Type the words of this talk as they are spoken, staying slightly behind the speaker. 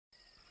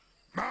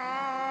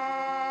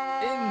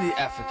In the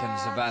African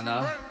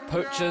savannah,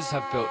 poachers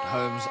have built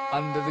homes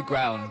under the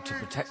ground to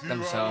protect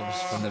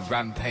themselves from the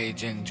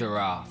rampaging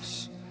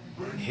giraffes.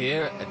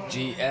 Here at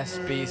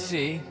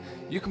GSBC,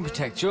 you can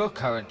protect your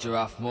current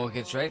giraffe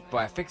mortgage rate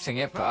by fixing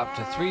it for up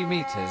to 3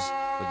 meters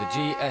with the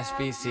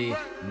GSBC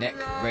Neck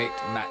Rate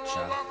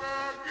Matcher.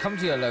 Come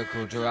to your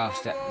local Giraffe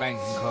Step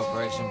Banking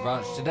Corporation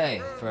branch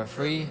today for a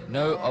free,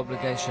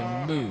 no-obligation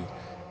moo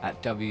at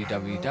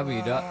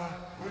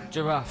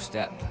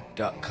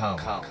www.giraffestep.com.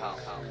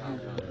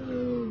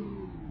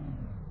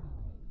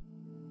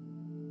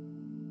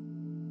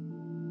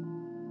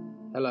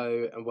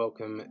 Hello and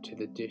welcome to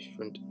the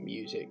Different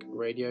Music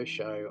radio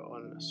show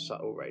on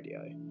Subtle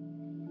Radio.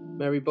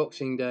 Merry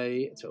Boxing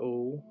Day to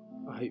all.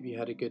 I hope you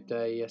had a good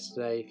day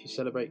yesterday. If you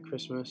celebrate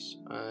Christmas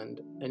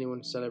and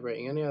anyone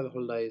celebrating any other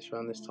holidays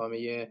around this time of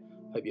year,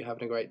 hope you're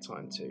having a great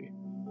time too.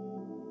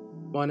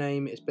 My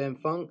name is Ben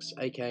Funks,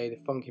 aka the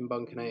Funkin'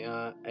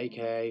 Bunkinator,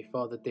 aka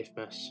Father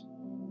Diffmas,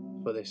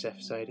 for this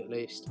episode at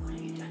least.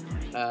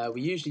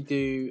 We usually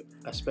do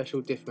a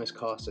special Diffmas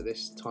cast at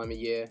this time of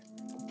year,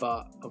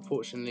 but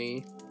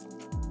unfortunately,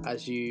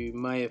 as you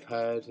may have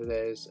heard,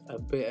 there's a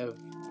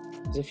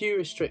few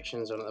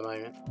restrictions on at the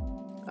moment.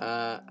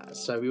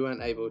 So we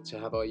weren't able to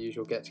have our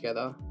usual get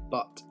together,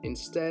 but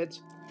instead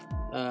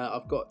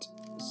I've got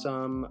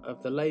some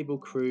of the label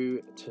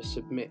crew to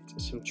submit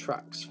some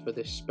tracks for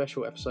this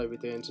special episode we're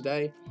doing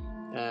today,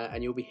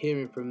 and you'll be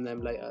hearing from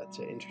them later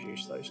to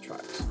introduce those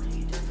tracks.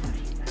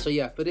 So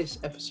yeah, for this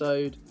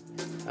episode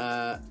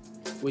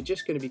we're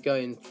just going to be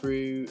going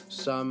through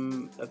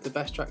some of the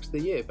best tracks of the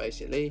year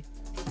basically.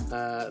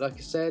 Like I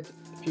said,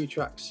 a few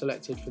tracks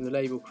selected from the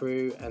label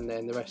crew, and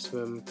then the rest of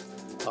them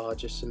are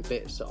just some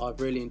bits that I've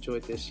really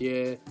enjoyed this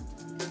year.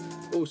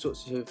 All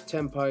sorts of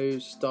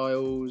tempos,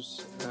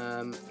 styles,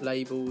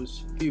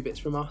 labels, a few bits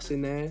from us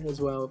in there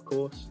as well, of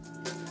course.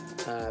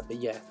 But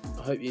yeah,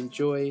 I hope you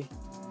enjoy.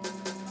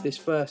 This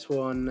first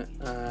one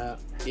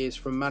is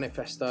from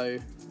Manifesto.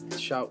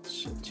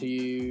 Shouts to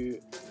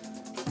you,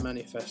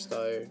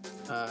 Manifesto.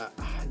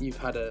 You've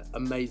had an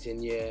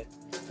amazing year,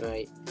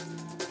 mate.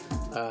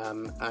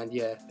 And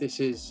yeah, this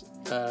is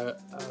a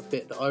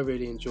bit that I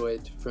really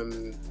enjoyed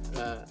from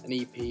an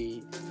EP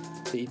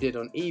that he did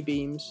on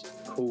E-Beams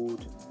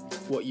called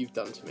What You've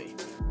Done to Me.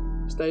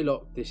 Stay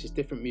locked, this is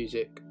Different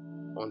Music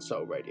on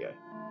Soul Radio.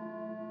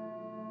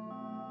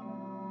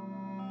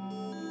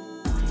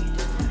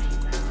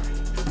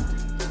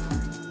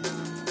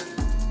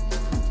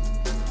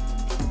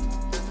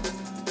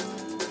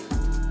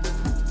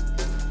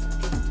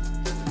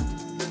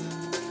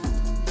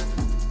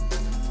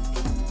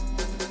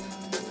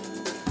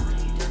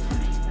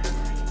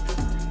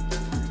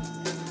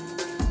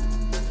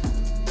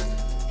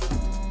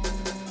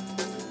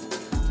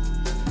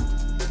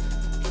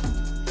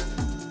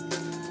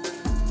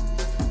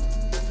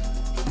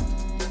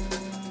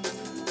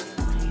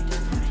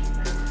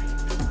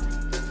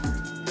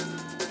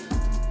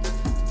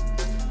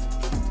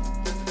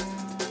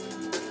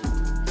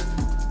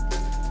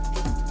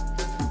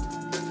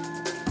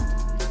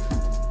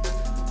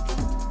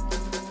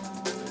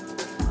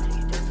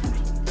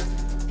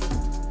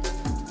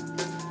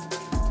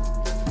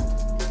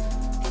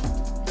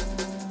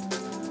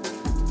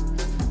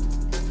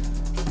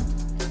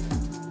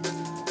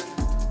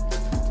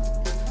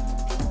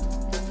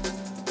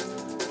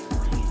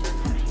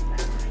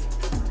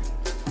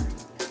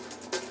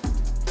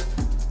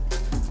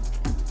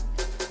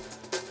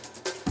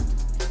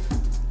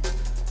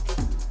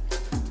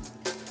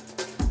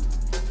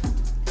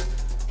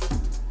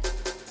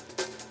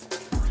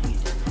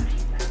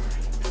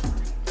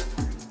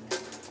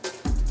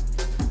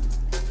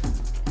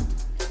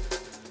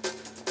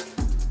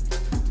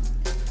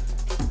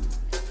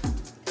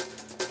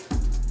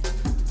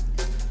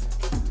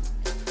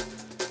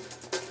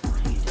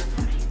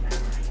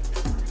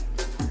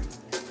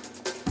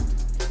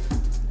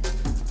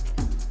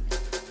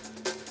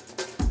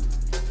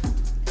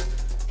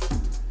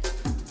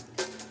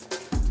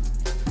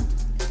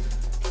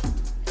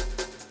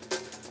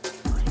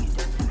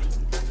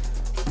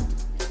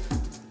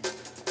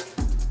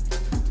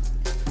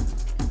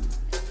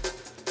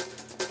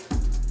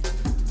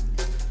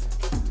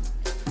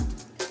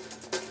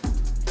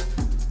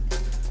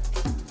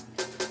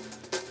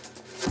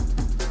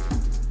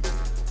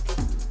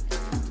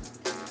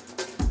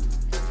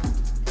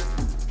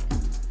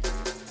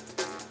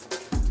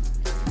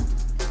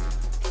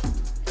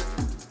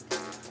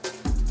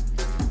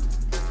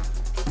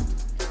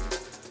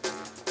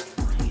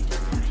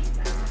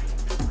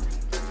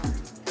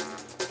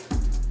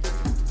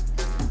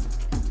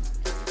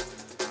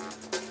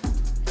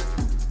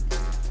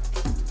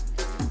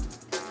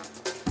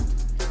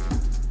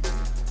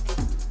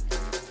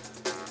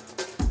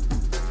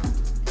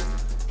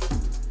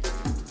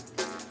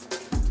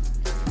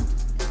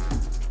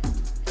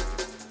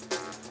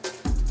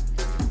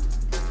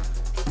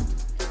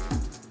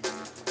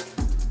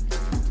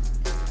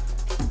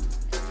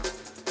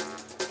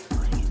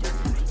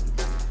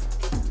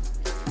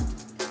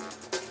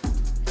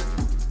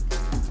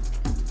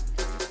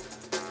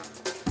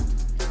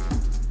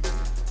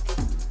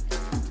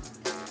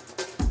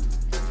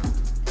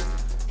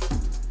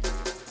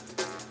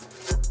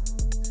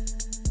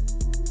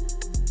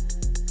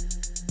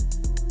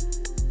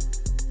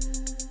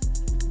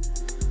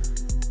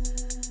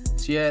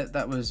 So yeah,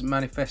 that was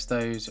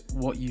Manifesto's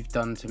What You've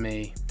Done to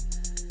Me.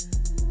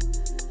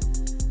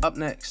 Up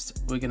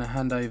next, we're going to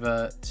hand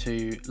over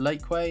to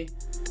Lakeway,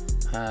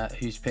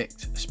 who's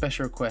picked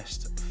special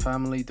request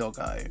Family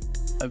Doggo.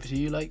 Over to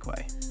you,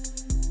 Lakeway.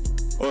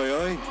 Oi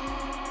oi,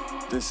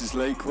 this is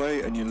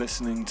Lakeway and you're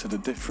listening to the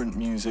Different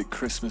Music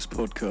Christmas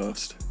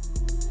podcast.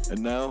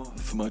 And now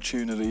for my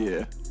tune of the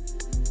year.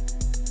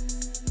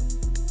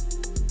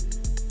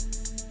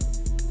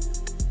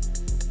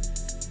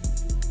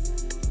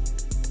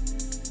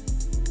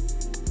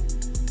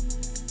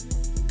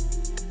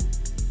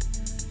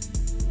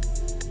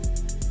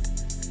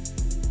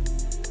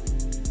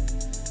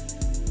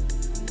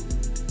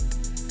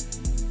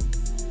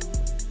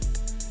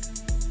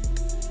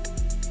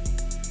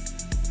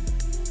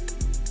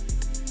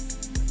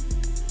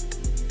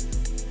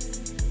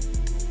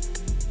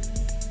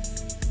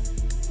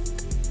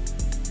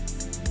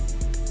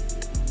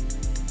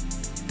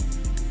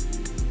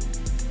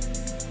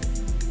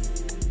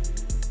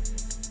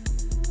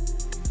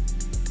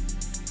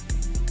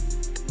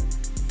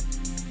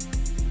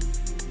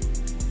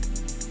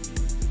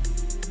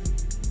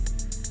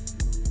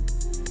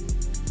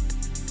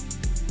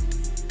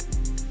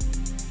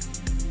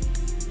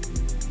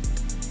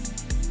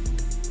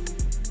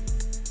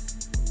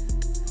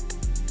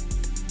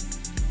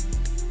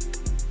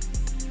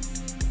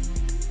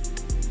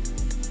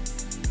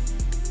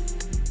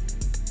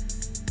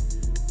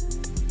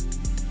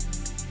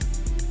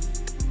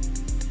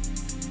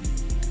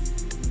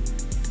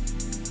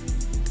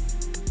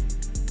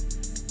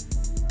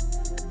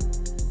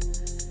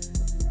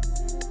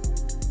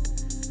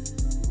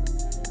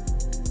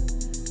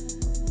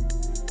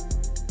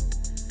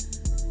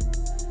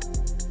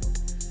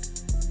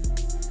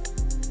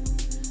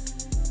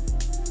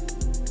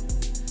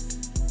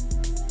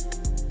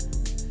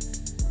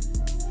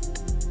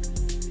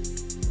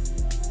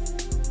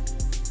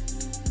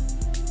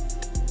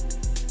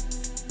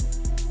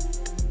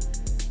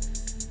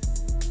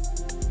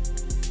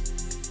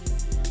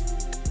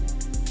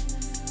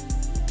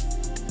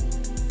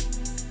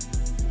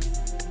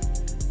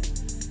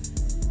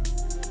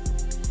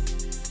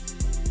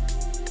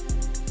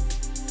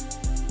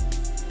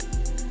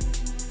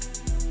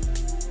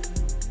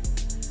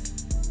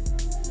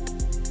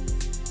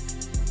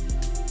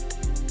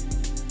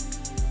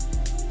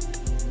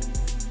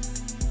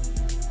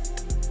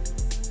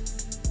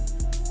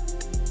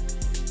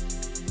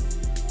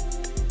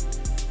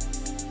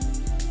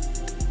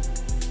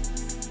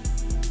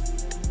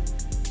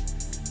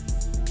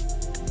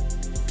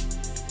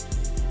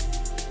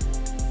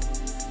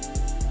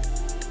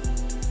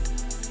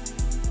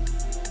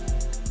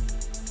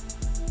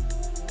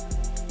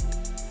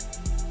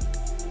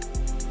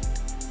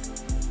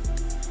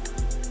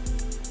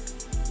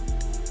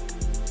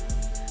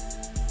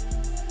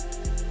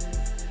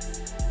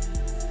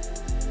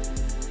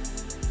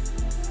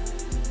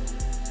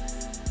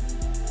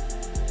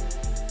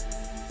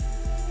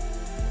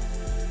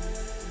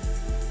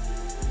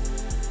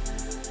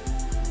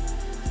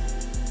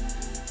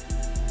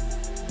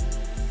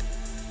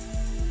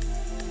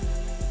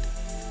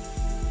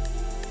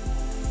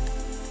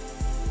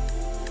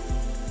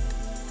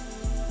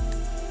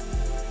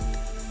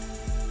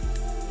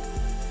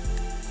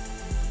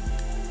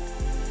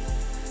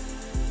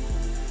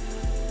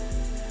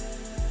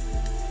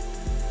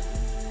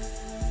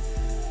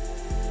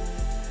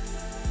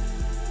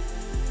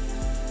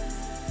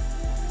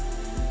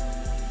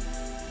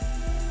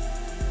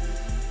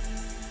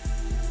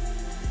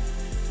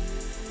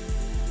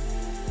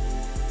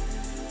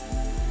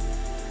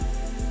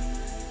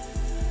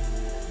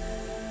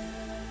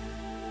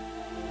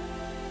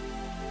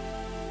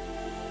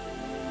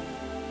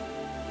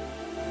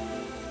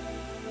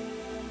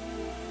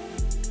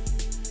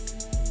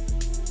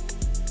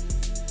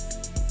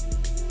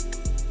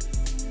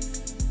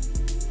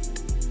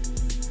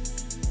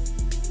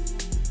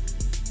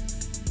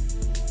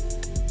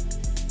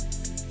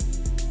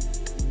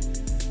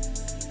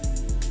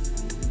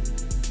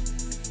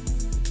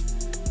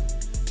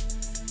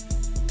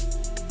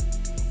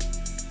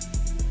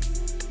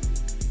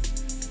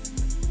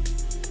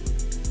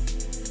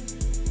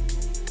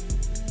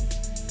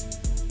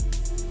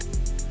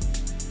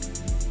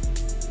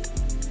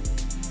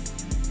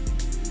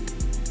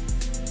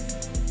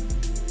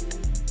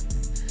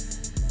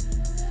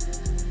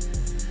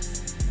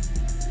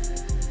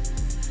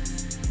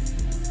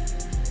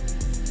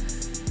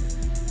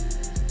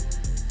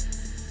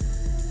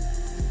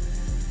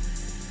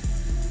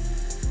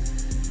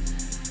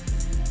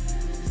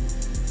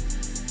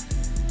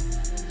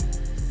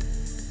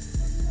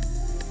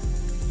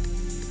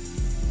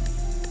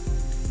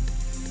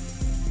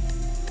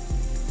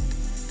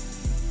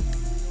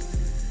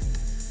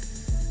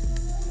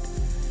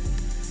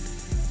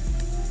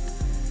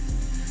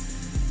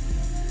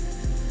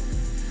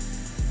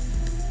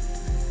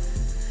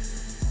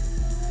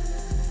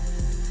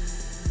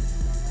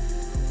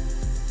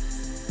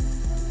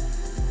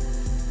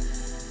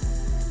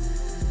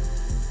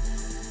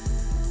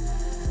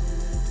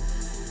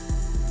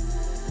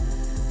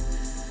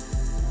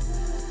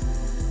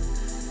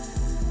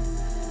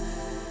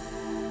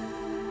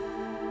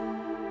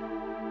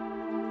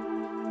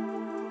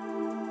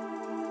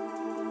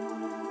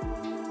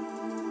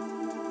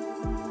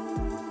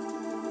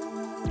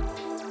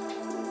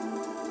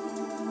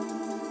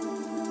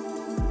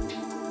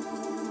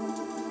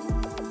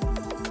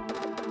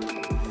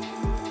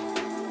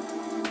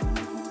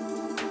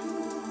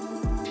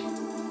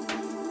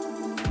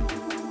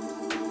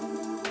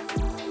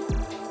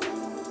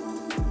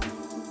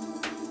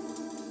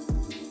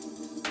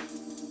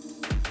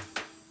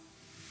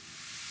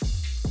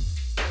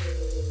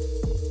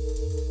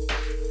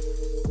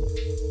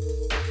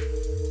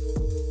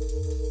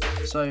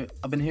 So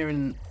I've been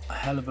hearing a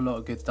hell of a lot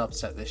of good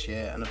dubstep this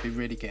year, and I've been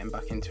really getting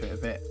back into it a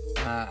bit.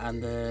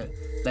 And the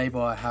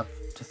label I have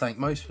to thank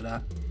most for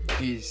that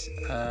is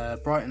a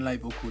Brighton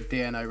label called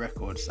DNO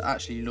Records that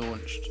actually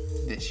launched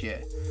this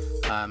year.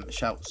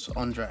 Shouts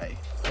Andre,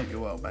 hope you're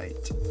well,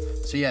 mate.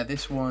 So yeah,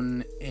 this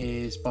one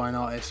is by an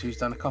artist who's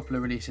done a couple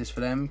of releases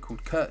for them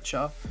called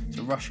Kurtcha. It's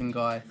a Russian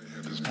guy,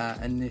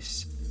 and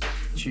this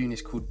tune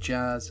is called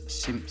Jazz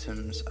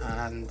Symptoms,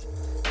 and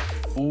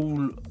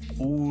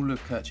all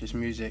of Kurtcha's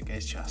music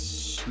is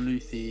just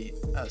sleuthy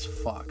as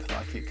fuck.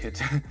 Like, it could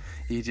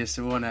you just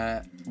want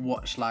to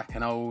watch like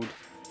an old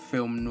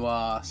film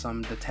noir,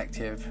 some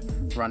detective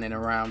running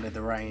around in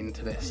the rain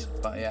to this.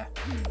 But yeah,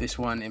 this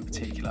one in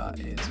particular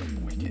is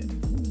wicked.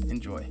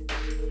 Enjoy.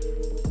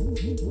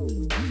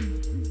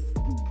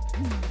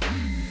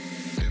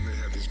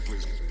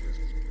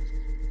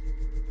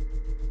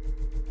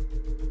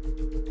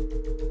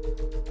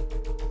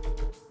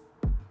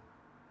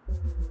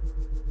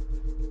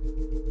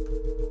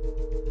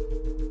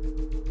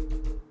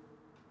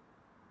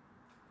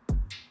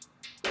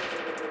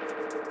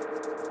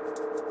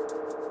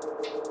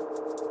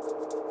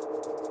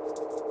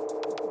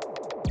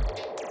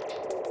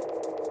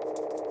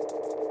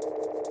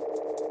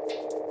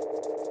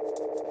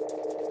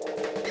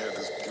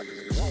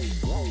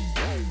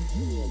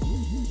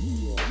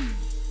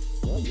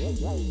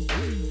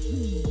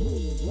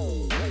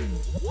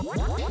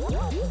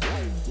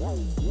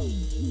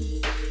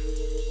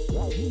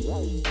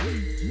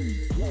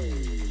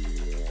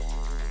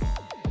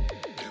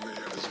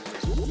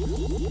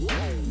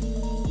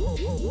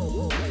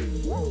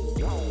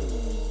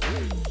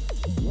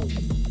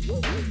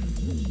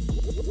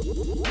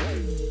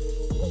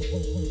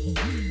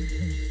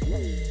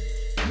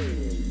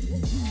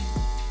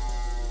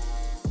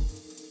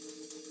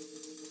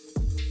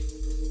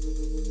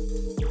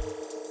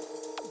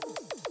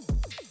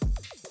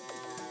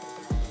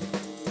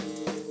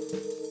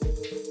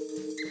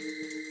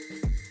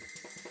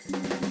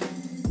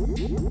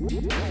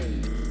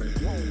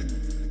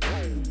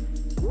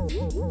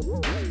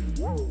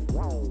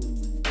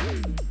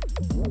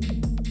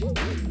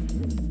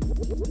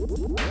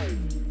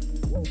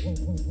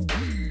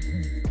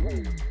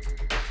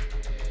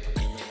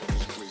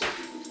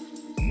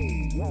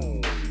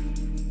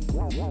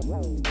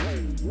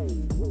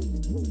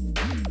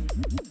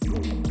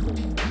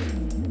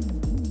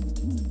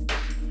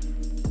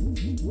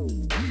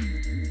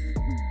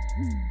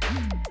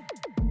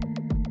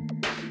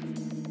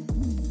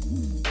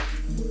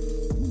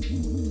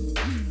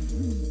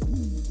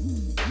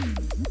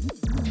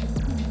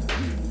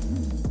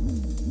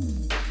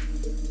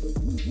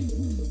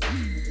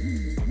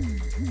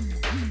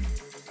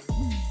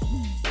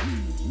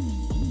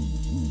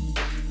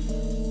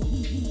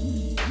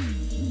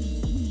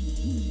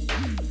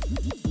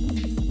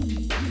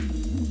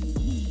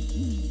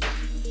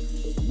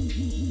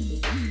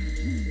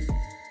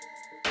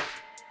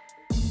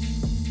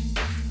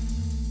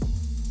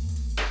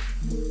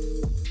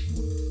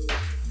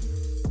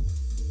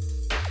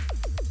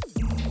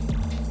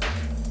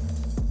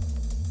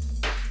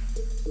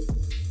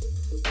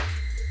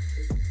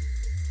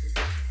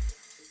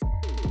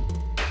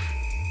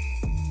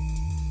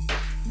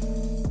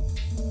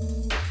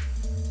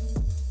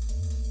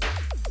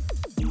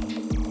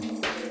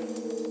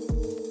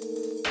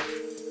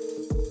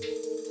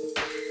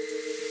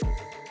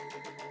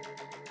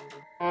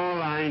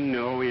 All I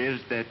know is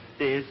that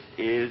this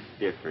is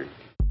different.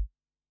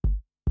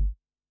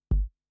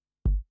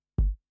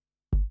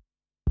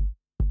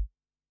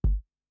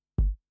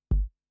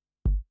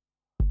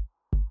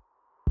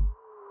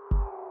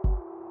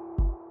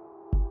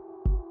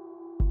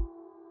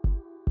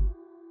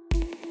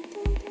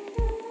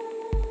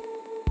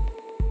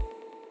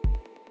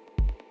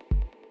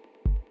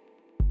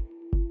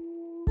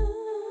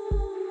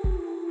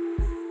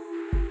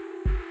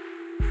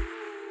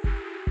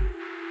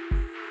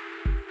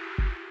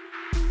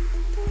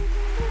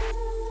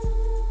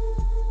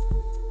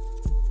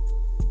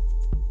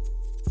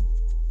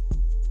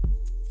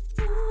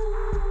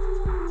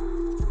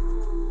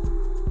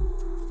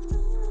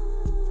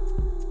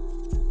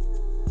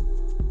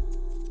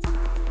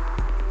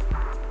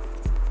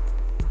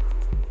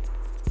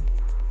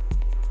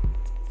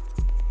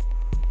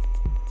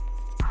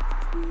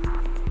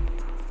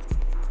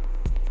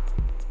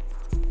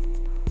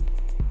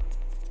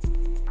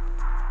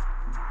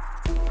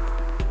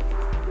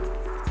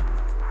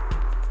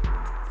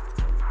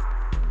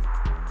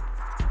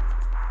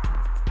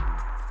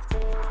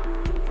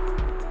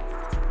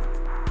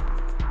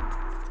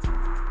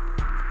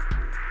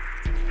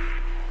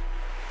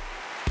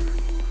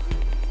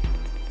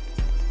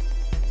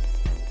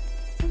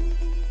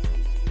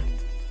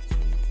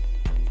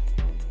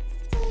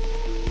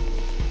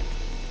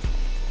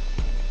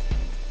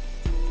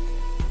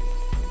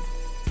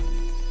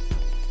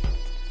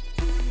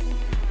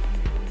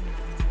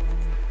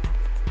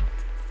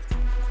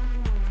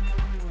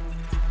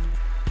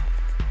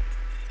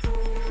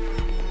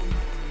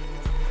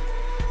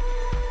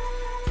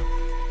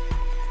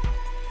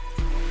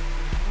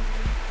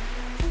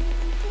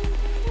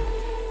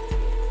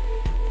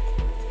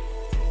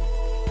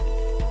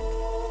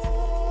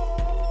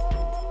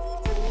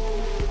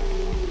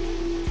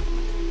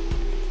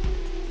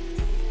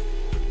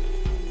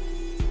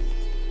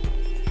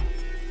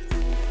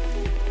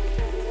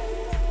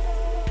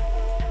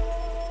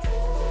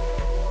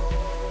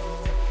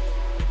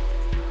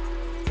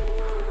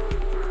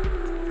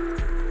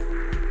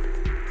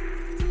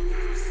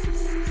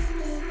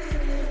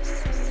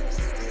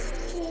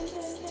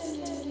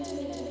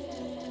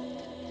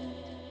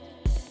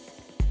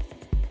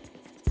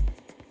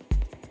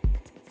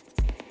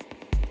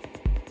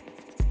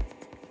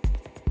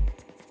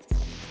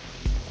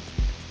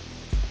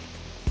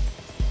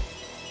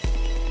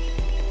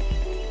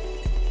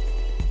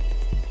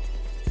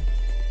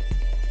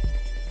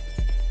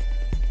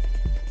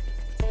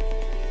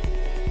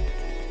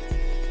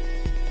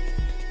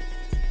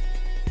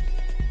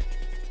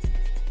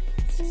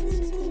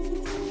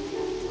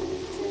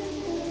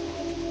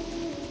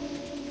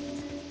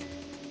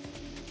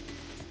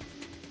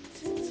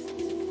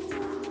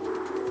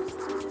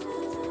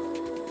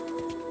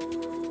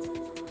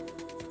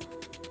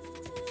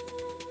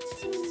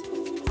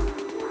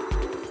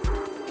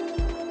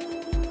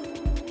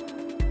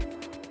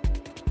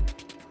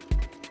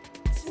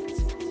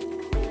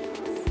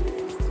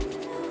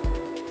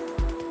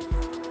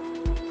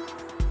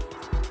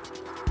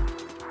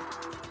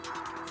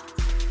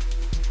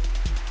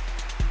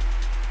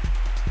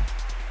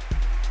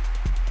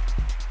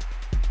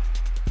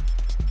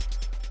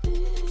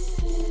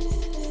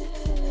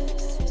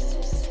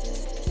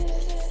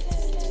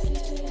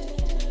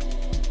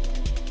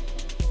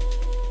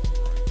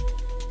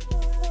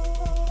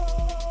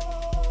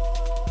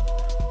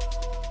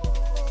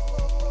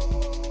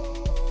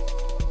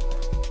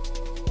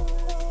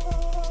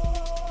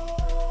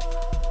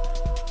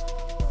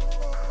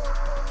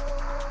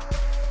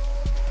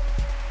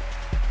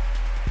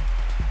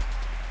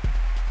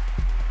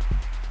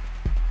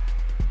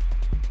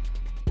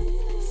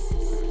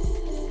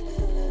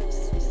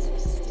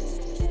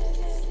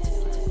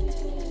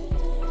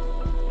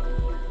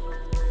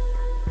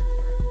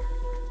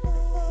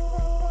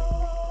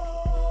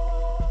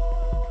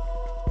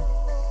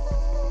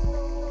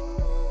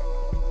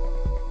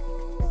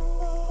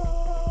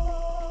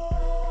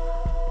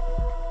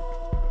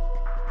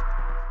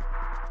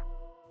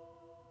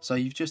 So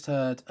you've just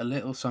heard a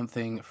little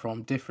something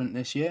from Different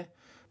this year.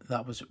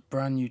 That was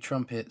Brand New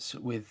Trumpets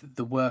with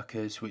The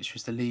Workers, which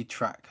was the lead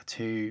track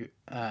to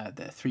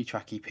the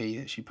 3-track EP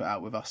that she put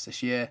out with us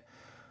this year.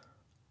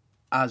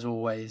 As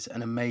always,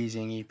 an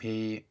amazing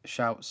EP.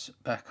 Shouts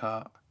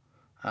Becca.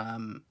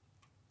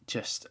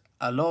 Just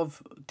a lot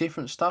of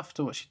different stuff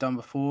to what she'd done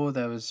before.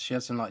 She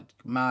had some like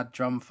mad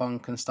drum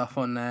funk and stuff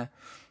on there.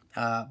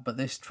 But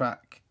this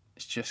track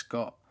has just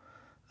got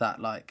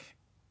that, like,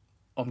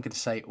 I'm going to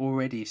say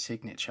already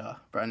signature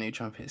Brand New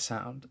Trumpet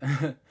sound.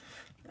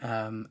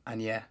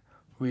 And yeah,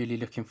 really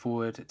looking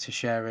forward to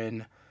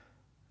sharing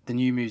the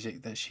new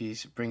music that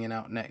she's bringing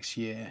out next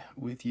year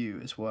with you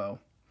as well.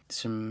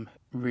 Some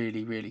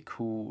really, really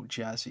cool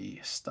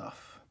jazzy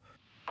stuff.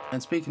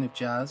 And speaking of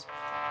jazz,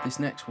 this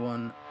next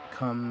one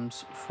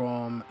comes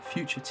from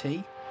Future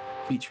T,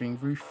 featuring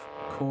Ruth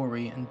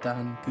Corey and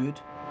Dan Good.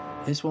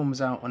 This one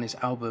was out on his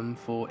album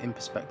for In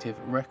Perspective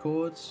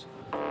Records.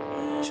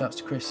 Shouts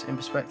to Chris in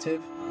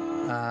Perspective.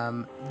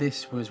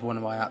 This was one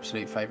of my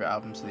absolute favourite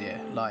albums of the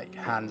year, like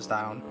hands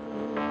down.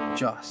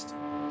 Just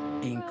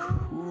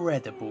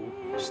incredible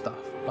stuff,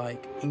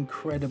 like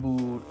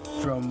incredible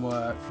drum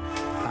work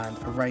and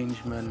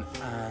arrangement,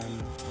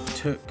 and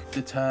took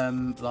the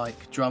term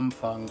like drum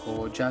funk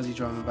or jazzy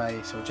drum and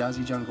bass or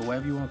jazzy jungle,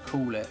 whatever you want to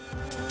call it,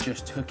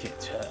 just took it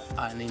to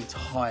an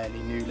entirely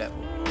new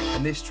level.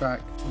 And this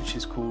track, which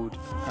is called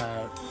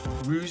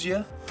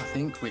Rosia, I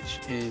think, which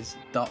is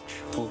Dutch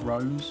for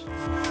rose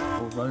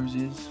or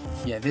roses.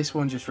 Yeah, this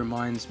one just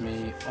reminds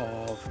me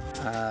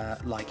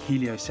of like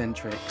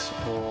Heliocentrics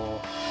or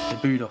the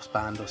Budos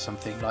Band or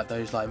something, like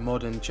those like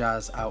modern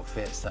jazz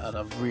outfits that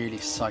are really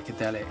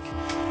psychedelic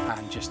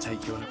and just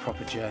take you on a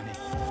proper journey.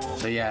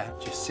 So yeah,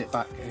 just sit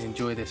back and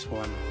enjoy this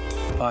one.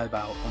 Vibe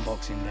out on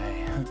Boxing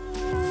Day.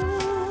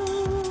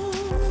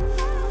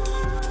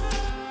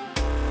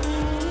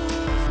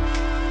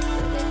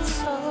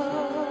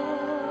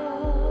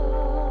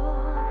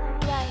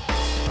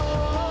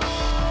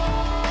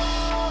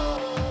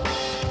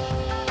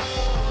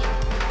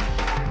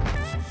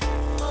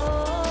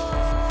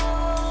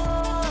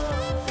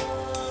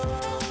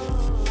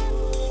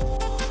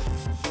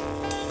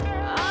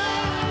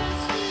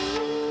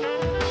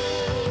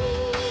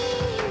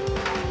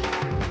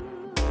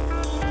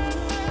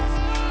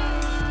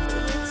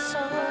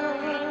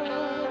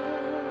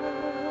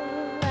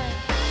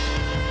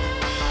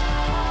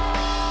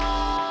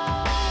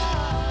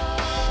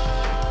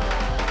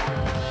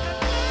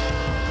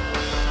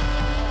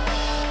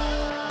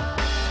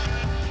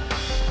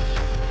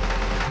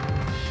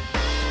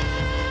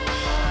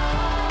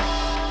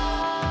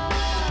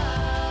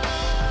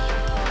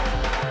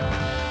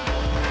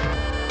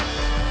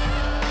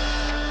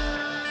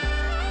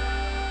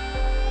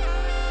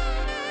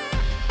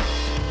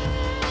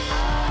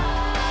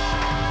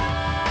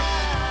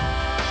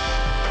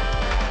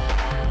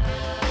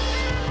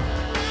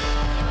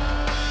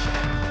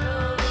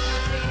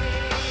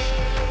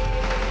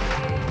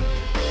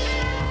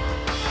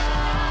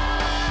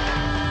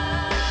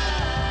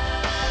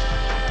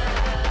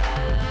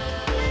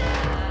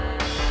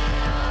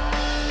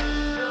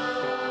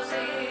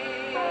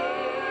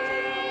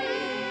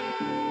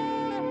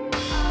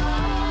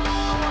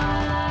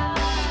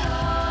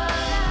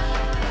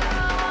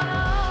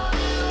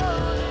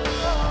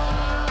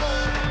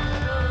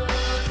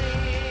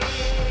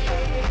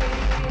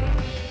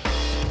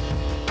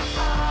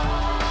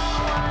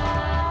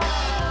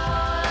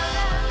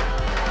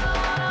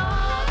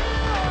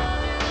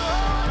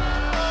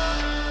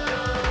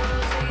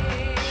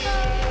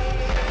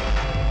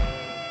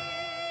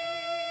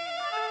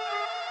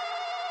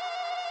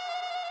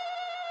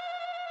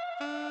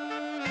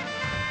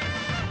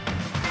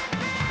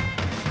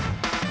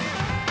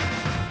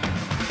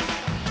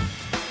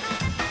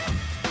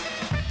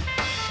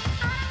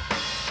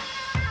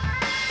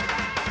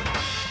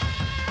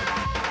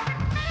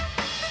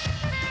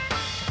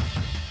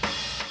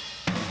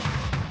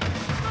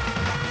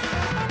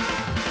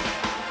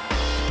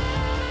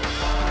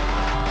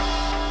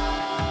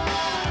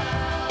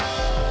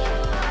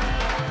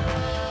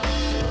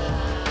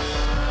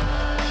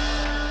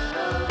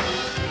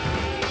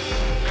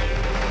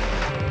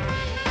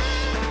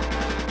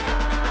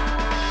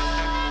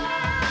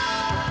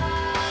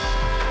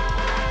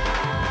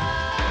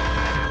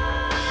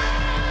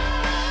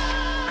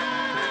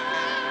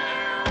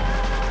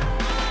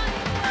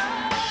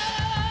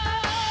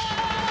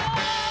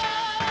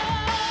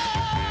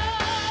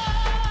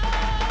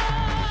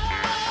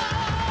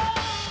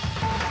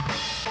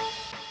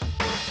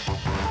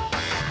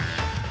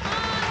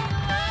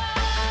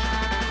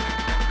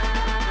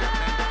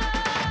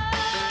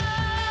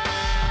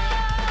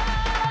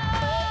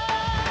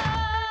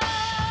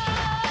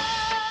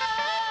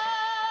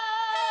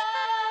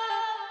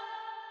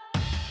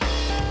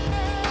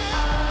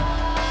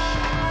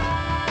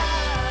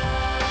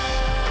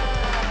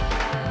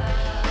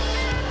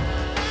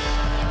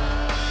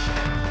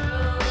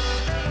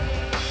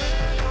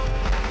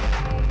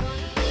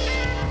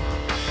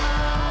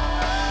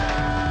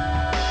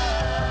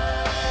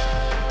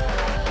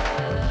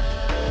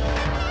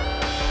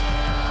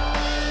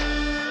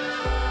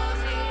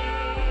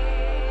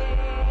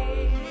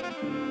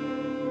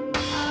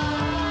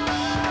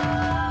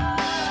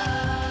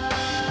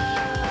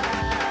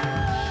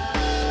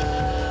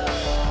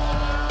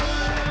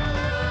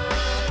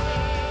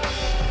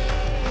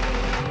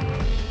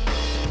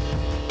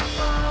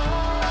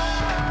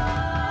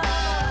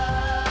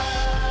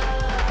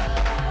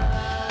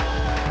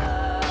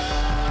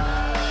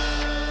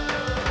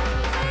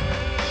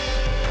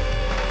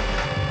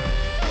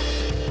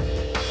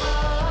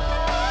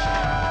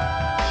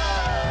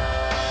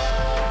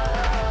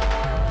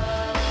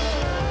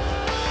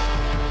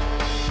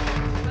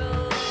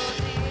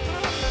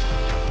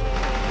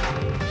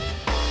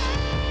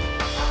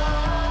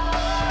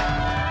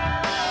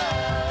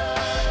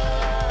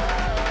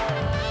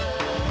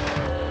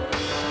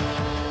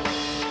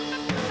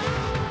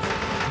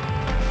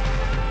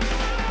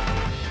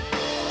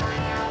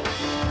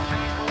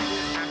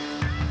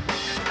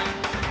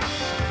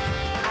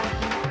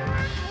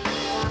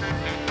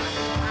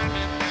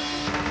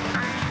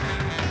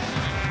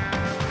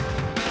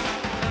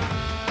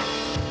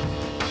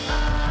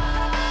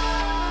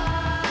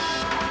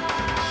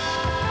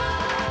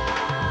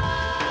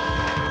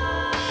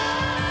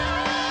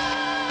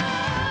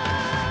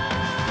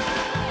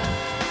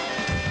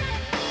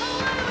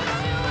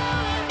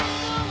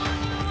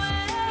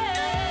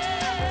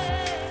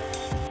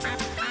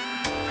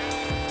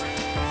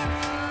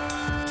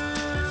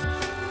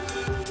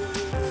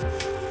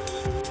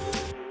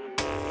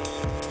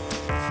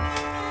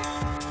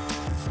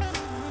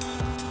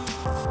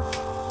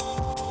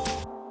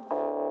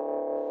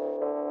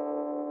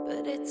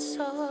 that's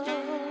all.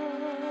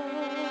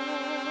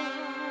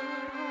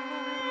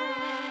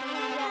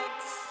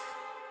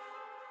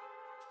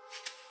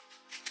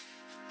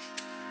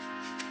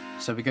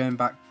 So we're going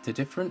back to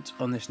different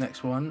on this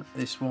next one.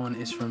 This one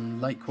is from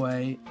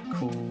Lakeway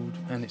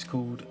it's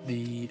called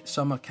the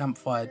Summer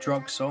Campfire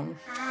Drug Song.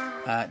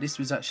 This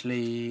was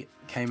actually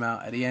came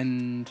out at the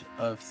end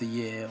of the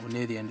year or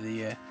near the end of the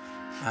year,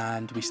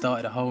 and we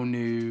started a whole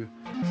new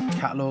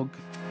catalogue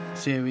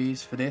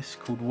series for this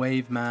called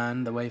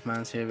Waveman, the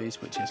Waveman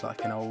series, which is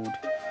like an old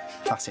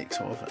classic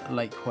sort of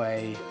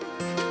Lakeway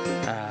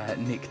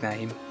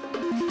nickname.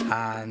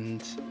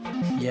 And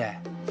yeah,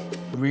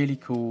 really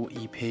cool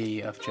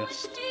EP of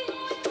just,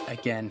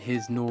 again,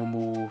 his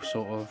normal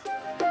sort of,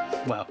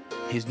 well,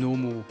 his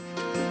normal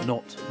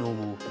not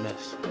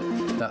normalness.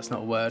 That's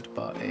not a word,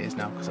 but it is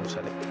now because I've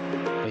said it.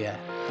 But yeah,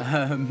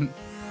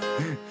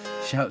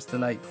 shouts to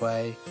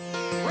Lakeway.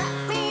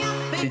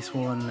 This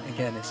one,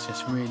 again, it's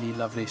just really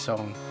lovely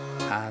song,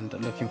 and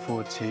looking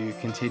forward to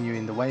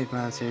continuing the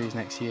Waveman series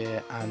next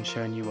year and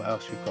showing you what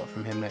else we've got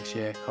from him next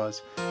year,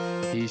 because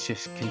he's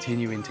just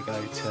continuing to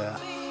go to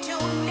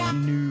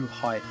new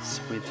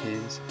heights with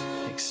his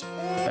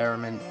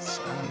experiments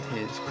and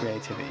his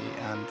creativity,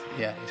 and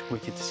yeah, it's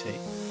wicked to see.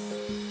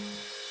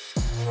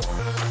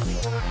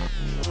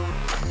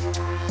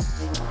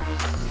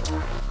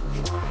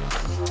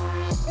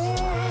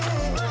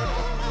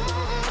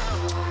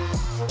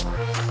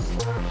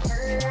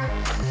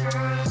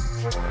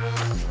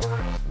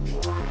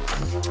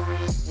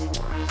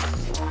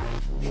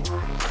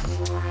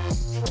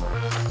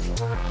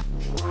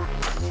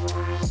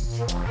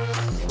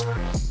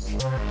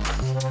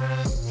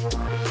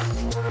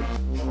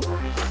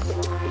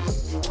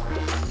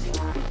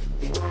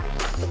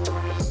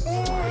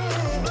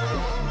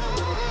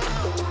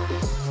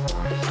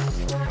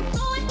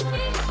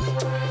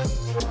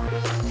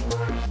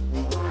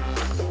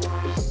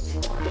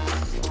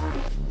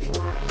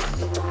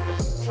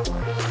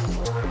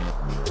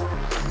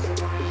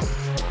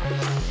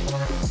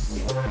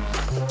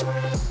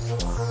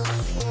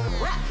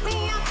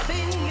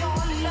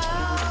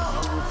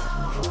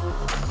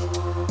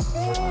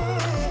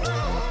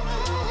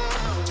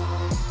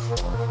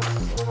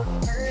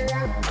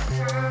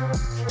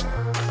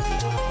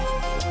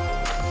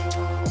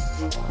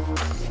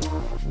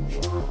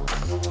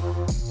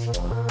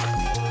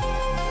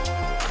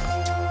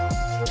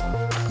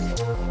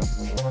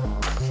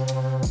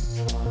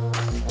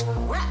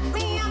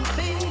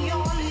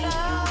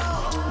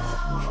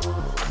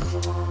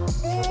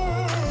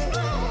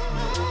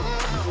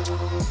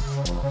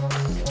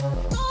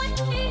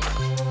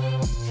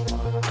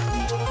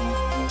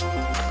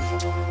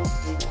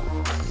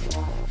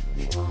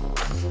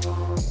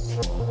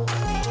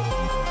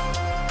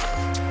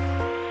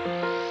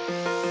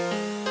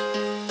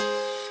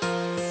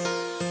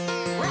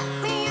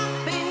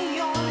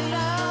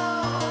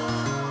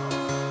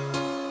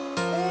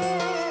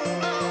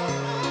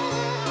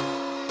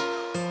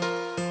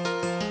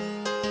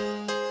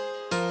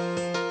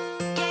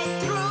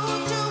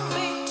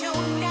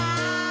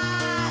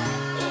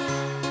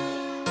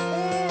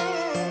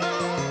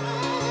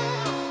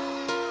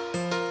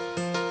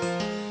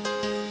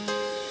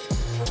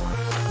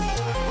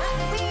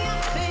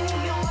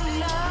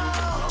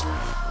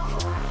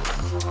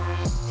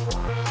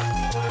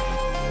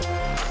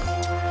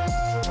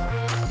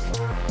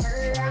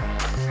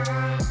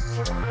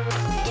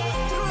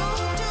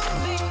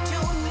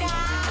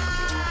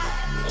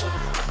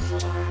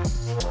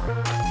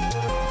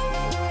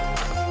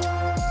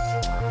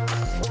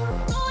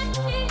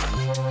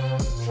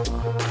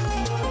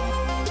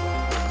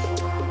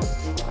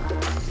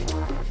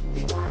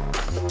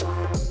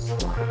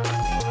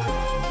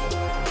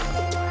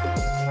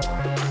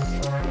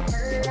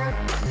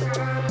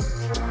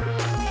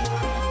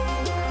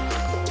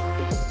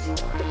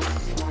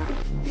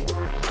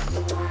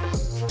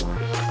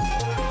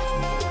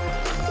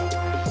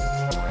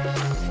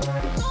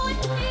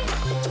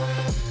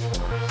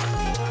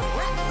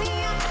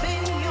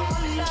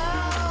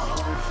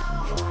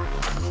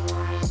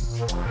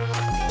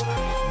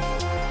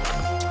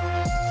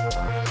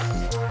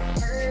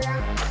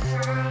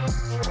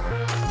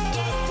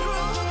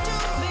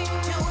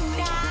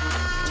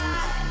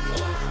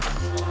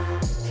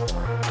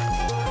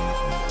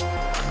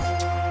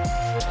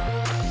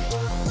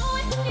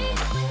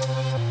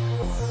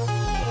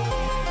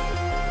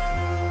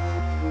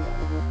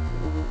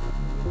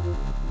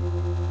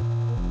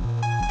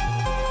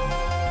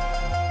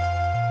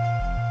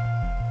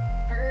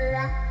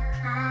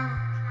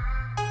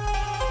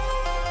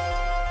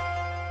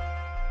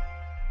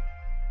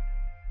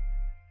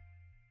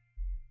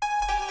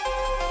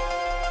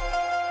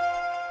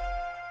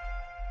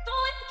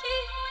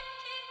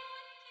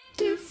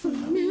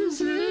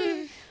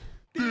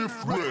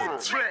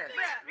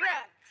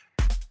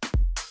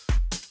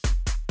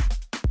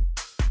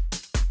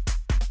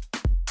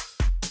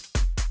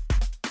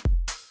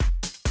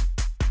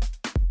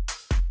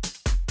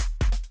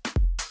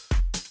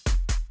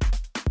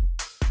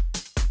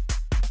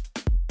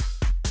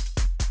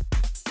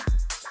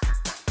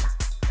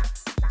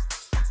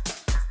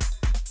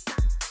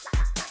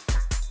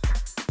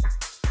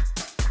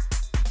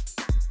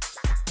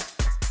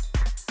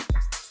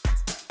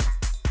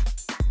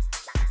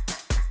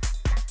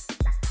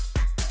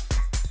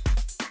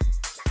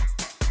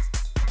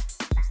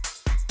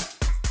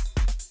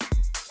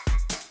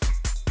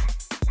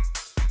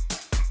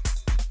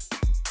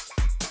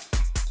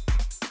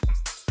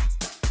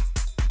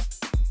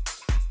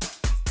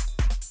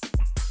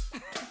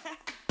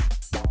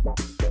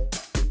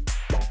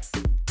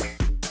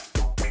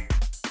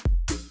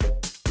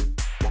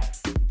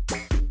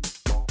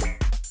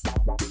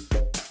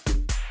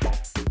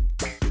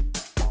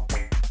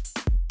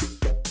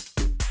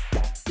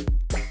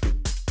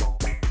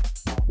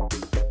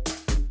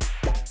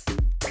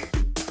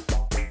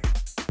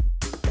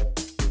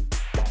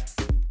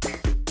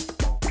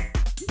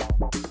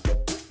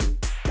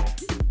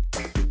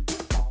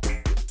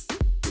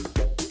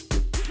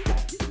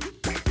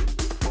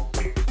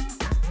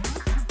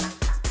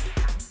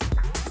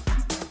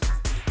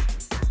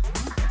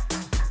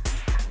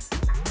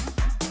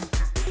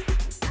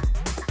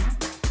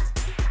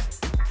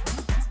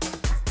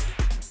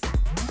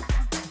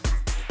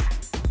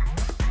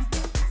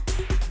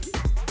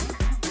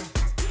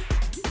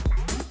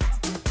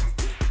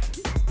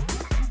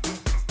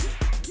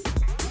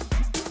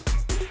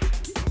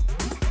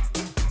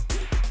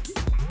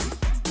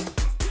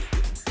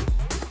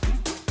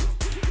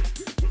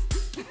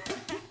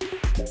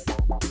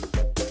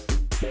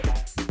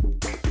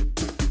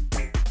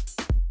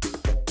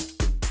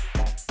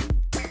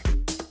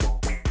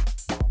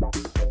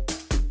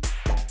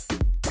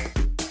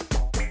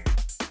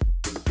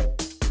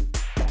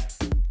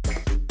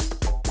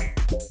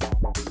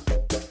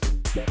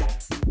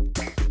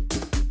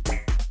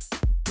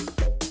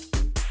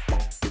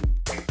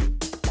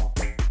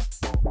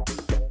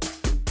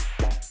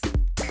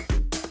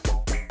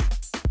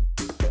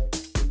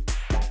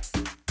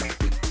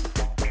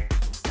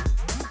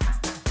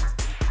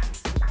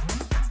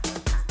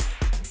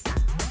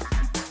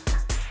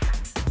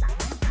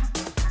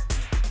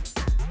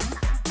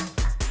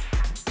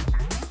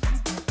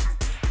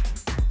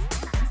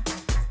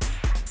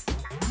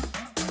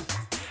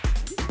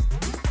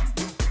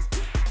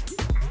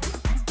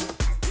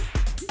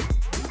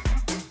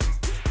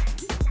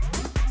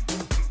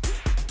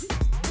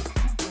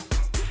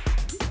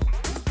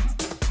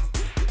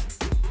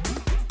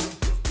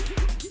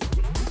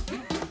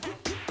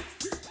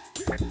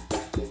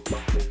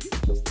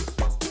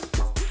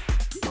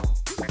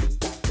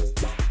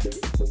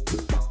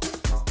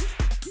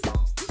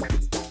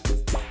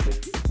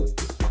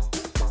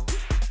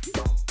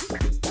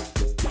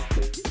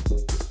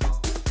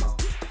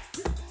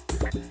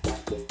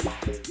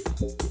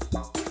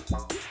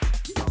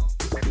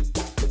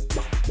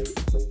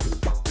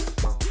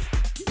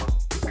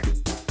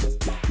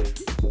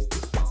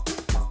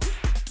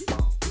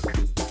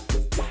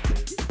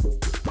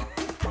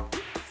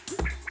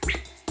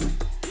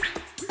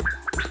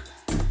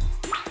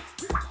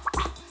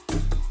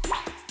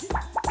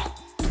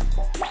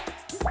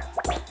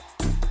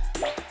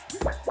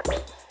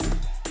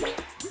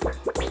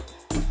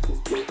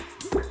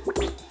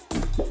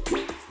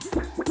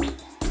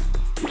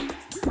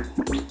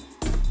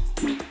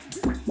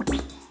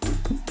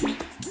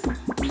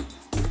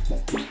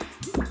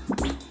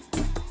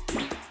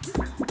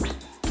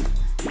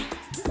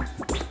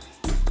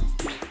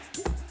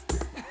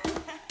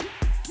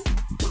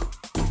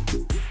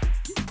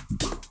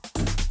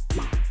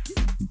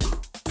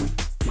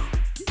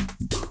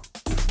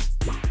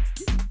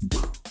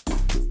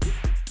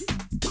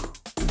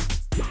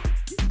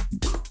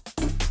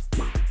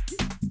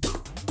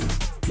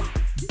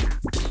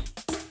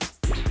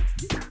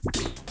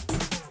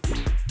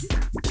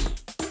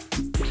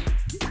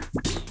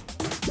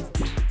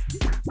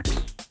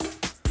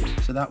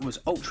 So that was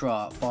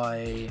Ultra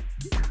by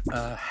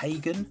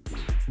Hagen,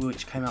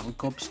 which came out with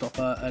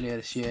Gobstopper earlier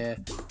this year.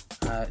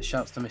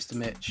 Shouts to Mr.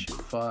 Mitch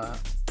for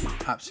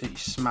absolutely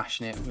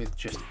smashing it with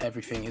just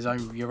everything,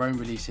 your own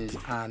releases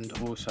and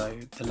also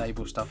the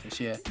label stuff this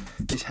year.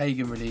 This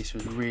Hagen release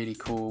was really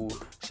cool.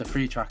 It's a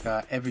free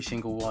tracker, every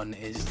single one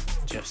is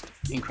just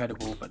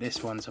incredible, but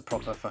this one's a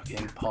proper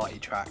fucking party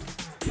track,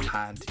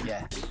 and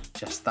yeah,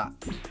 just that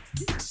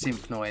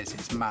synth noise,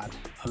 it's mad.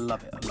 I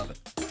love it.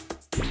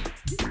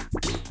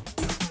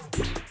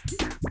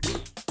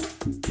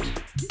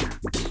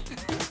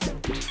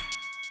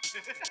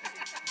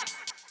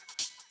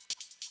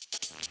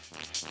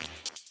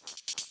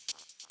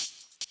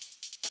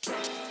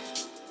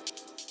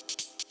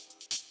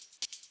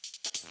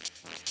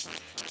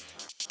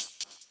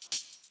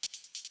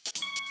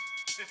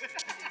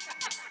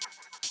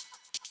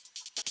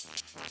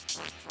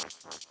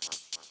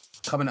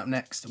 Coming up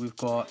next, we've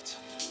got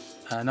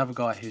another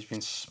guy who's been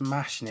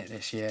smashing it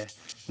this year,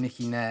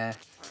 Nicky Nair.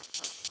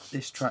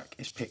 This track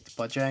is picked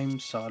by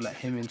James, so I'll let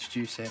him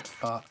introduce it.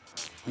 But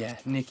yeah,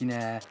 Nicky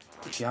Nair,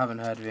 if you haven't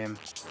heard of him,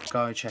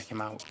 go and check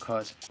him out,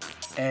 because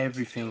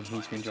everything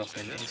he's been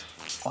dropping is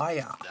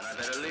fire.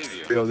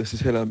 Yo, this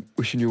is Hillam,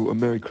 wishing you all a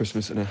Merry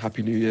Christmas and a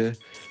Happy New Year.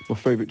 My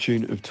favourite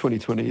tune of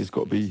 2020 has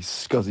got to be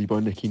Scuzzy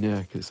by Nicky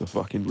Nair, because it's a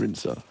fucking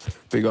rinser.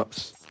 Big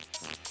ups.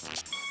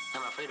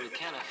 I'm afraid we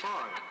can't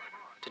afford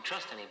to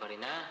trust anybody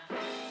now.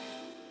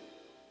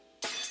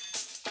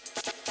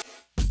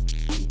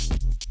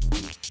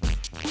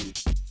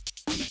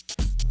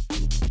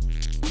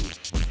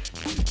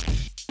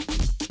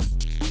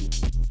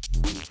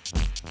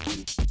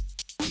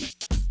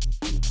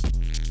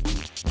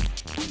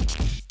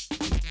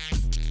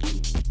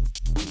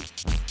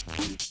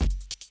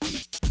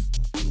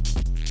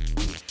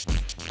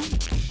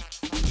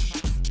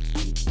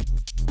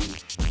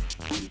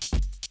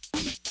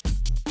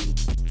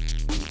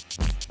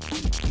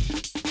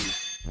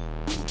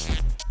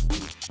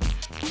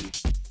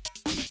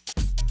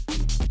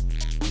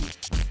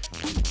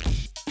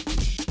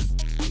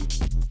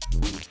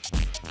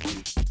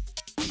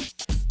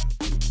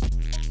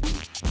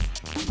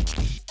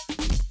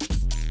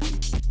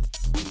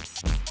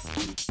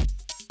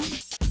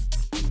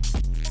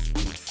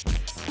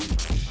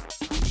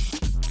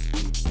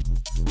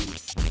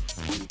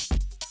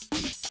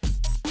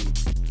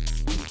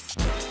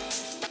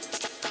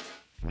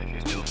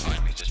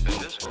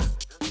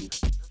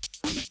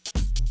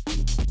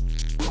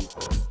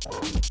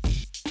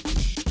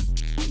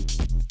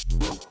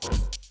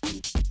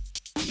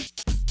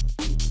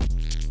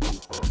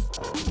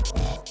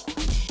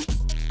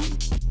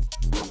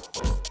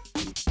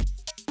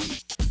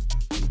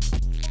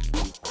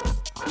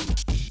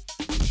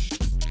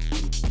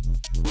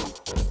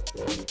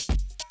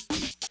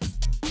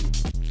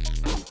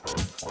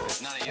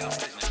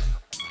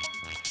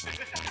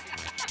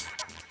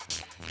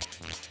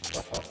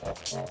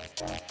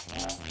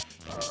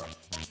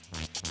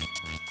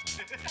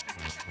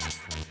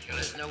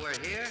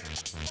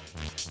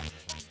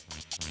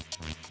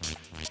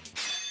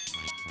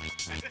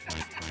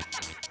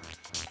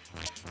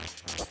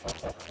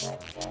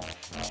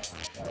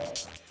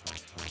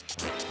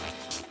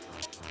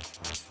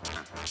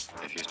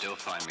 If you still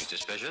find me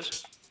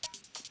suspicious,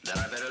 then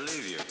I better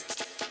leave you.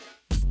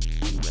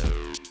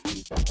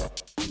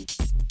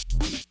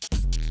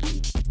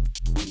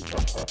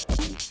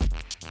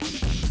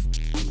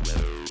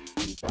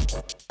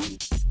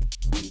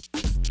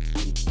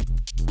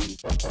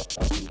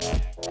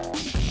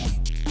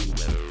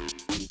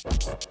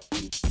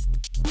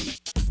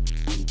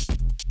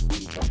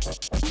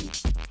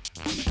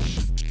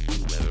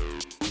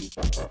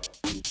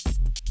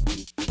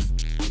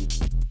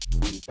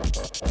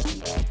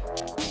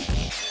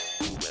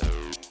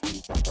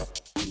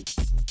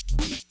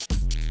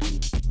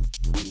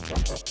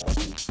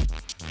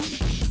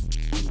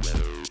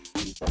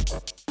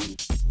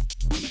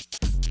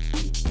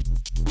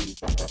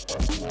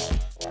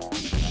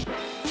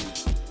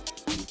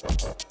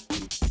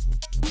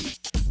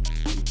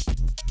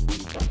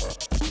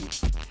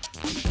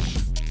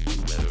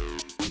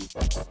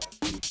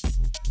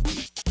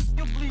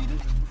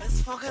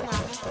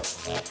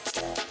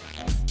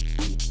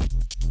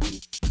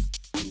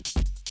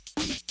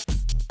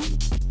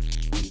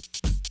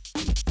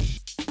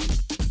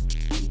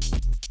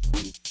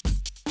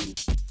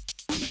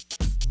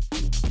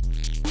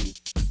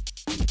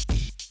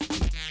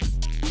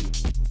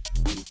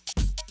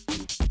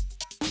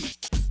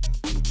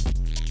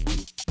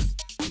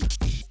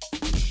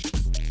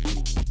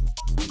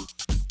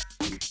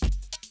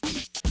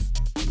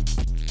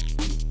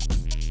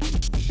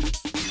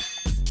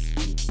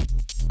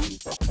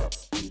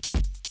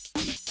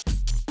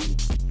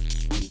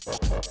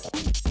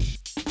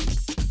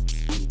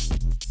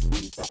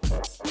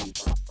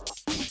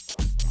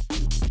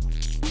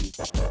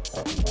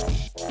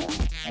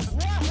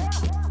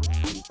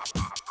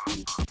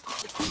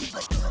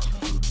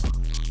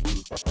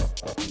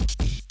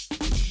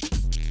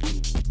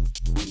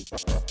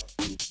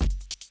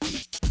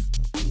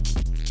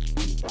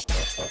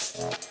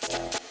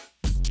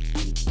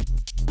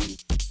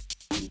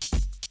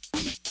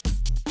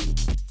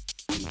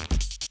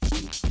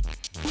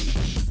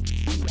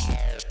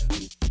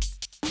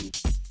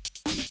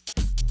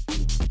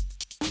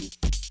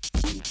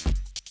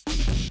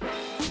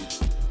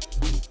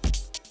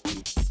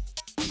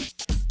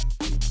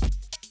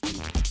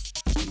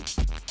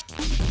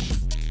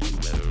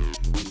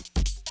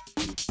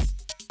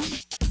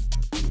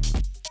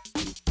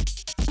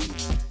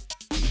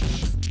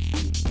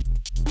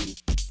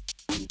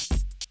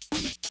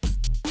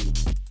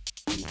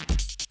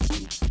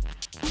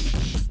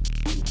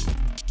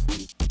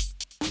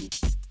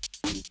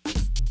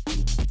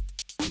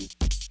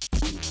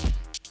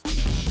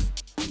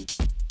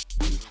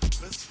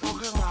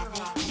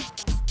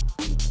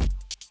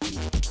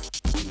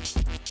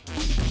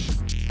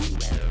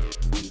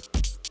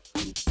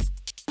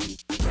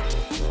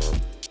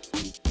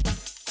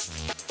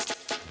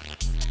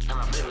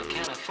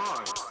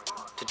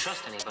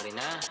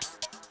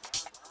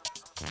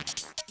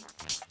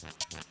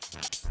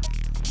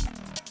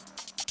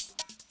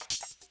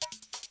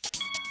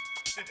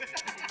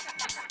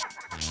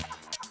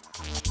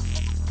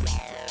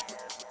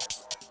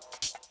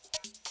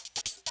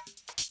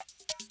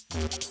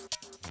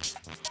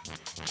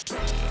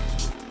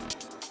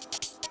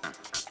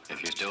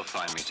 if you still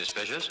find me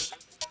suspicious,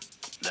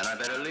 then I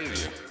better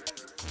leave you.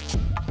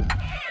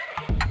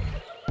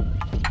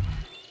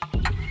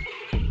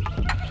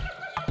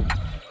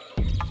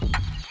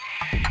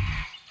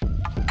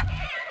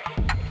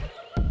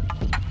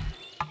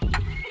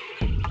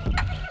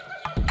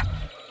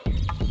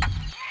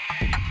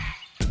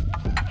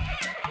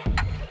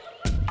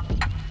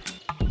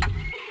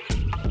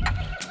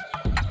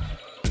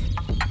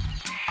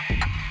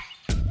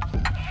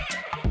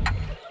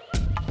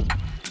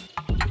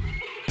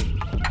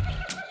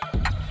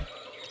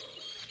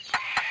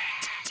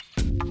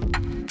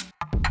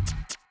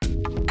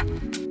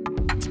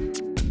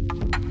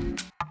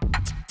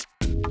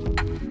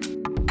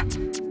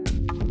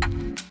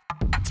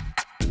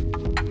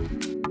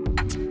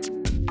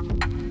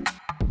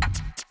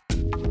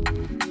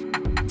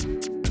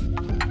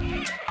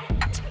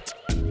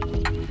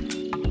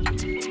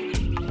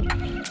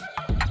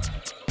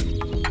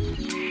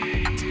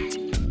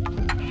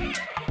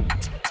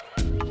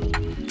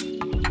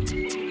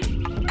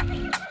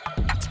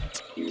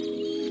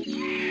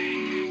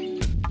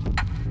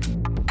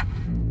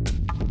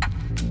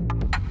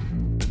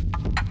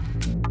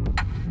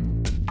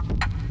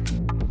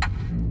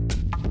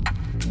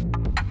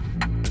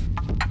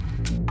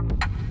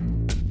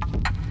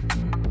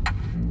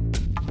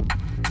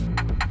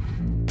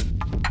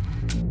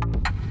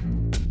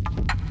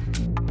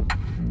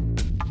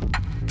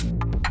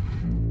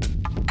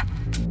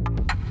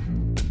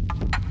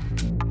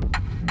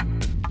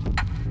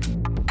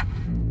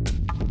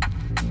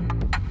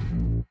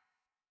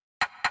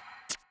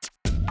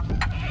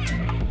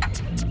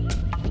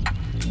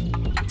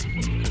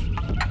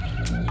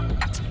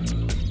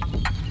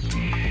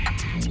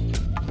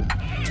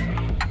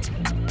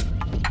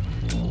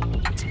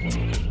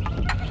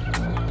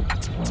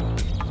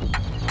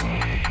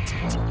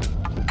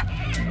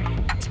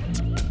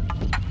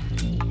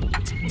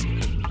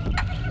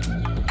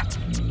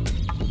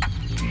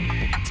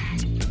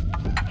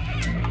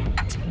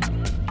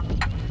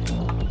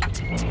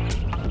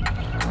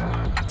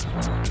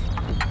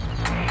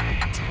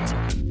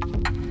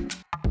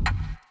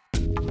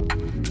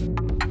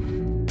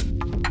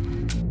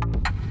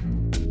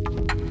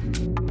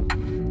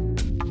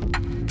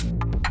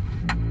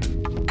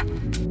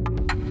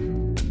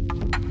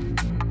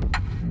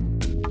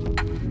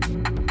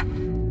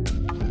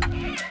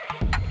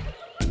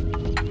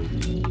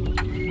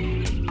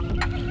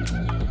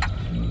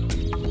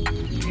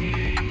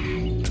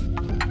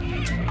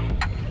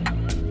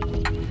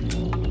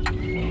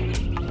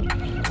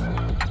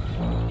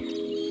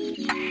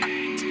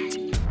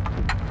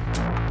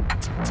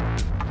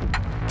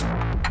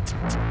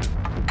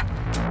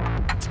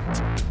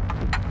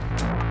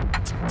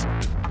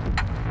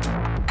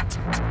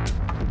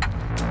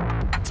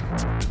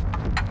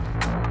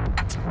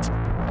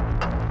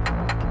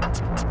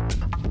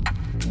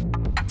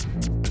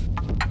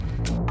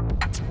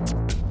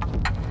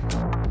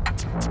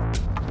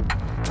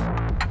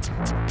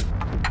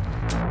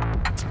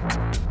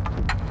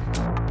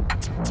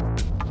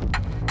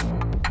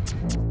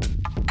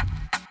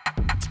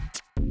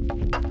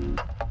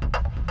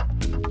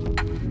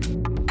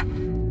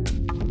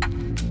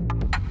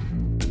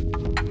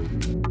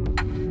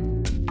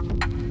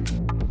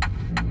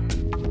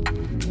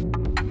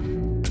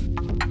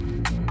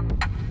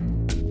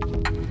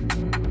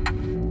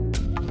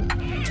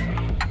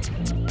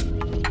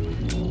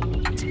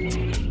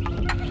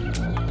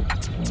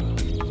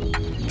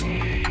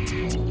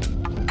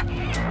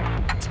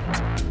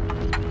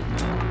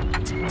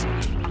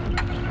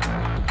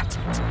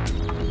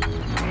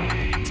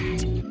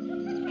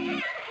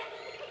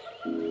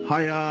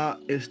 Hiya,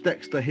 it's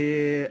Dexter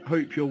here.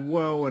 Hope you're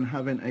well and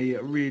having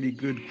a really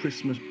good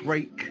Christmas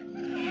break,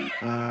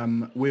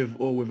 with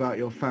or without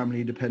your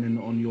family, depending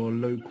on your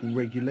local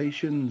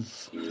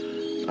regulations.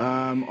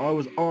 I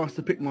was asked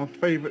to pick my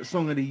favourite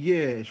song of the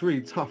year. It's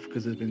really tough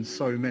because there's been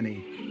so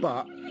many,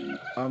 but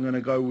I'm going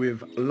to go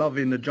with Love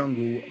in the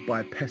Jungle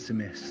by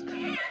Pessimist.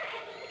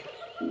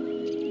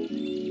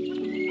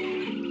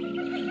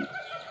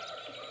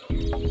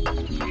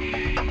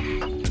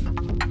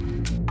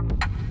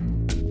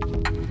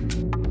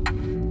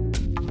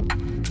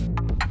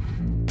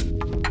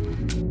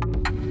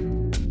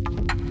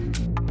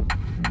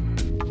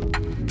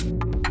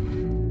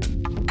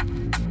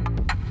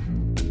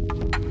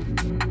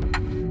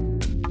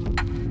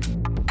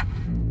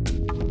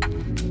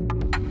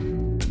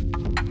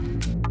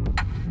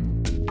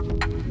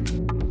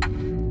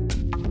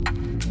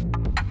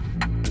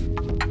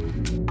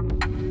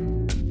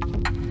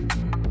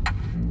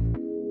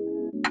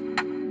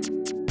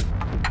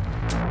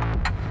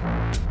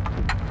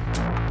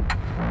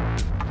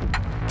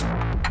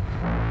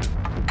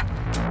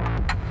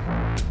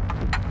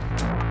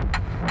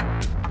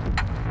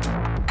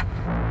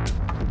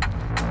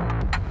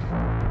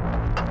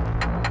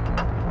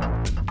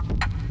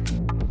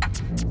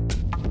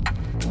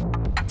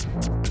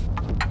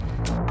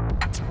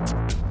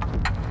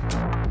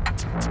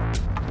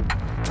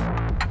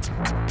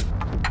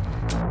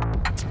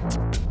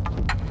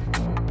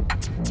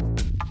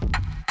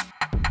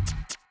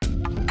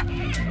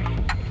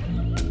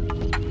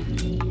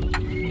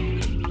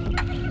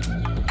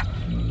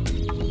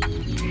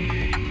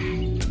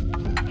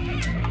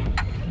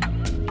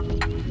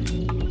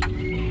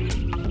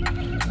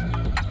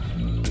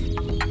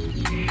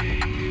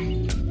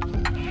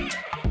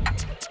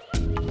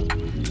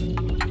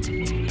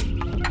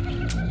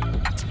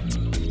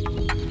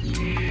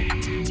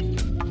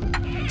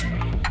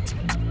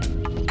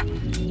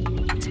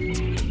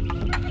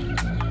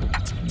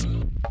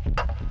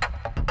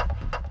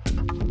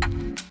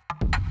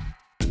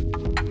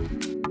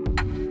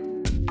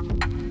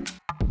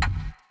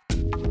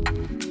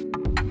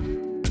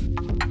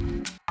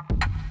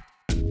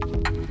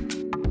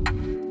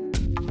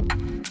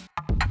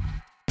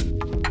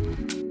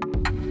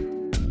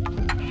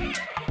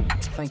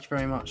 thank you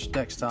very much,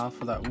 Dexter,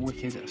 for that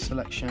wicked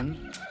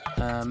selection.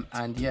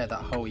 And yeah, that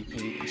whole EP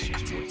is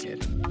just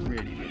wicked.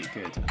 Really, really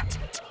good.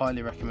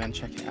 Highly recommend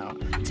checking it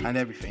out. And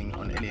everything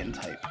on Ilian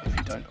Tape if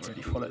you don't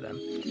already follow them.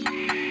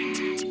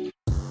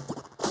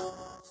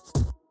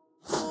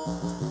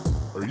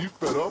 Are you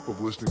fed up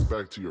of listening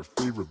back to your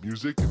favorite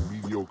music in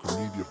mediocre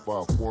media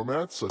file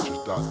formats such as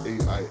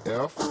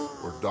 .aif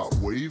or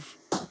 .wave?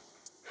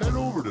 Head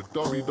over to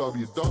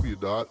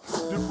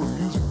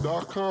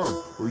www.differentmusic.com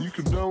where you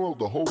can download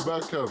the whole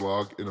back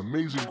catalog in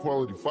amazing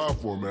quality file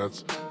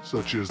formats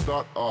such as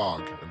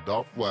 .ogg and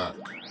 .flac.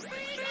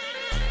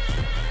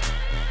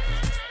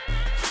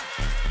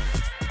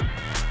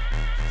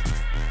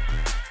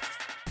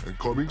 And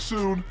coming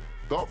soon,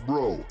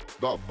 .bro,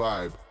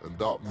 .vibe, and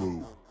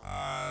 .moo.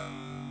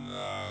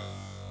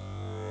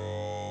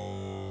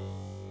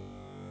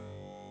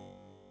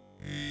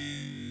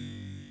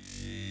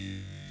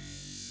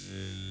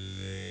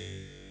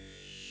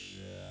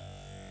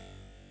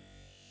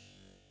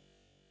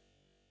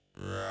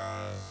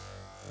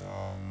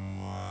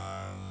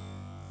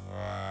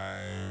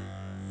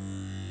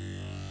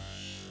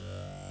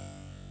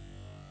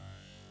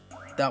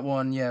 That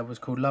one, yeah, was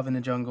called Love in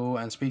the Jungle.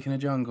 And speaking of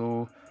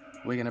jungle,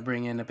 we're going to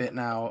bring in a bit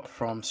now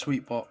from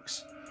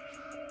Sweetbox.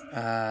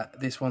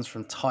 This one's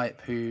from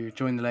Type, who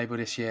joined the label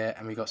this year,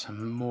 and we got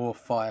some more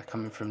fire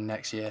coming from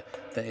next year.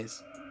 That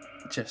is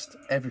just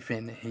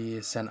everything he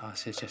has sent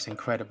us is just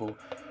incredible.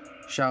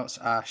 Shouts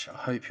Ash, I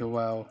hope you're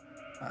well.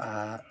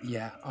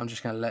 Yeah, I'm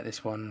just going to let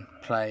this one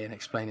play and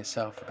explain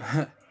itself.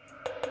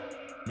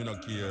 Me no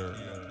care.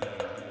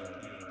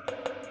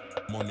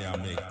 Money I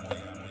make.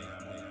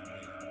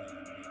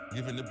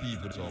 Giving the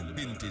people some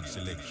vintage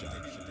selection.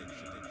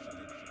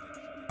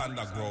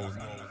 Underground,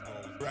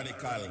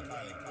 radical,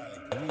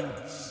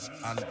 roots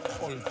and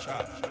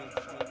culture.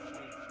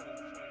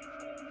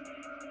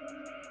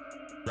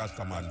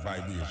 Rastaman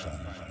vibration.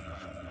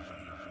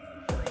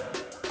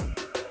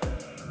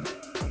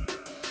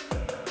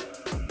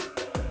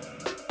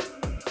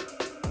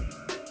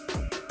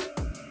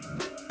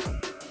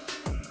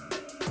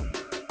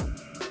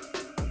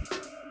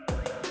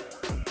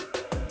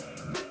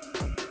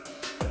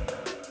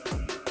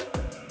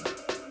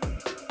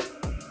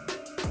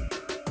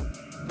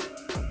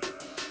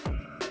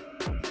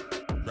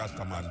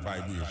 Rastaman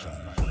vibration.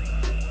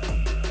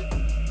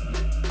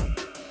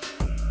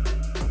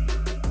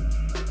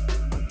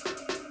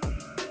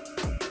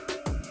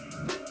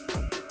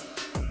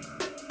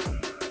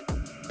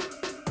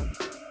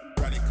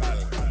 Radical,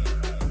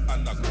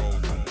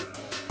 underground,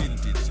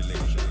 vintage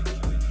selection.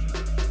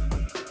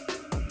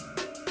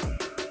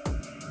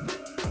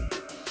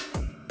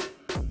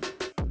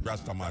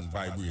 Rastaman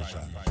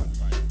vibration.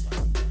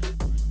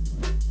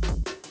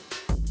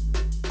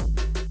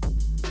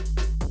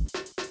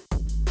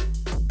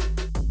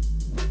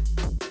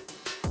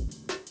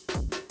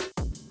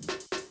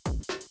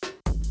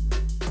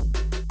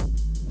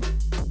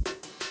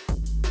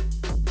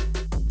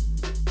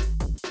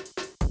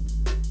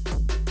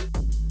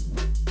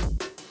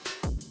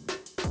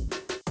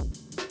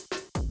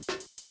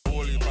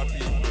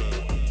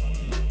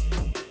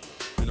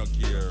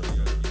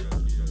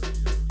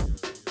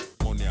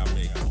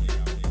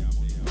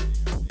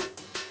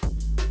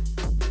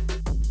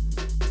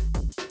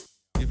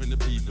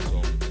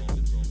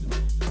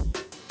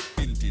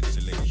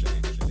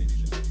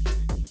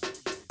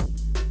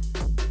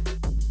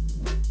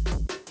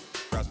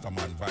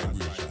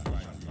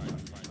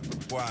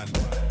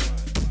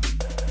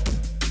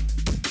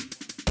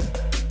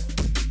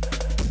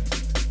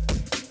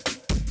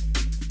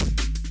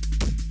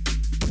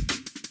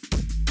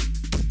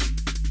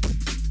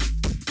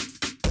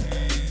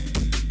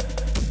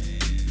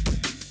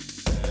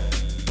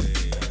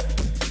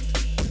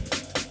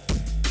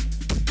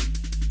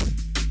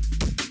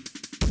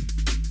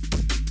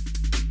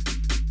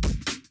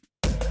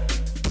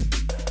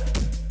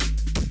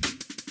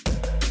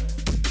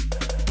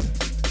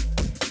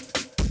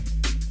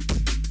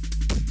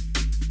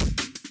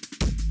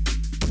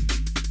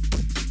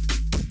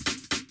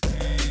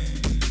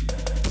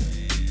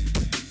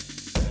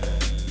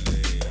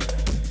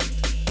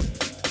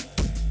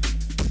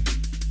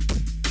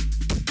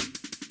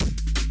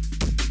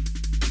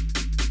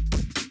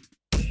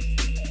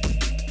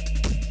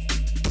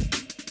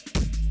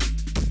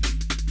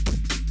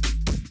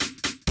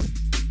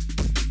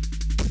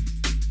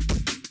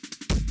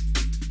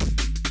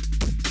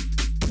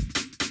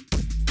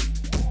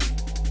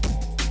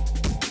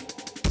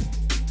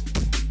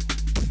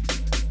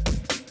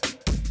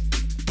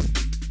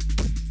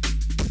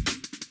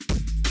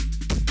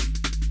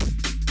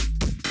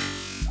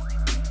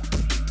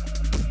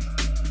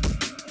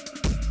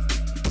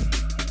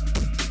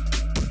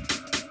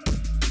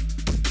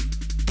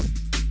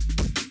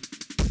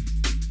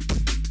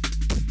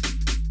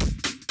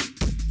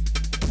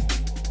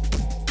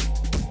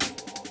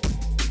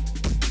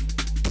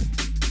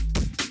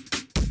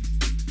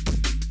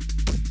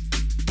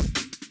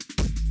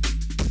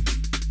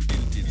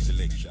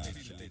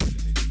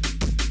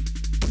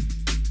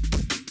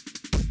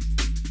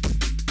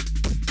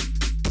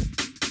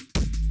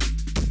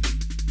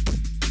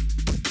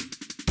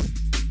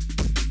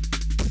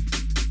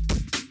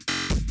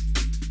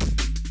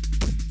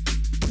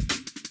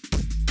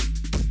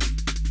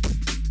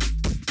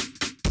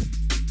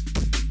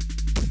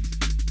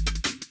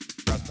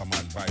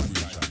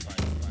 vibration.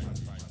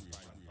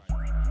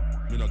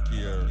 Me no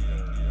care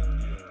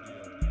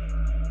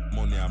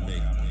money I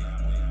make.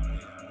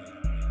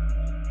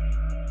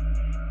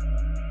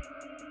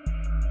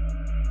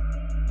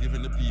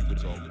 Giving the people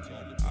some.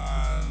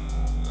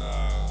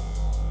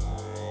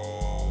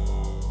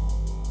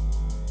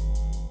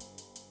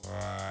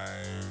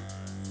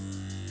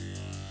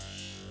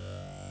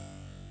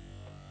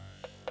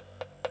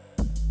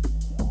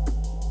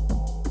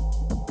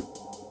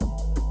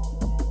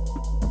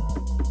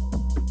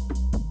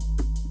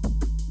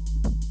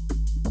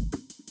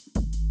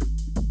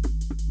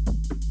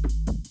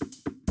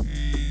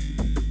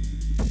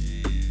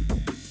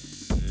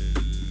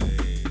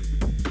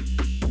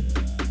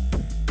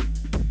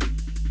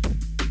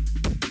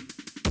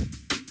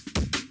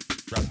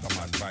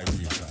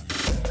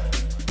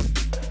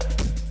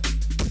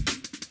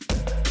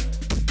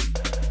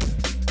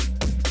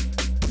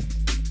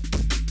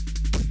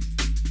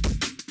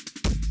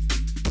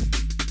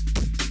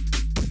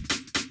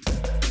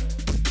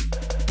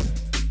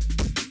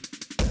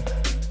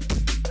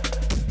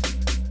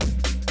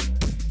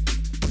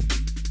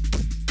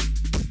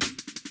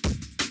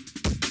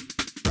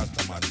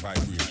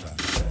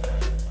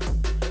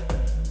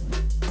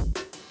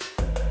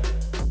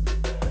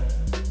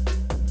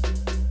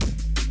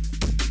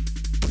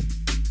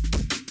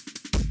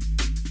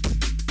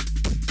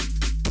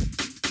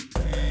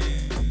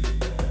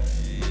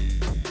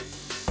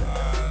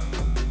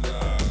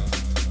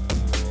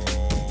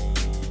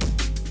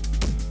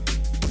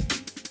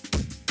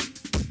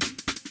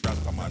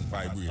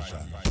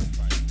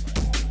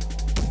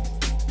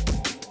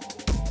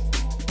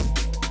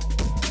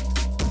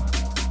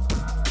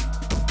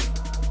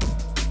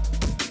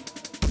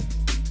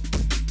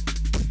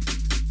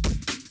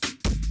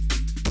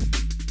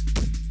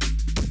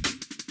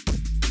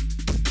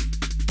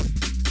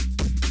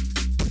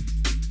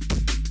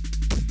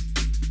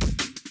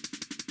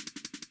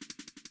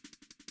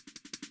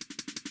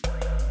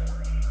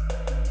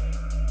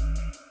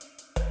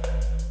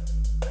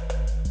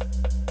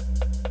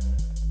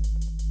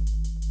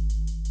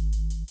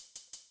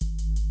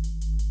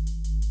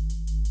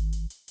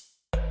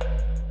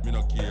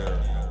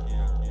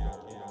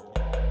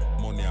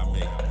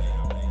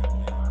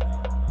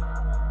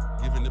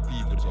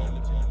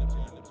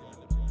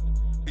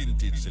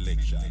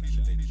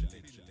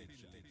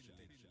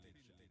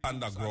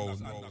 Underground,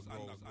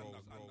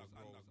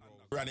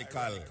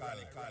 radical,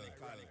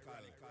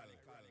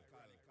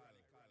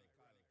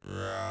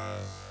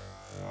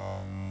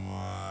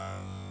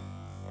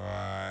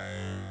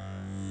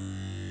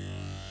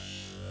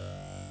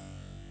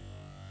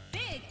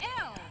 Big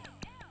L,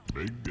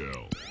 Big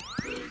L,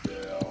 Big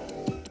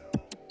L,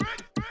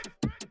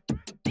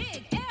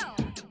 Big L,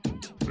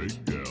 Big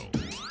L.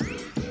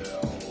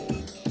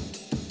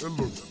 It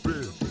looks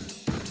big.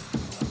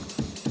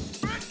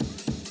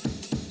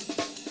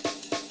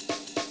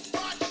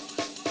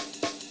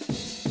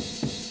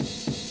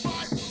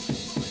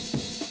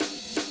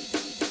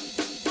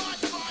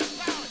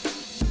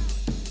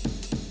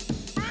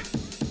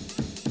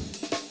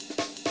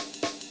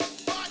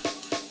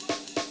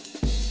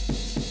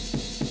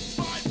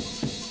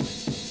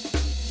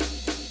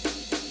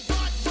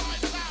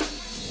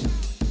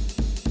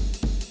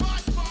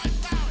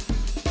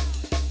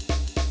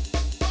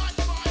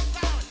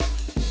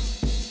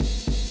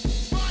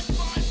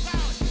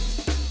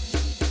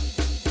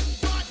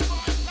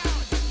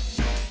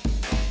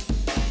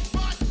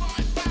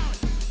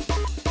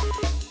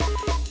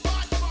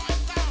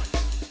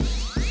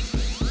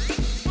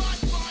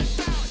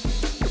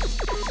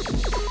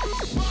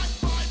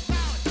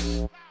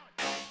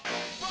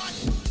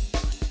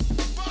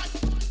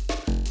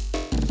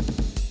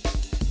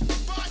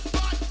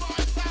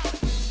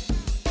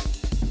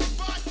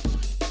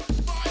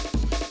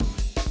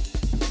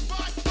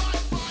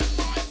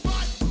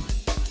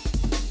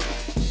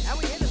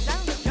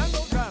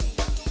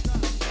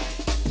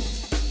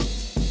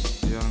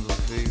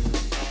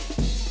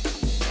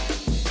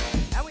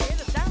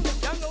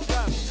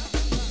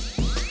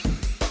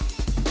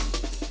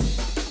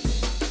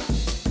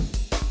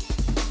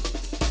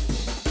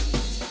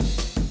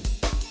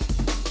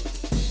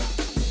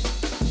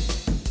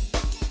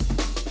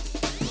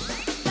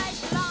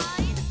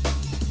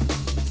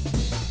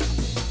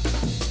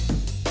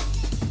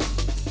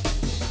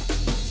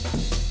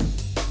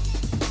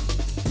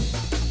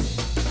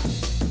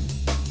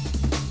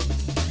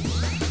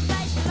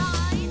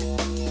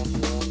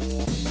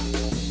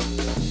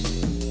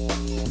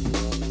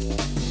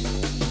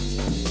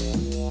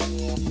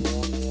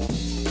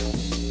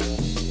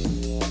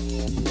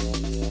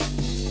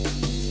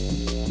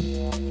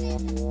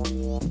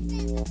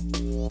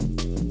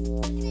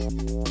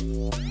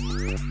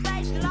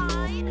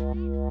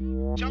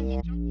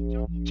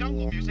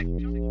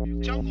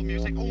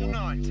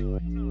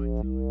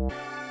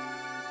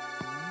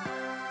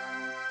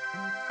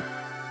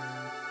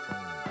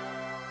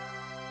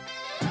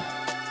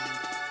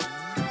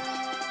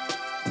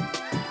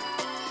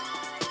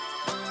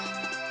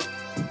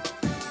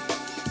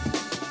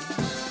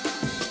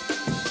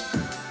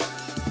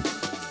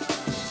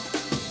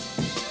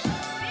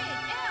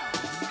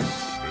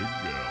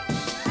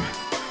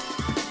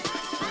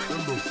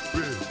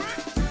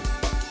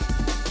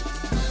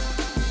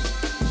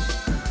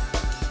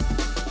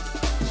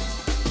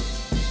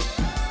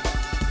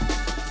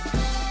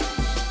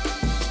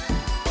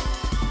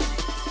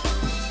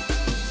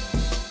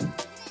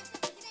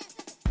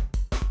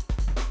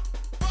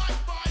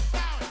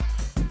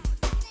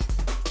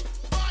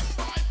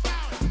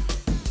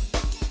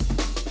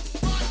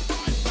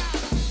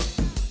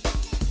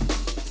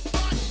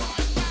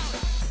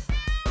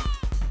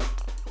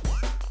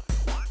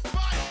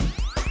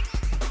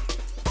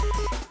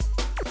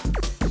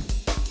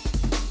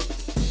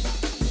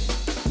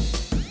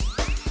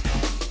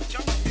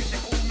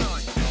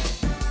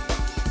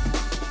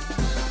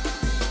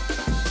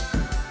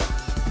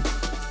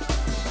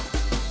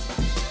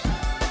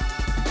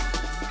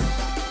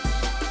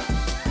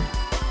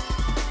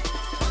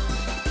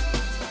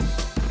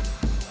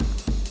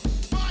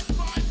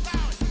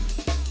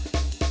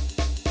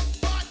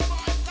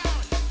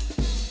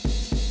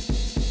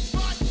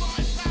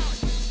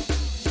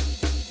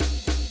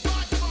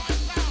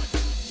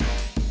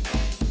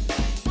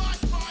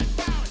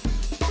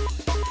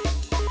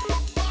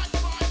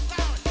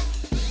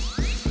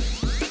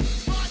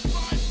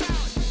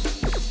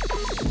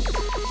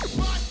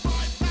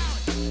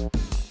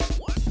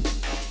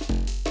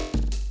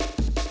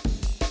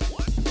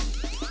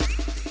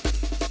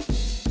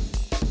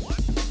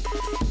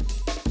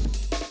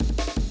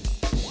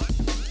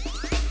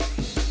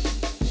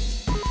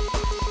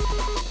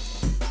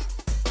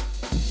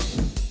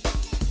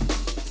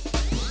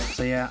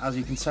 So yeah, as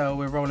you can tell,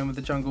 we're rolling with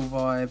the jungle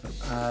vibe.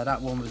 That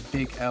one was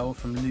Big L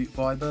from Luke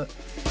Vibert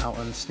out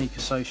on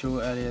Sneaker Social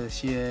earlier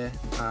this year.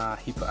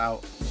 He put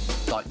out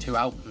like 2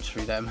 albums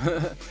through them,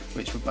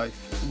 which were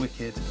both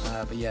wicked.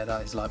 But yeah,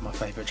 that is like my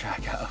favourite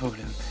track out of all of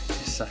them.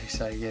 It's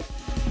so good.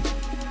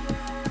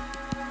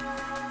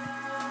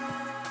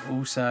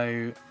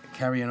 Also,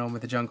 carrying on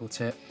with the jungle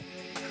tip,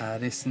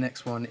 this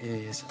next one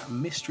is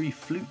Mystery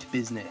Flute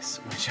Business,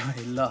 which I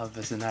love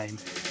as a name.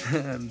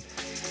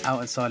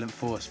 Out on Silent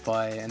Force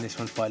and this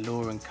one's by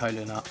Law and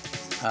Colanut.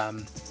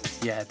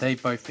 Yeah,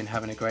 they've both been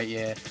having a great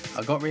year.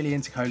 I got really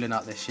into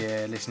Colanut this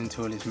year, listening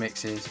to all his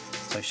mixes.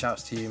 So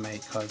shouts to you,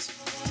 mate, because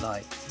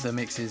like the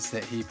mixes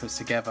that he puts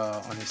together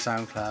on his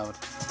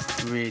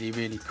SoundCloud,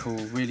 really cool,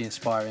 really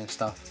inspiring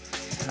stuff.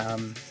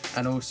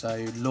 And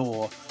also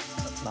Law,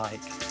 like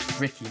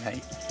Ricky,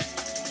 mate.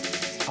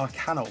 I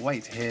cannot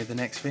wait to hear the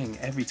next thing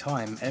every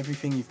time.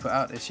 Everything you've put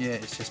out this year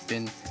has just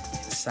been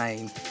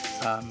insane.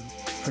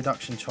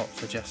 Production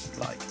chops are just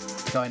like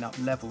going up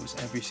levels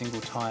every single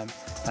time,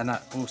 and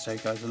that also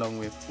goes along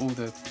with all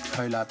the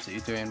collabs that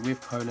you're doing with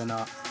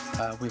Colanut,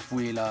 with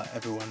Wheeler,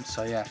 everyone.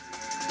 So yeah,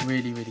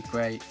 really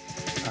great.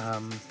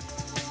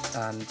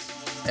 And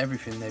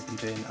everything they've been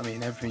doing, I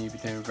mean everything you've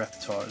been doing with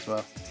Repertoire as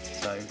well.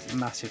 So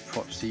massive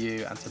props to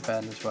you and to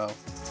Ben as well.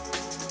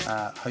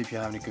 Hope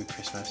you're having a good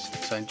Christmas.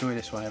 So enjoy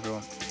this one,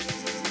 everyone.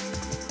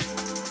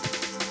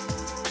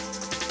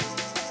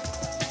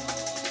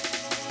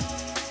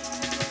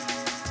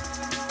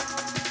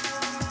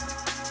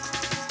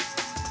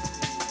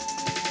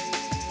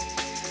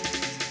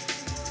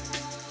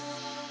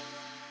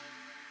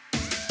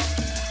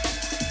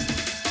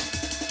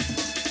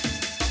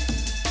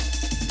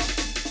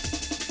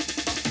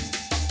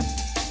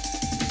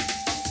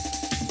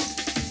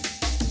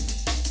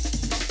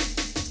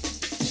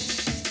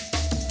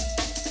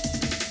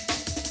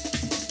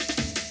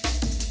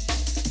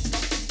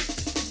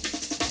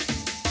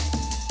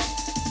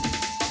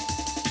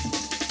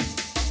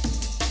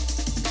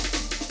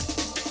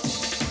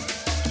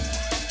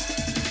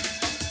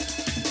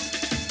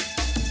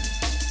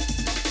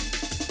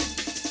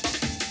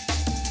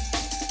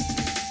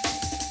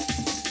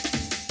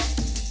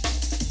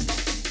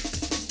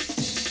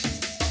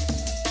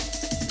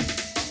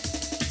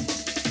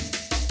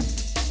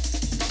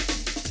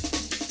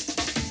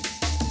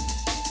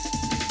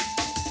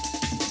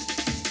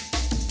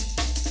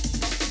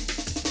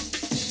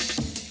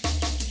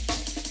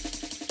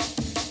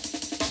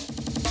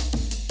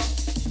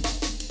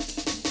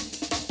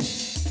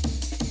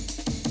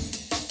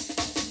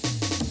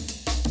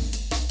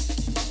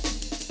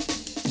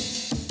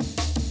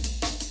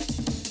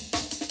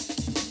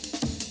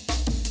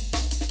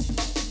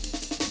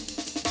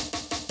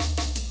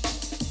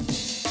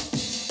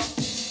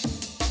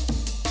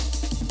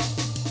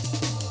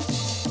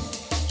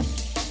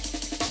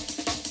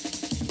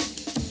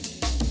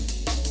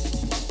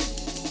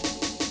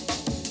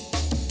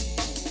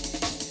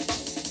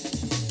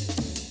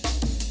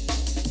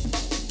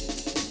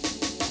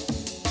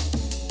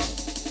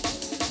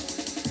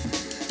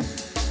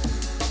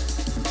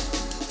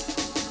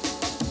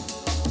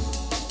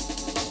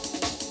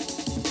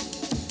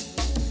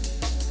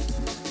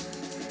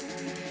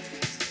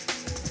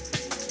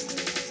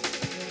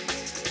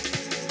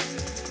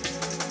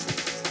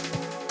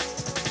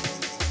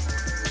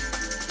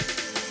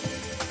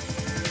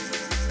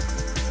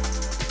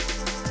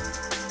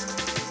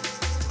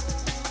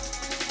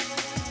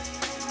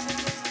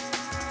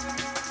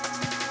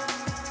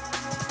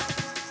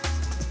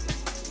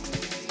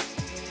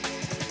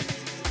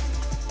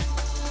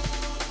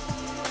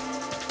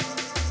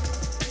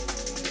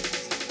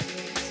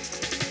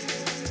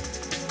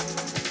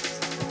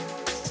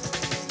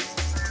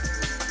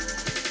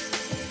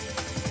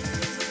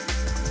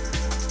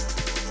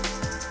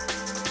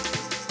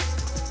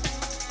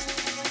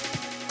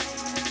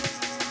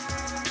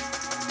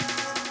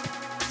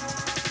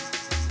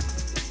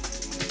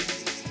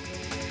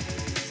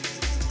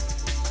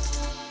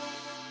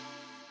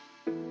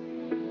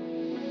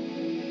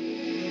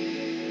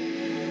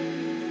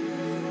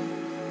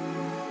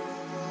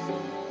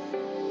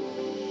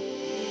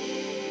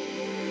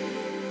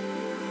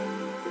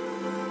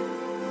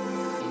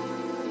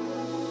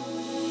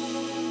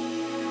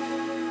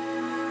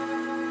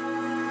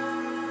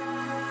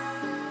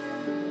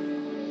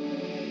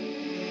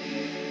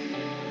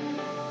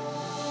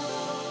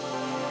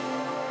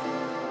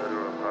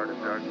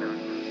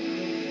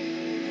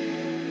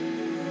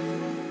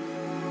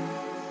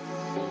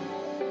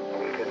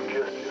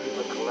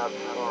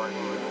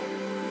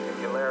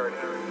 Singularity.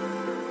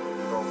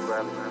 Don't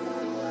grab them.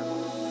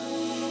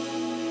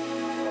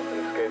 Nothing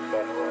escapes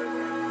that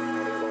horizon.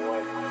 Not even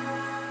light.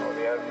 Oh,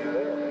 the answer's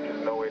there. There's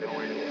just no way to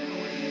read it.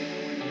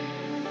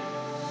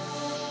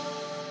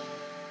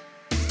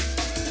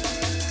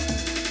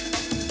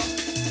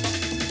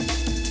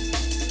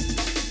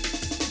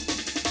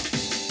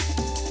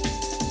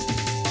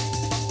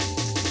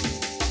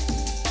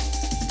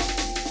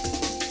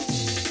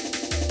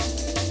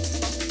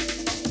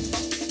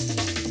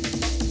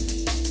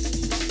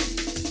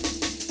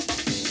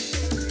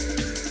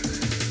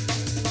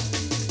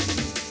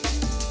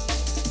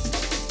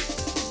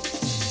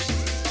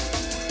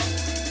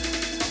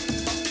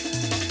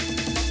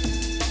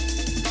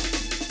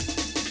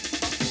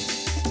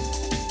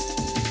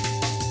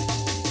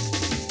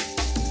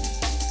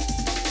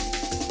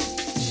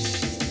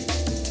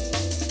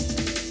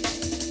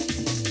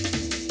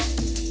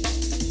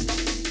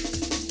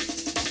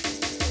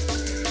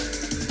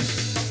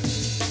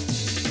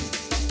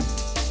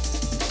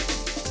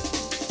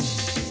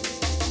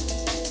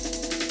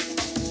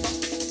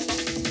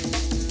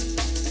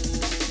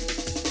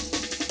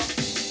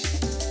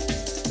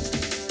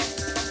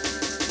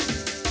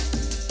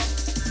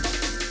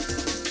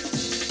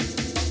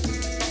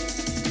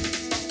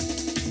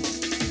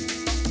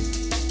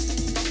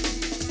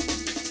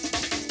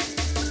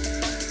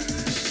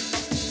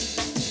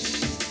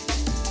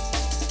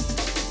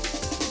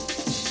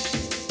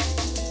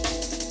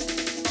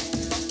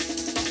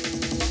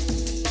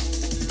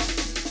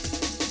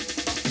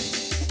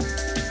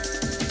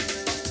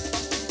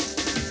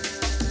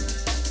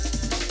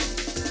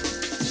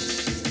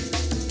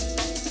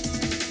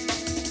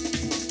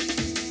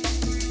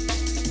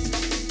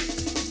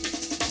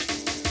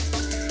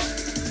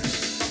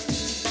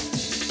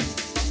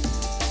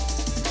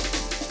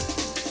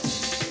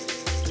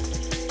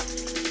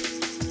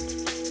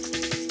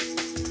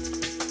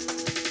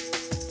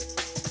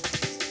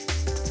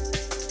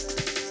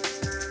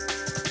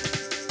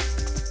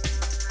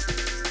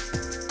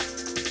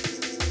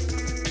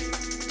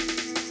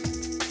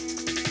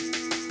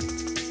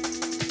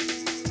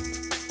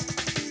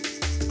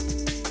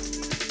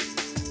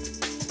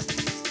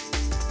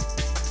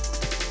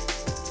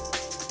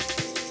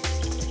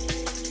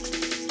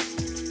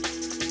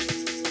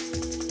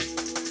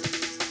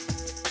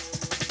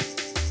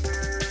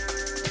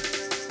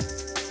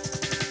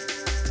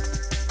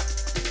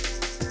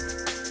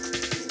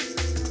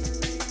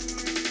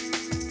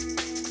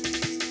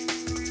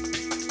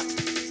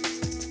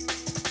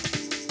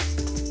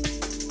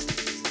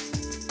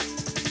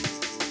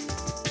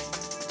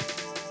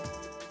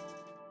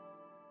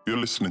 You're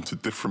listening to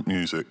different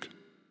music,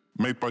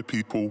 made by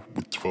people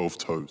with 12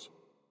 toes.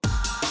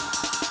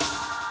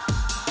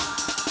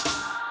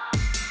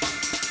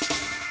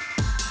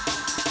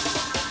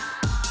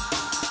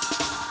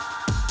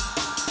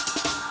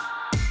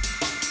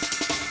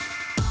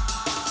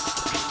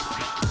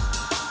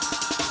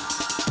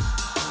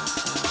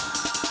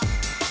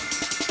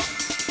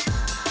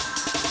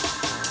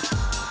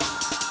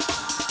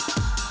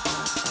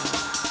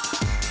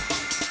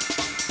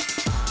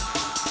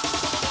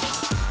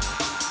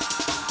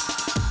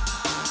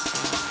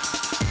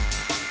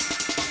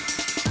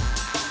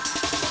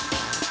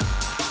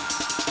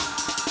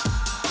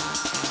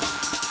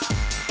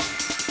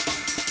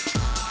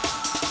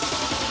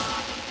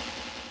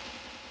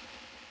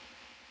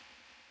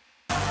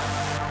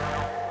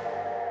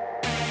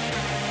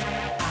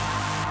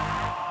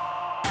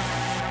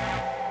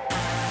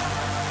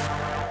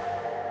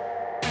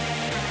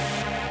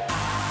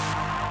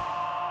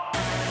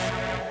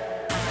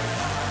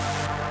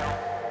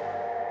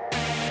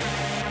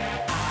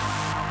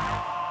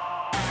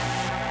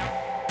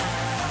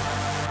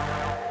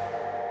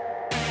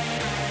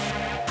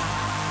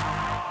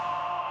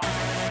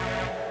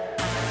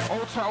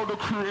 All the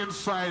crew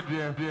inside,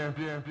 yeah.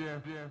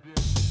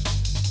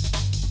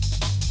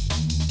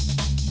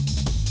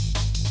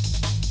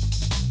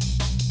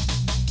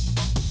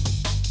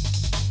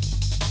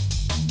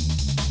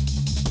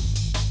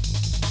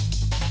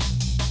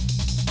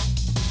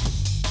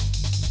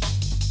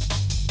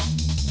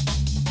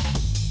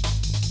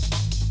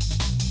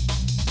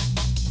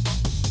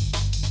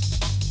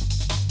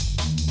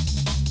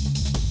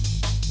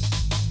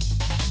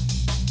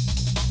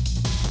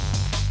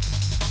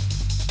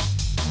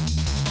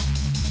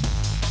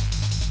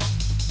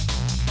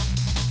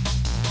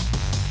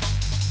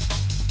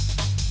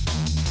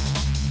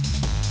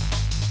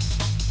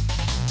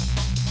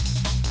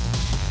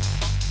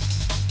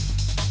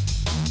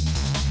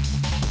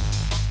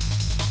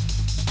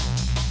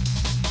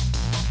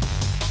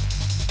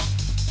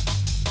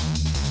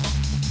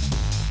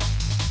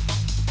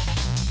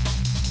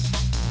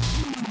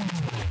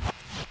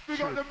 We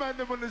got the man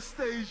them on the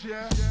stage,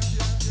 yeah.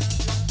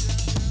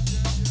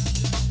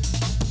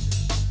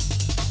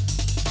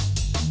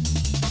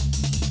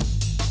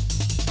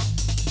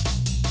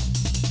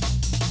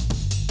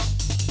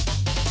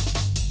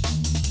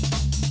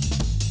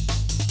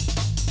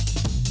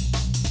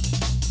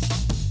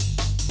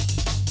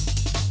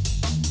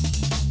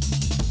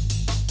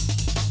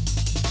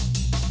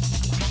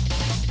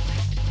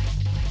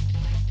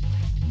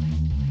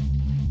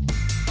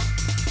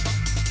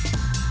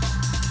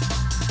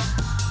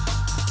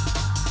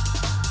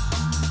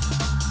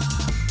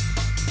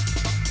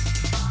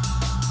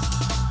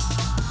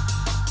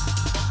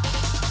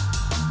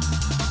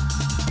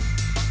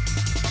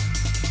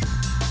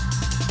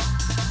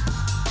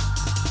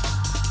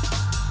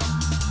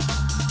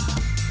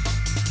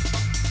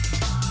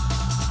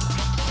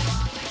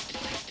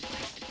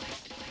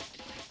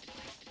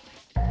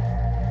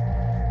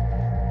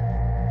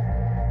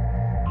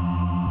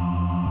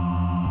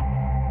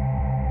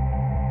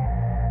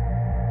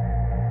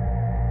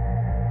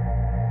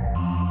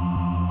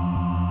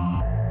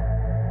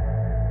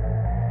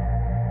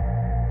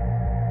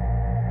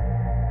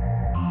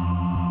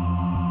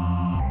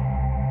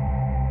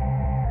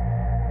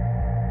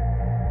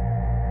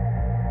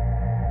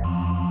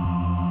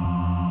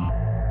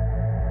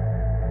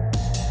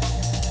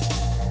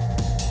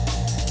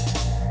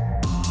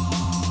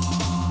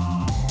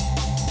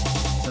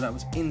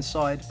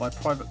 Inside by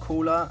Private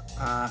Caller,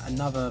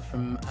 another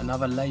from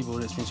another label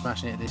that's been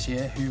smashing it this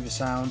year, Hoover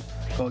Sound.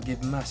 Got to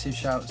give massive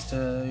shouts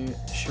to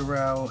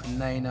Sherelle and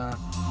Naina.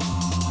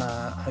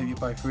 Hope you're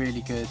both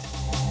really good.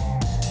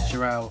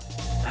 Sherelle,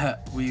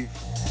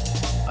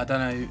 I don't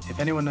know if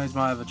anyone knows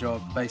my other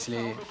job.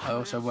 Basically, I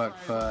also work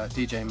for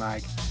DJ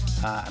Mag,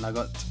 and I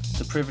got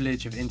the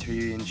privilege of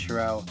interviewing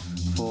Sherelle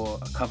for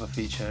a cover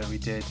feature we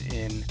did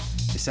in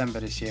December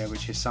this year,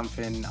 which is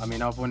something, I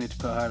mean, I've wanted to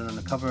put her on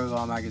the cover of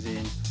our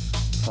magazine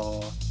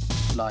for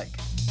like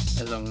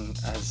as long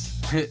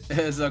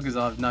as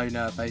I've known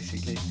her,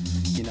 basically.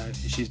 You know,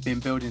 she's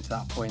been building to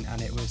that point,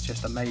 and it was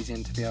just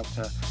amazing to be able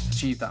to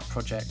achieve that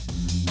project,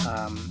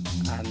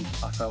 and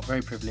I felt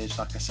very privileged,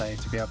 like I say,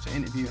 to be able to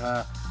interview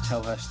her,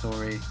 tell her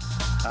story.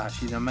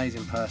 She's an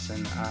amazing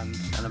person and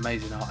an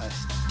amazing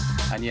artist,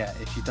 and yeah,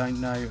 if you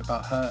don't know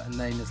about her and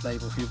Naina's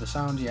label Hoover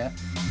Sound yet,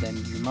 then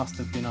you must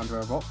have been under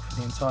a rock for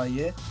the entire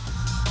year.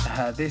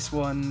 This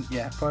one,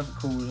 yeah, Private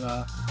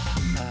Caller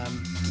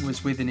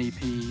was with an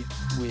EP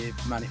with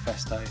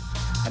Manifesto,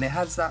 and it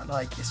has that,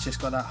 like, it's just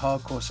got that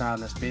hardcore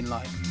sound that's been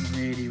like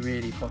really,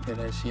 really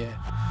popular this year.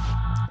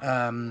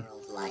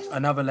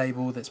 Another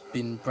label that's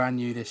been brand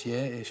new this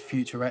year is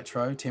Future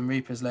Retro, Tim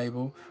Reaper's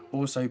label,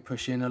 also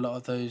pushing a lot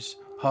of those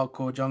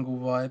hardcore jungle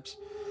vibes.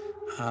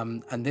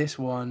 And this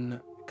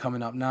one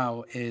coming up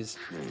now is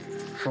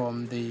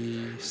from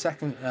the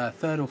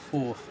third or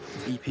fourth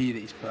EP that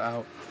he's put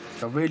out.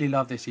 So I really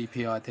love this EP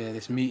idea,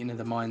 this Meeting of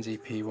the Minds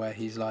EP, where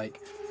he's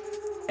like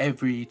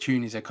every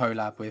tune is a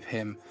collab with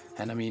him.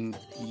 And I mean,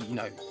 you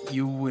know,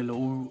 you will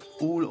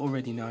all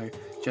already know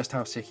just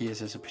how sick he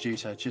is as a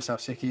producer, just how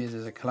sick he is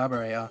as a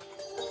collaborator.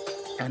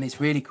 And it's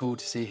really cool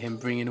to see him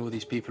bringing all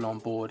these people on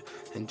board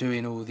and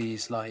doing all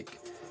these like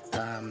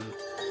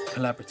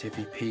collaborative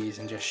EPs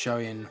and just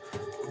showing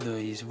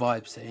these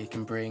vibes that he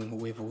can bring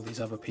with all these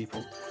other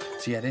people.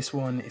 So yeah, this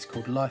one is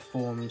called Life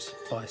Forms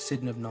by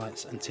Sidnub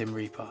Nights and Tim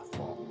Reaper.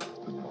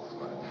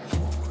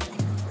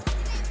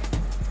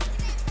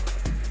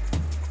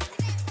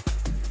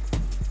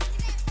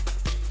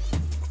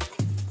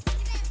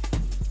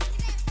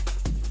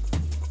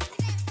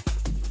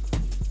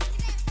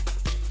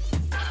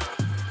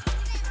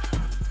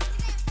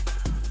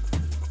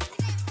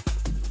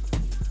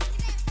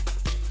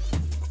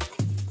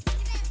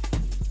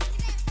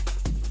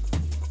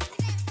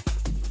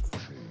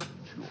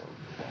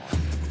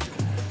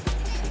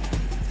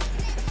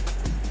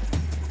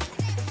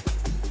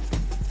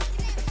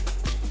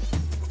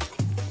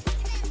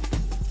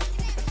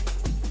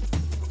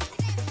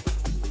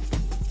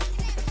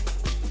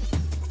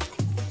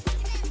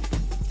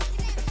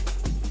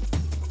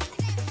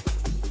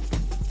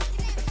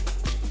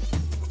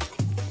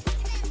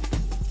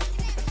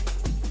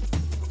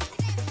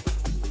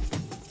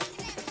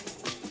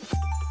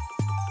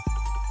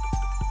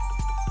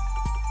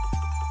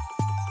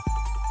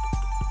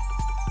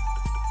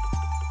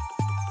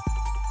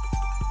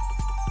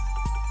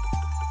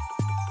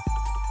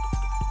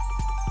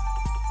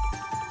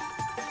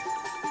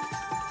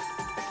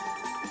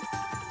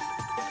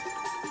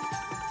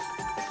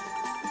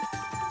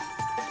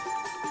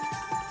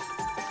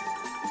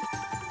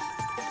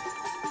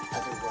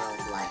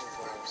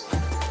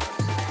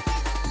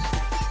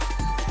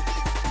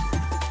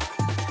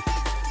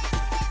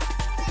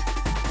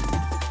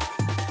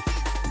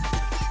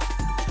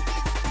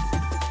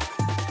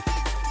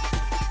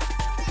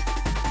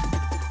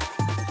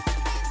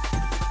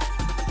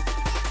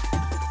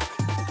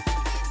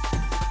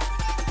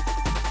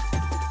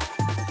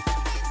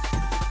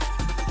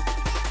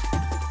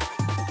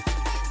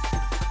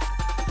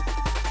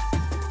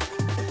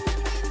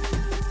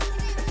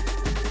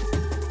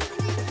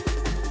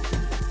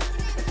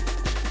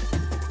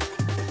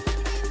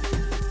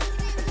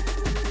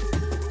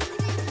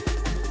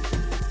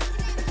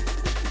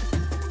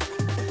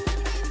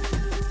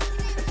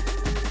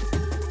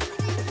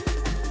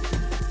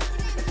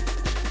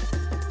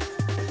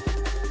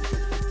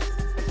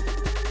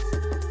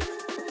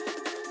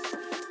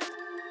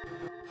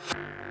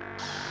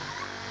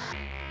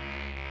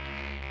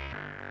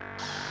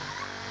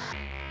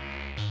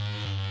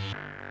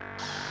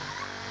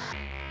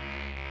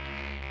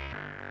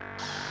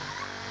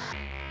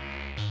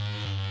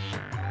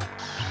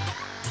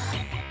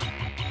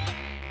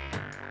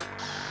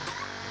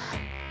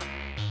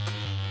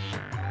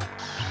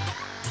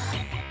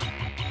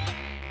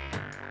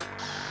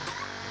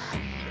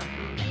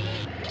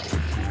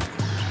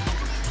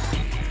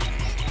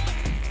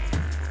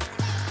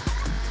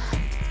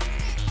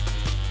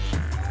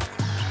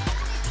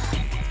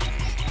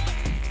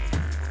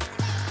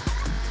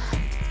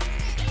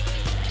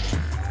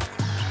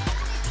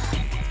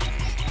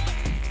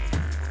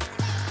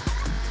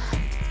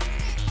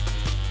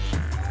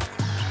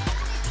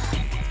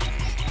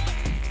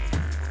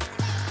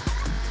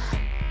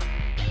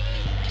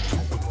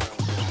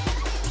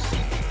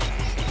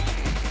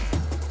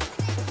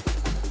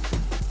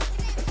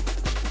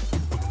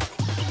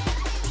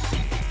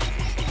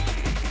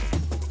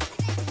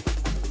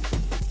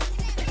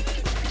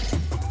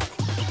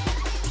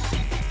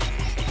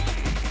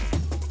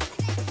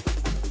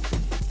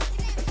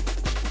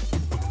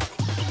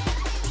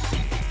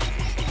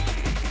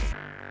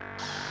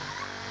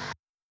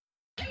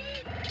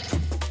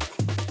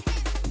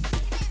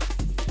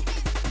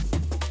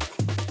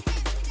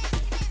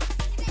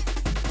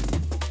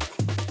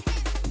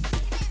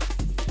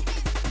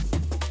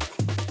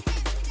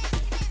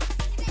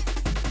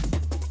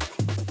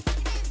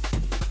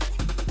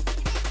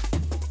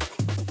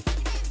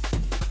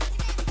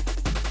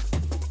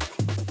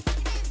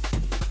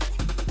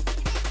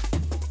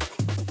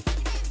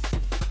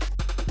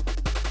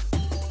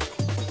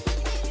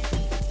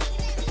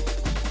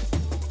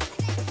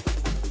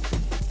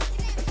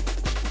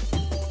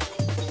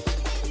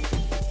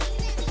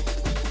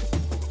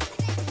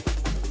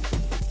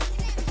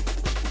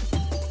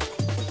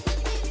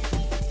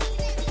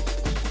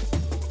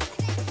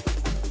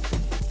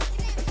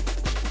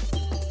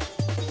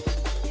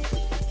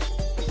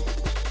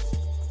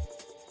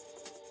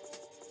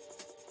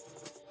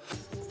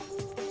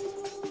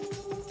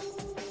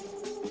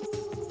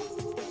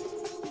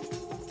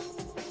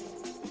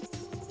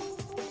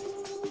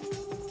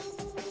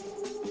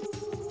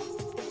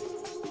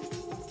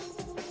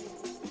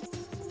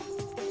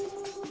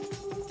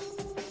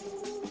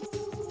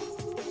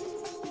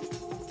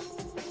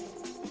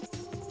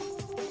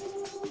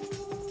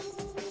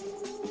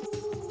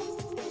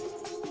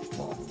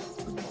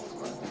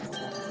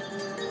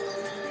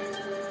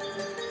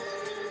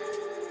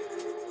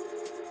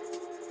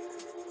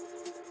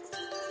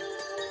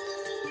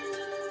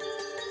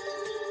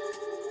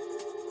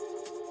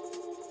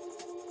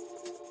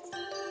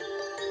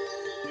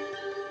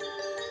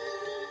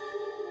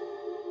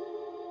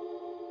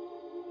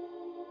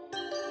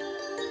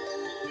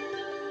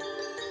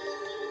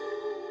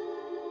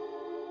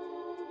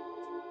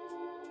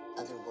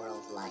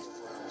 otherworld life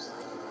forms.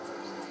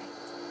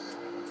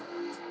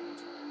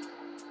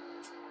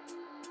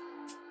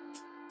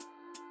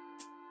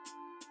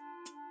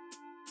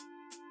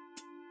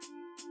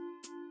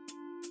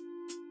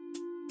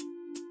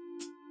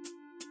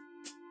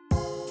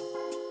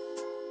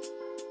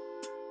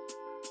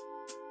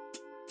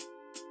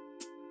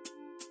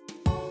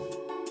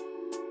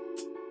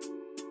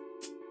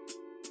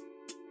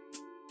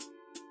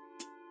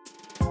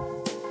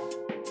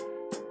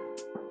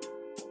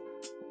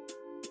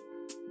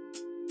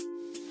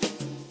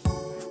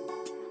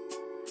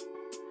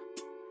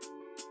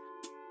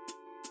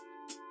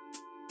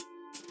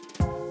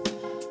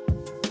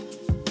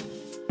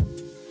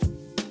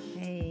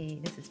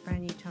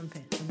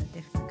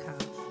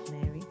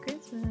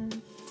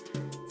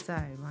 So,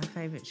 my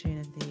favourite tune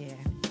of the year,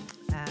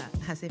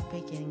 as if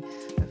picking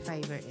a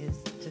favourite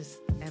is just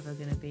ever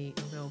going to be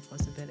a real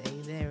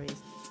possibility. There is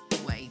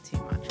way too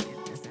much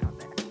goodness out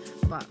there.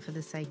 But for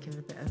the sake of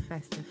a bit of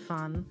festive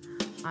fun,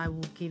 I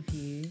will give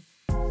you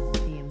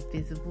The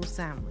Invisible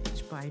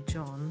Sandwich by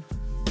John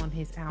on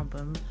his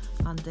album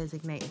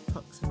Undesignated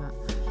Proximate.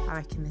 I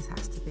reckon this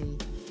has to be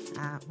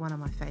one of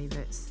my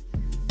favourites.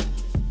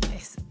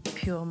 It's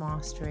pure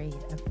mastery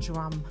of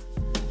drum,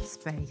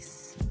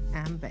 space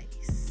and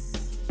bass.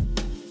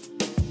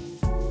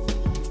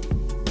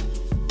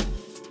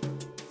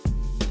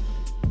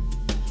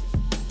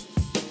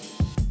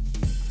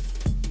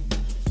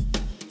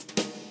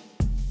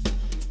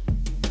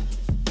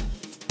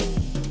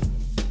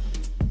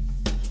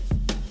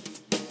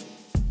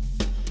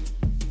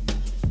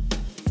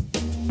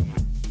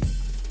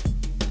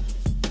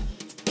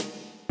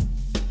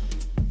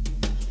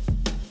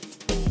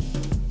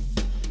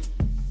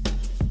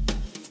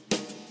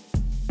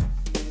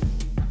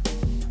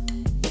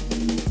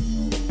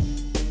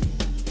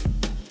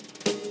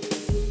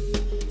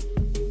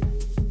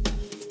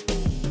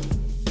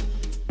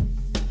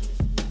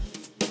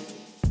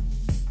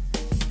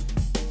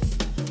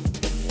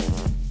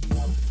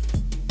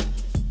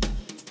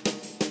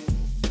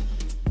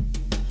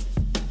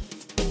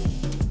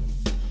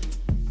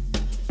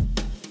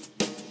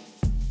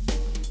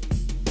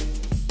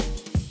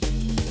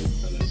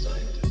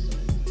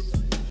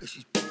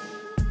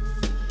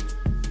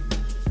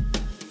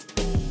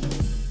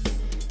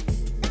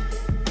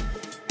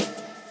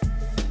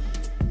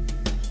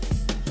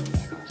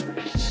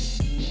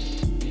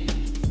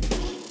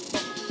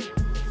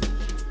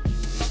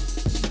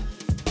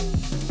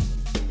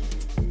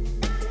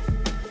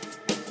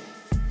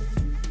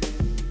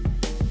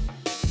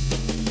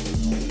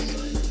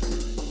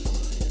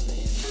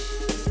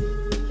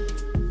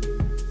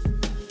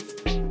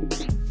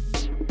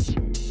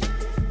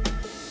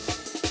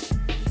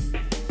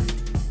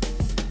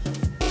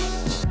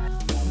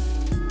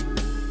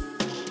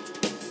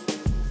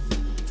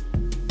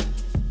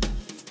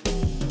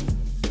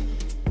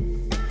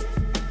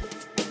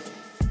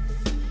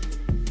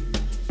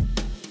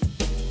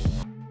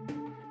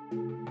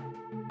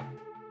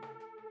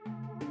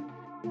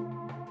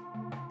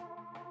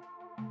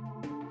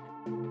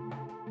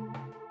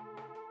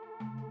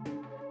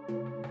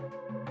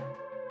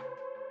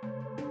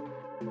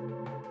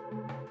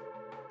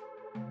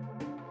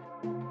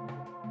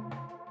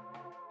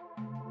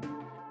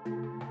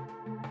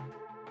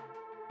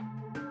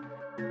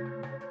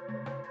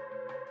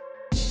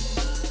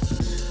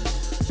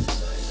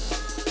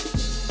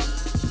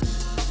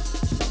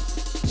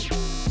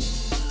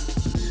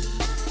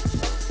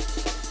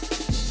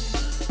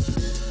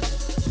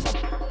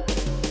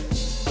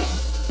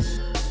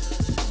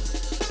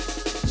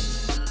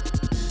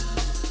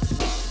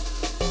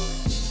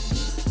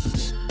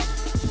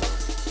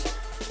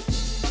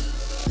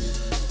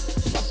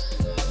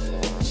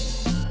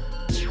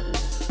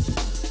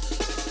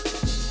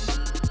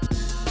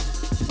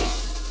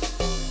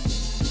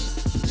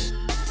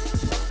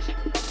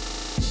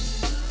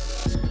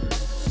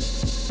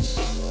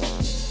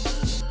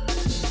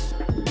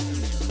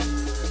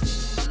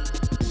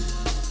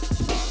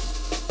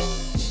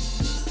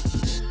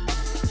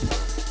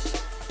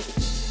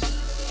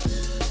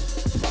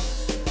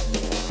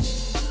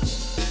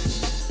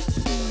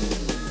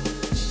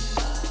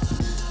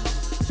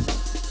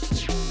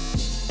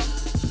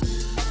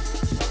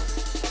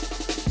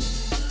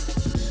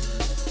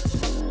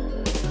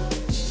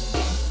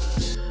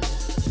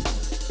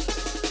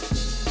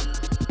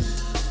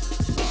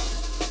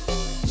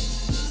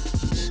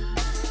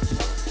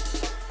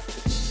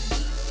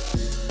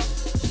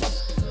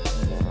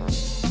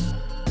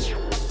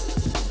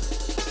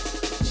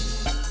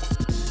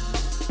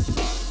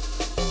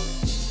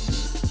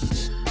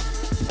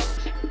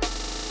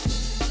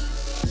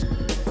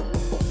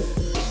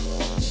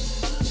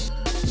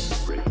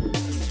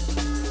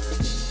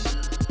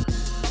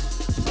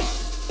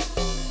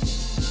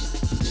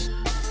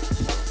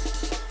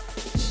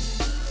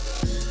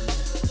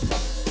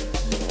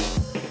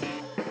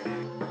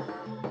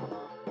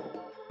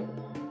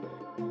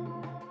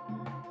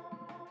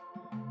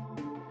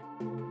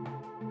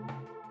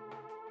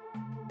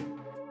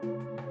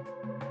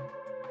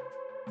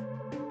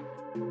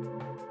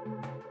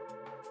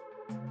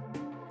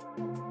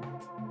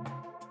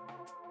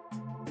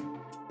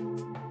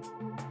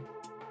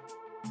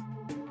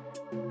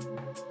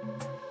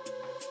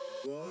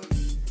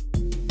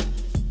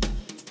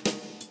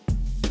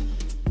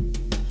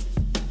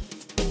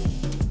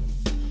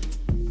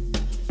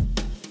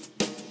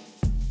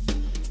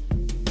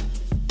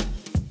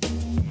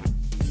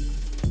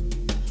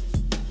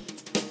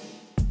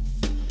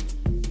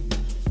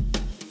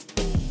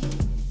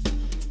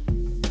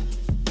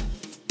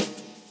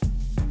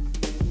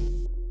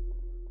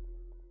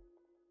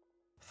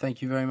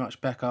 Thank you very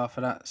much, Becca,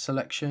 for that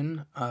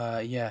selection.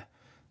 Yeah,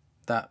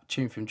 that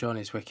tune from John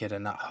is wicked,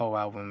 and that whole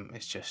album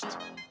is just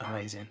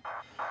amazing.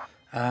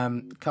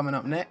 Coming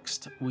up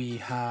next, we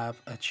have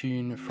a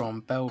tune from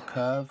Bell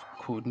Curve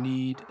called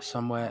Need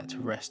Somewhere to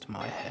Rest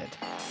My Head.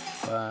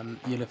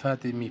 You'll have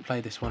heard me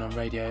play this one on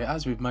radio,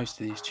 as with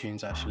most of these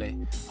tunes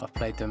actually. I've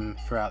played them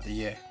throughout the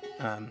year,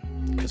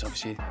 because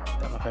obviously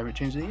they're my favourite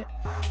tunes of the year.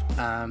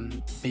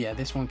 But yeah,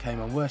 this one came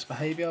on Worst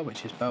Behaviour,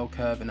 which is Bell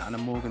Curve and Anna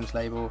Morgan's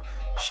label.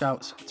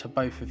 Shouts to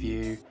both of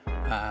you.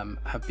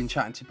 Have been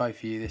chatting to both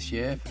of you this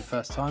year for the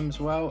first time as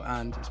well,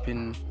 and it's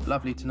been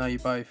lovely to know you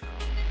both.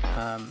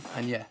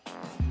 And yeah,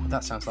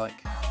 that sounds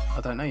like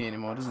I don't know you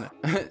anymore, doesn't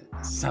it?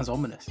 Sounds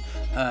ominous.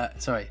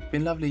 Sorry,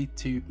 been lovely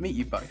to meet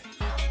you both,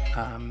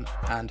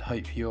 and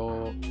hope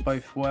you're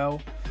both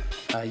well.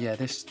 Yeah,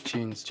 this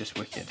tune's just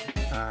wicked.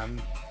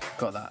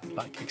 Got that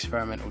like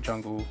experimental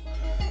jungle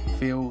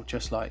feel,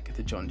 just like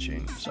the John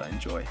tune, so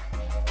enjoy.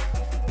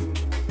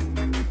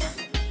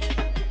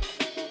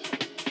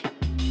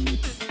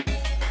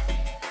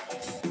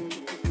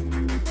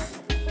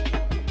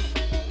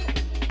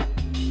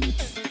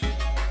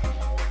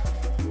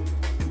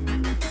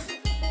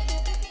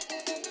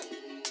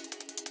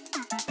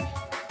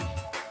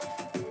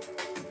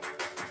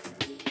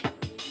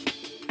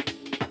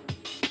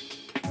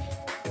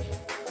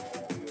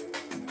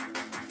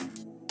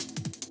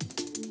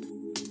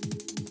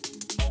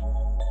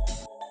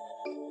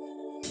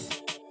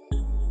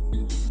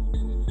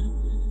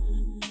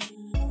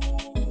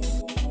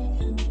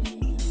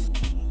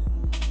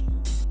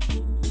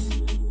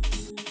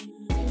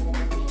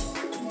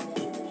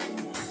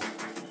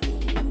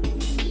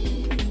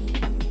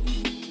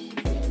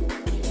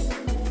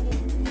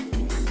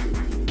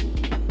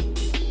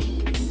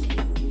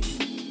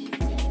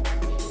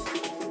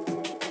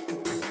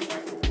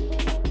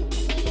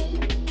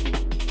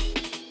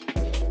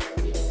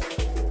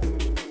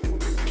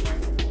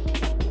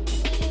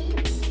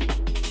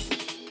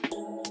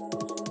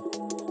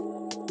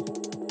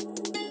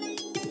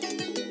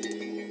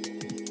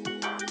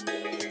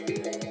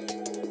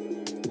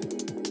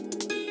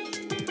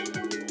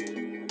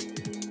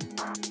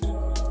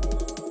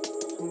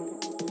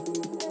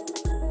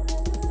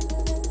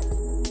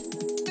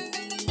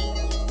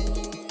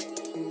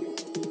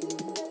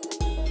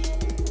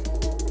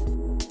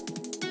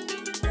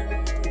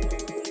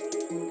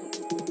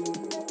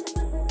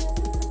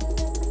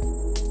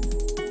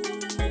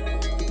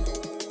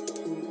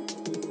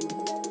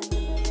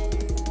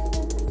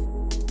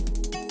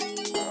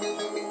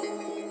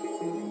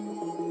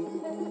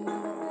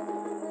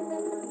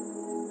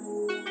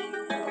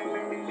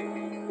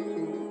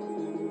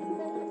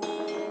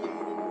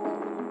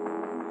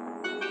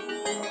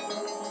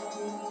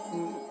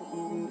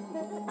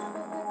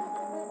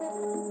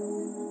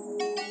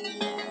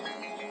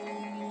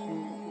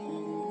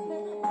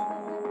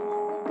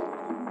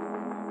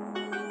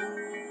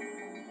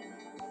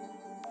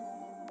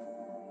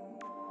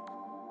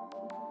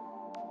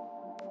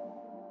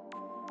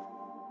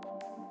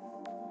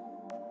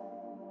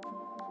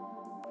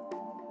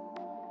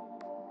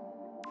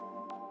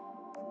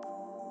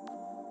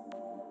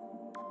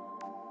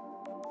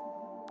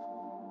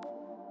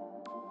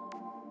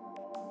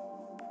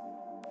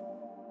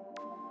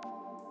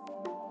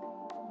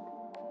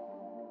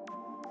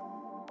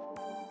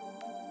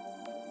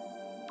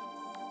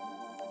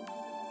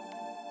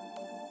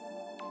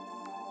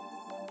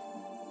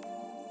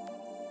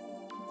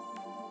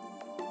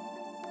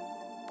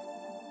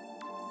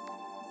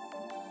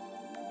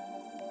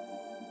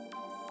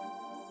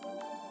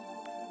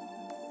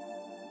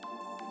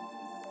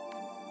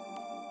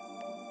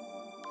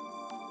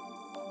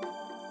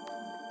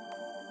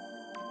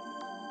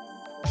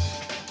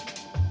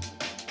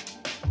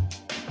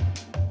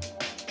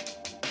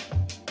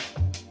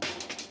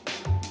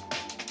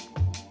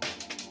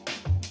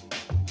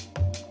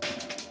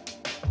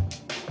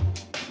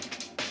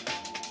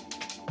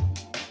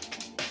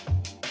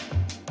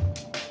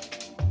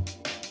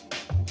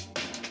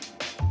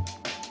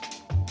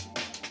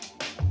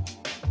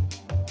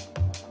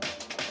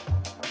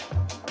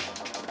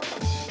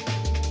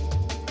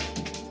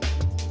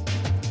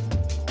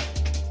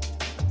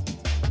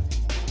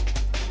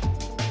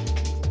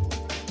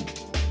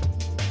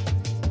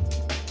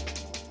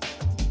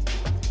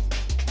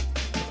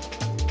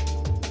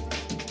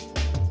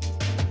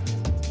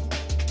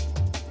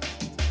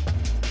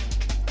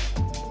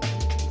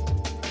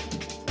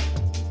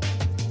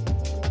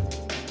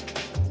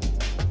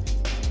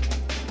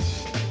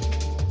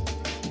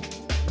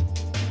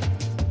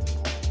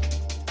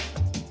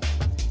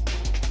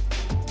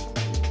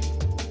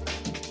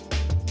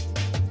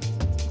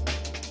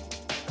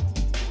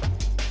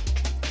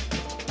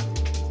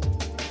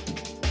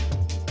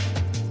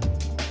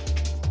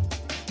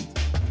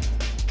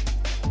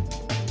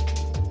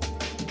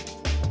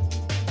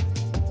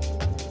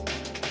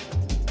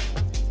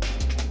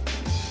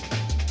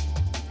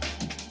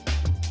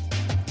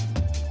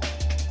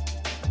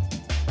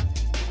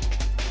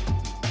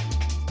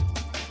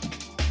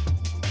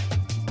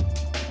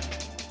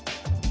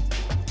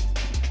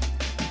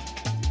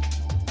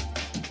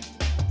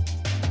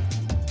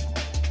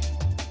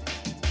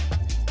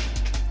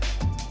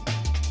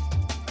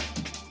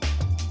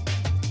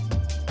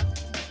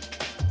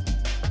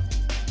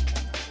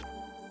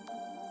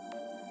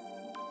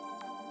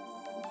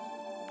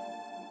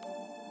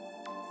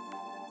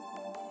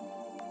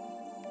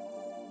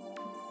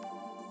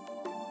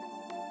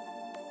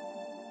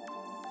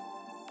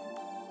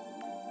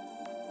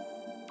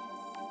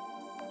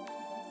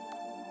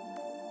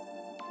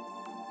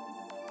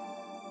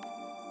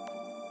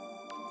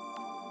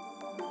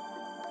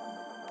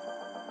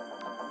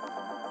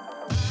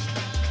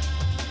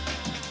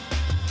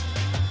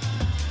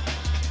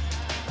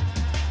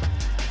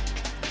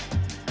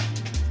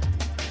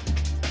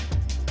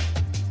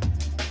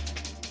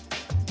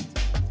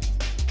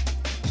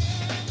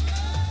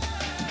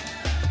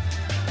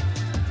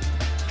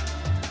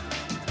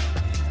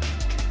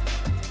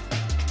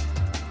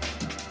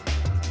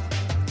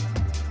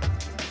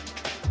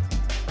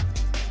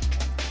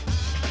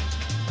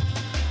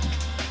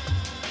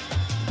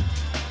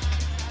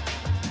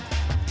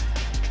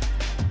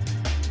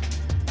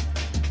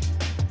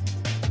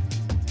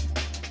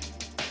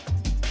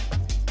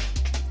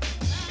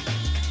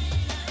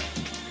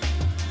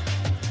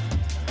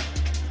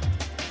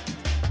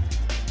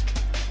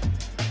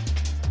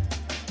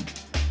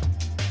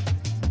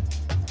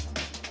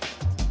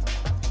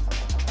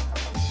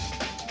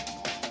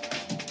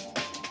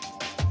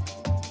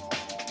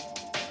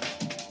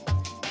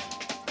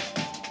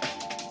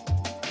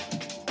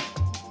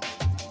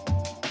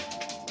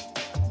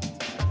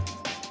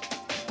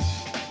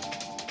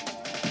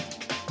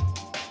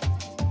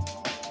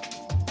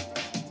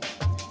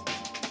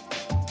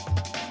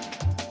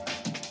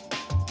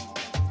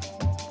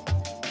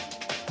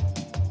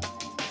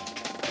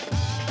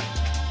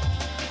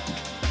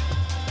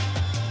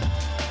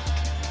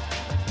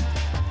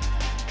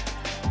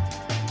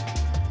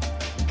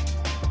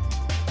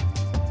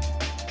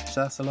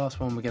 so that's the last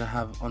one we're going to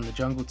have on the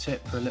Jungle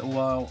Tip for a little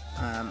while.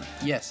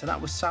 So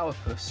that was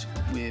Sourpuss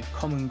with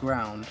Common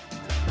Ground,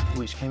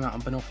 which came out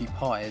on Banoffee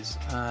Pies.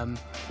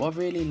 What I'd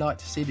really like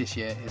to see this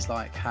year is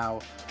like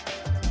how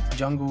the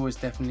jungle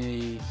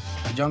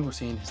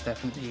scene has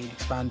definitely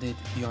expanded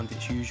beyond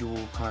its usual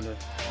kind of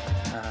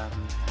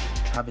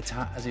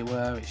habitat, as it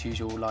were, its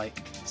usual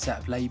like set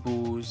of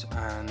labels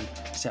and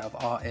set of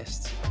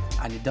artists,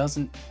 and it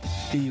doesn't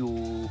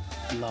feel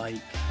like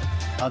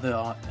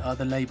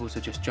other labels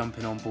are just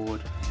jumping on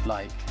board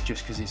like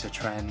just because it's a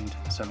trend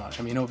so much.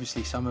 I mean,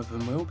 obviously some of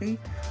them will be,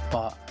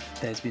 but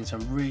there's been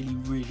some really,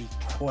 really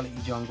quality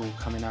jungle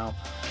coming out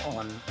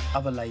on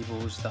other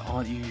labels that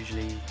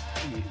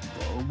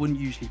wouldn't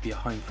usually be a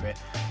home for it.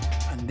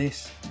 And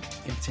this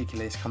in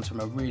particular, this comes from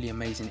a really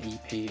amazing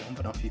EP on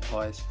Banoffee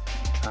Pies.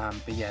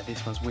 But yeah,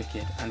 this one's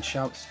wicked. And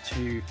shouts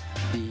to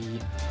the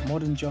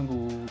Modern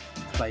Jungle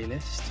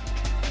playlist.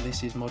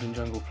 This is Modern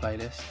Jungle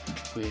playlist,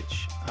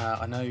 which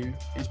I know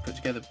is put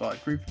together by a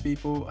group of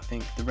people. I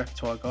think the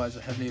Repertoire guys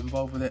are heavily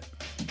involved with it.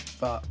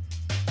 But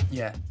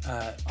yeah,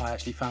 I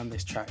actually found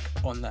this track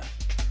on there.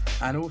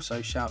 And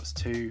also shouts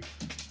to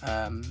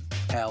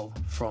Elle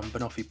from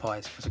Banoffee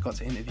Pies, because I got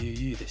to interview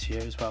you this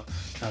year as well.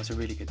 That was a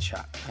really good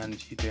chat,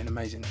 and you're doing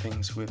amazing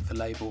things with the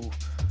label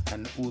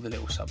and all the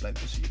little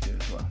sub-labels that you do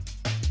as well.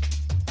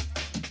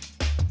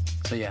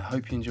 So yeah,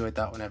 hope you enjoyed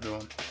that one,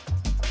 everyone.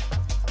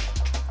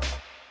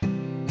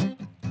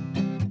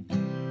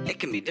 It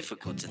can be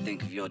difficult to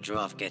think of your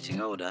giraffe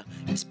getting older,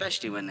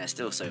 especially when they're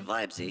still so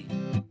vibesy.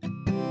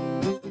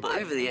 But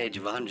over the age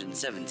of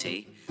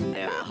 170,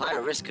 they are at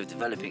higher risk of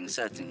developing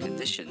certain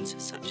conditions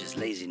such as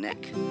lazy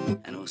neck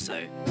and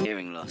also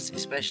hearing loss,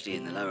 especially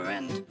in the lower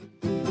end.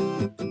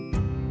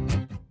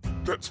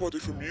 That's why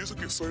different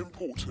music is so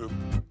important.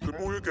 The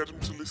more you get them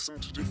to listen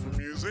to different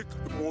music,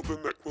 the more their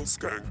neck will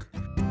skank.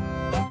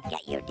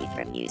 Get your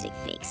different music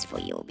fix for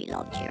your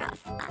beloved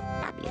giraffe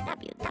at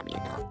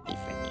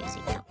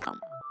www.differentmusic.com.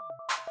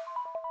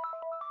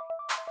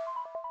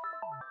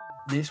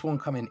 This one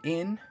coming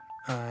in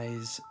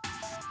is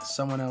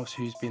someone else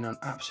who's been on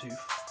absolute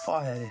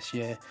fire this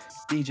year,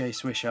 DJ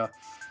Swisher.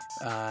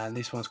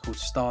 This one's called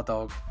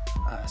Stardog.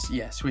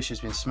 Swisher's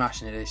been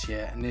smashing it this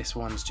year, and this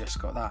one's just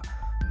got that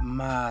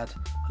mad,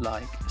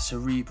 like,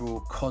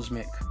 cerebral,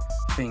 cosmic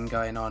thing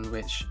going on,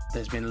 which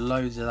there's been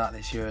loads of that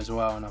this year as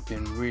well, and I've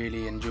been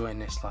really enjoying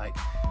this, like,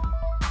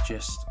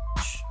 just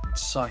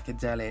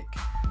psychedelic,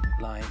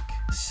 like,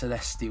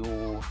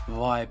 celestial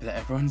vibe that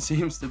everyone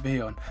seems to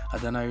be on. I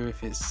don't know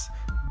if it's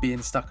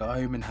being stuck at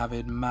home and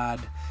having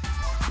mad,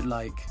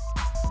 like,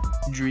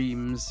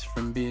 dreams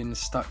from being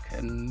stuck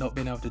and not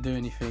being able to do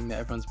anything that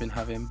everyone's been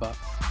having, but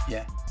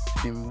yeah,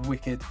 it's been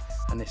wicked,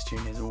 and this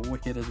tune is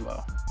wicked as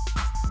well.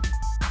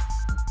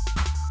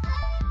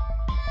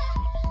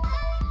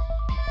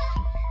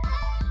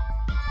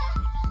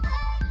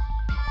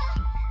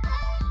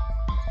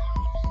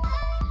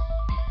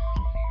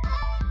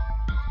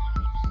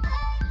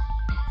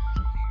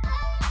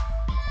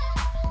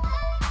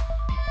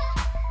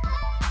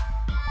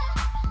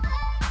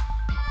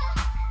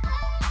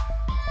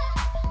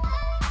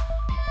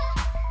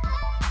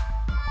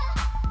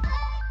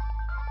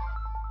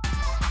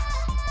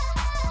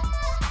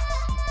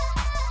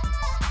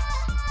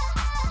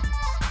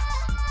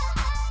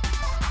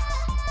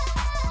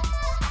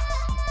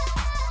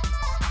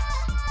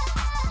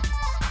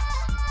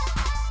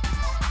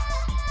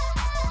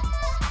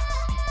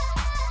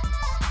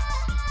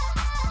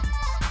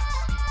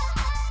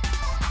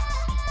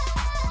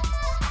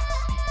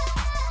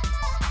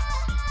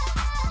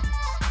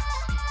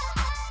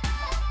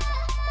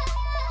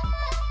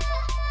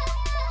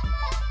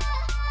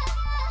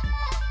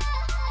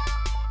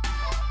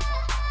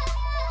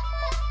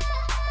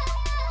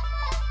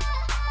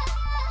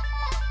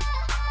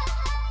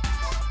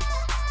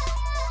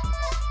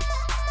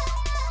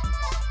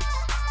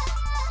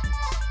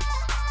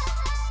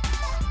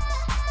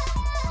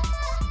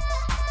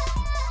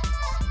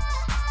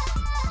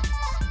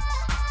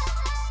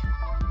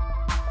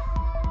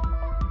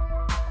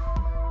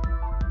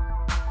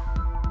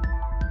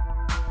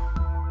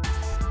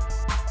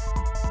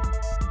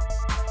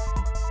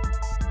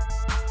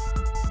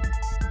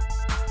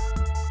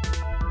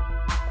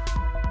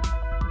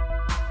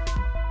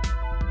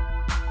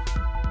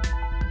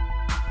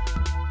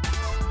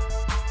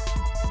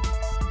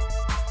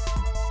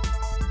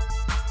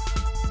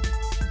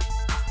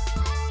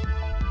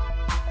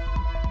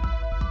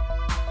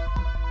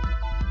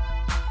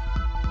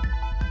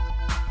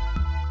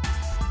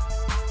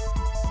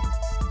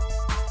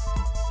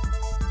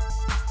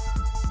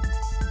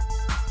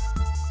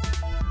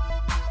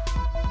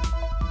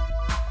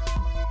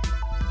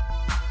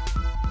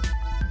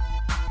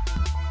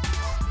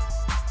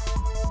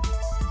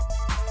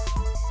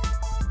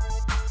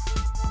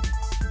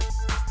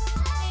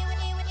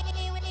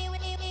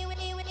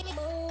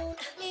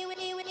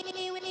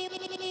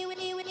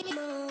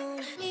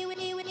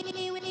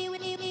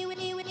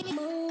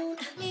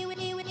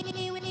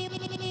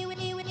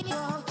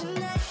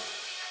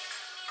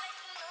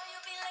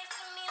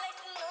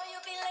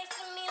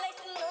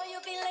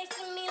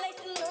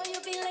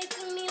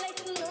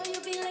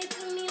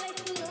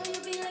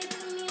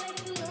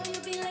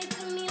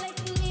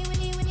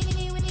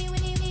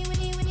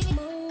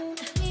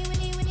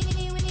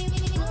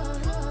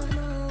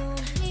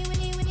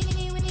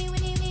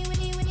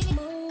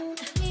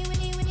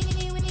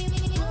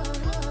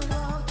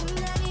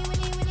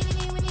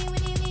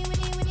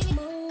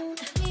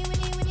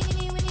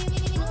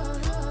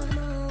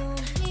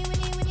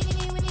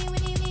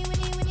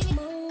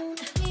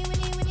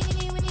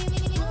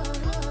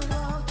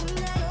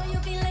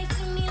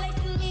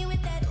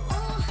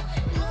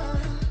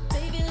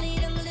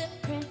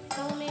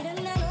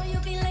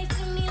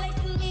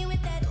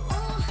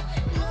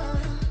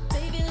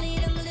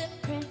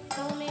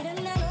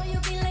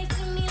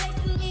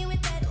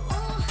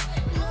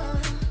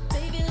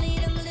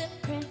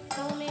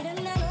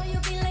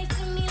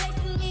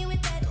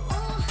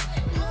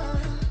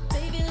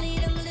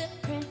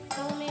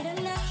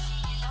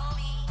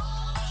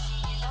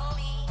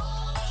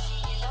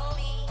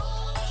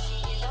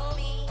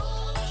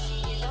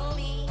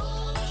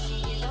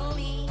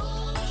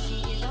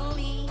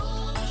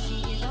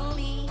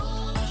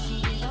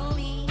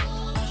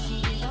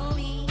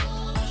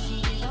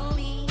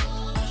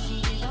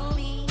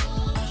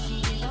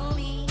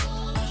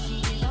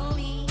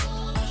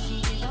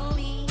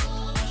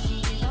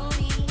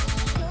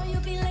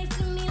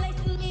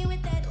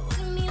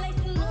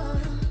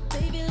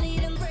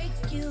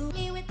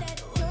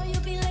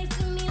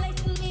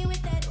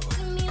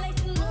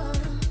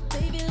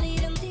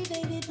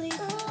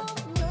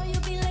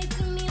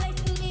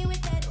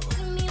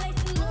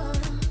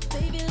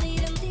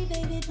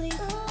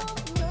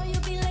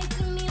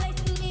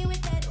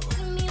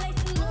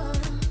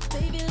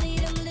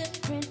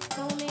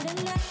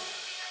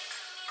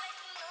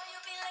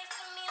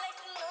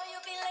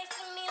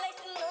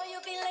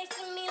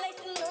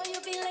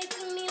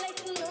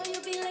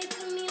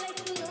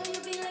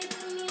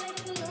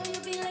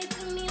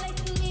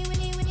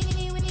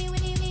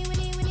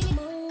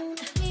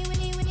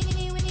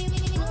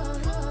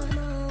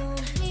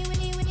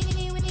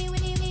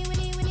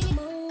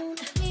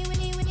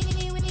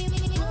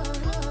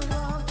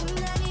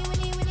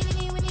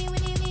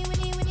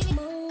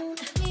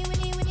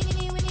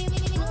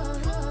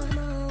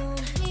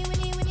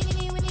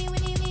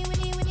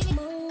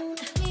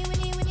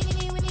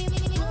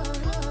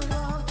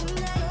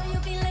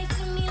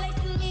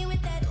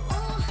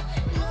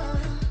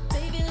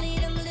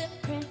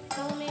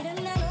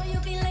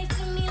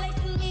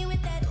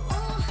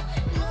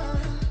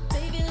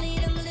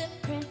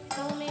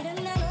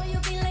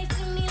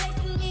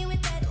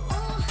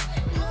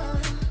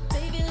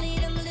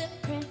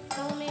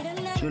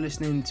 You're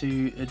listening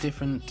to a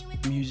different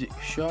music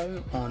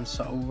show on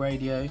Subtle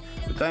Radio.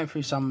 We're going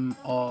through some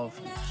of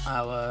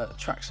our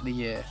tracks of the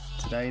year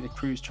today, the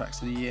cruise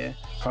tracks of the year,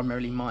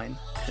 primarily mine,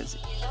 because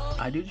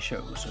I do the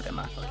show, so they're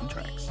my fucking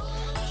tracks.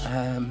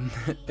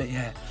 But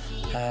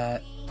yeah,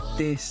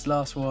 this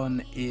last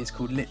one is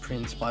called Lip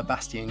Prince by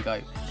Bastien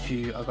Goat,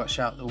 who I got to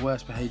shout the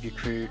Worst Behaviour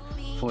crew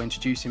for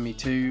introducing me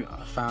to.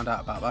 I found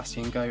out about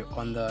Bastien Goat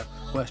on the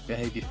Worst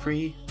Behaviour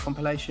 3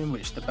 compilation,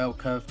 which the Bell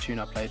Curve tune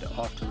I played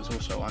after was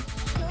also on.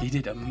 He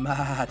did a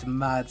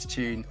mad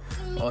tune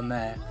on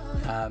there,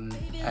 and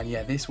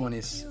yeah, this one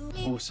is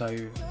also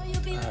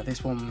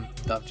this one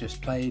that I've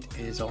just played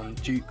is on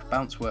Duke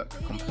Bouncework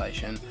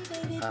compilation,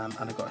 and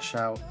I got a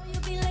shout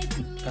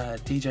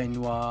DJ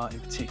Noir in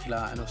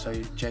particular, and also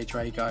Jay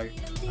Drago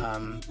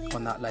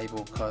on that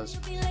label, because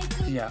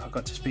yeah, I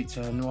got to speak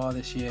to Noir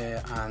this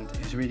year and it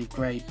was really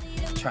great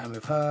chatting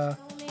with her,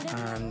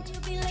 and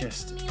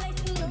just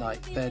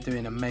like they're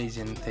doing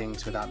amazing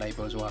things with that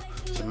label as well.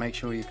 So make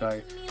sure you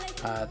go.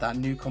 That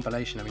new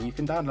compilation, I mean, you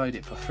can download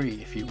it for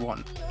free if you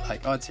want.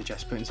 Like, I'd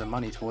suggest putting some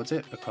money towards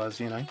it, because,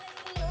 you know,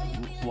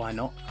 why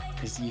not?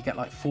 Because you get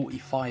like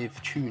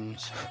 45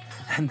 tunes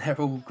and they're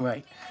all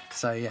great.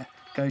 So yeah,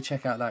 go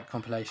check out that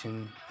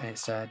compilation.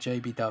 It's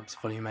JB Dubs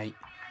Volume 8.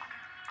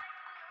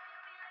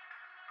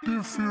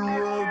 If you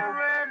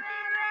run.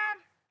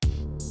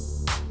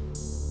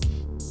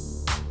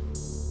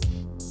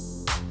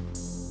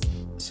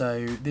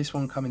 So this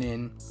one coming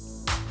in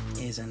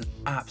is an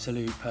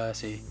absolute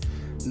Percy.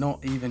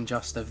 Not even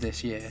just of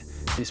this year.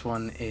 This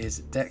one is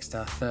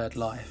Dexter Third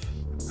Life,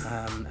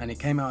 and it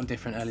came out on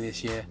Different early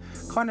this year.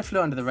 Kind of flew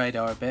under the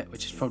radar a bit,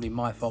 which is probably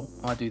my fault.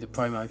 I do the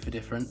promo for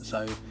Different,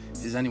 so if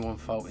it's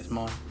anyone's fault, it's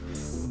mine.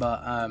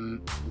 But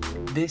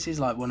this is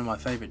like one of my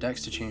favourite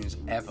Dexter tunes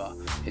ever.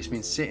 It's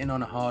been sitting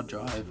on a hard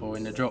drive or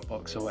in the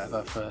Dropbox or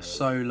whatever for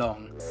so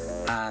long,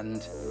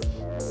 and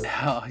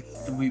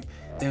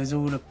there was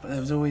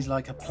always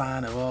like a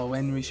plan of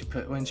when should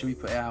we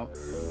put it out.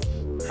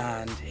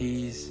 And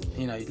he's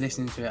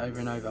listening to it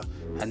over and over,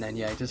 and then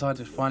yeah, he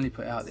decided to finally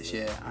put it out this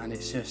year, and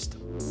it's just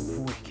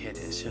wicked.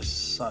 It's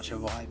just such a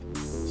vibe.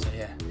 So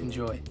yeah,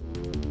 enjoy.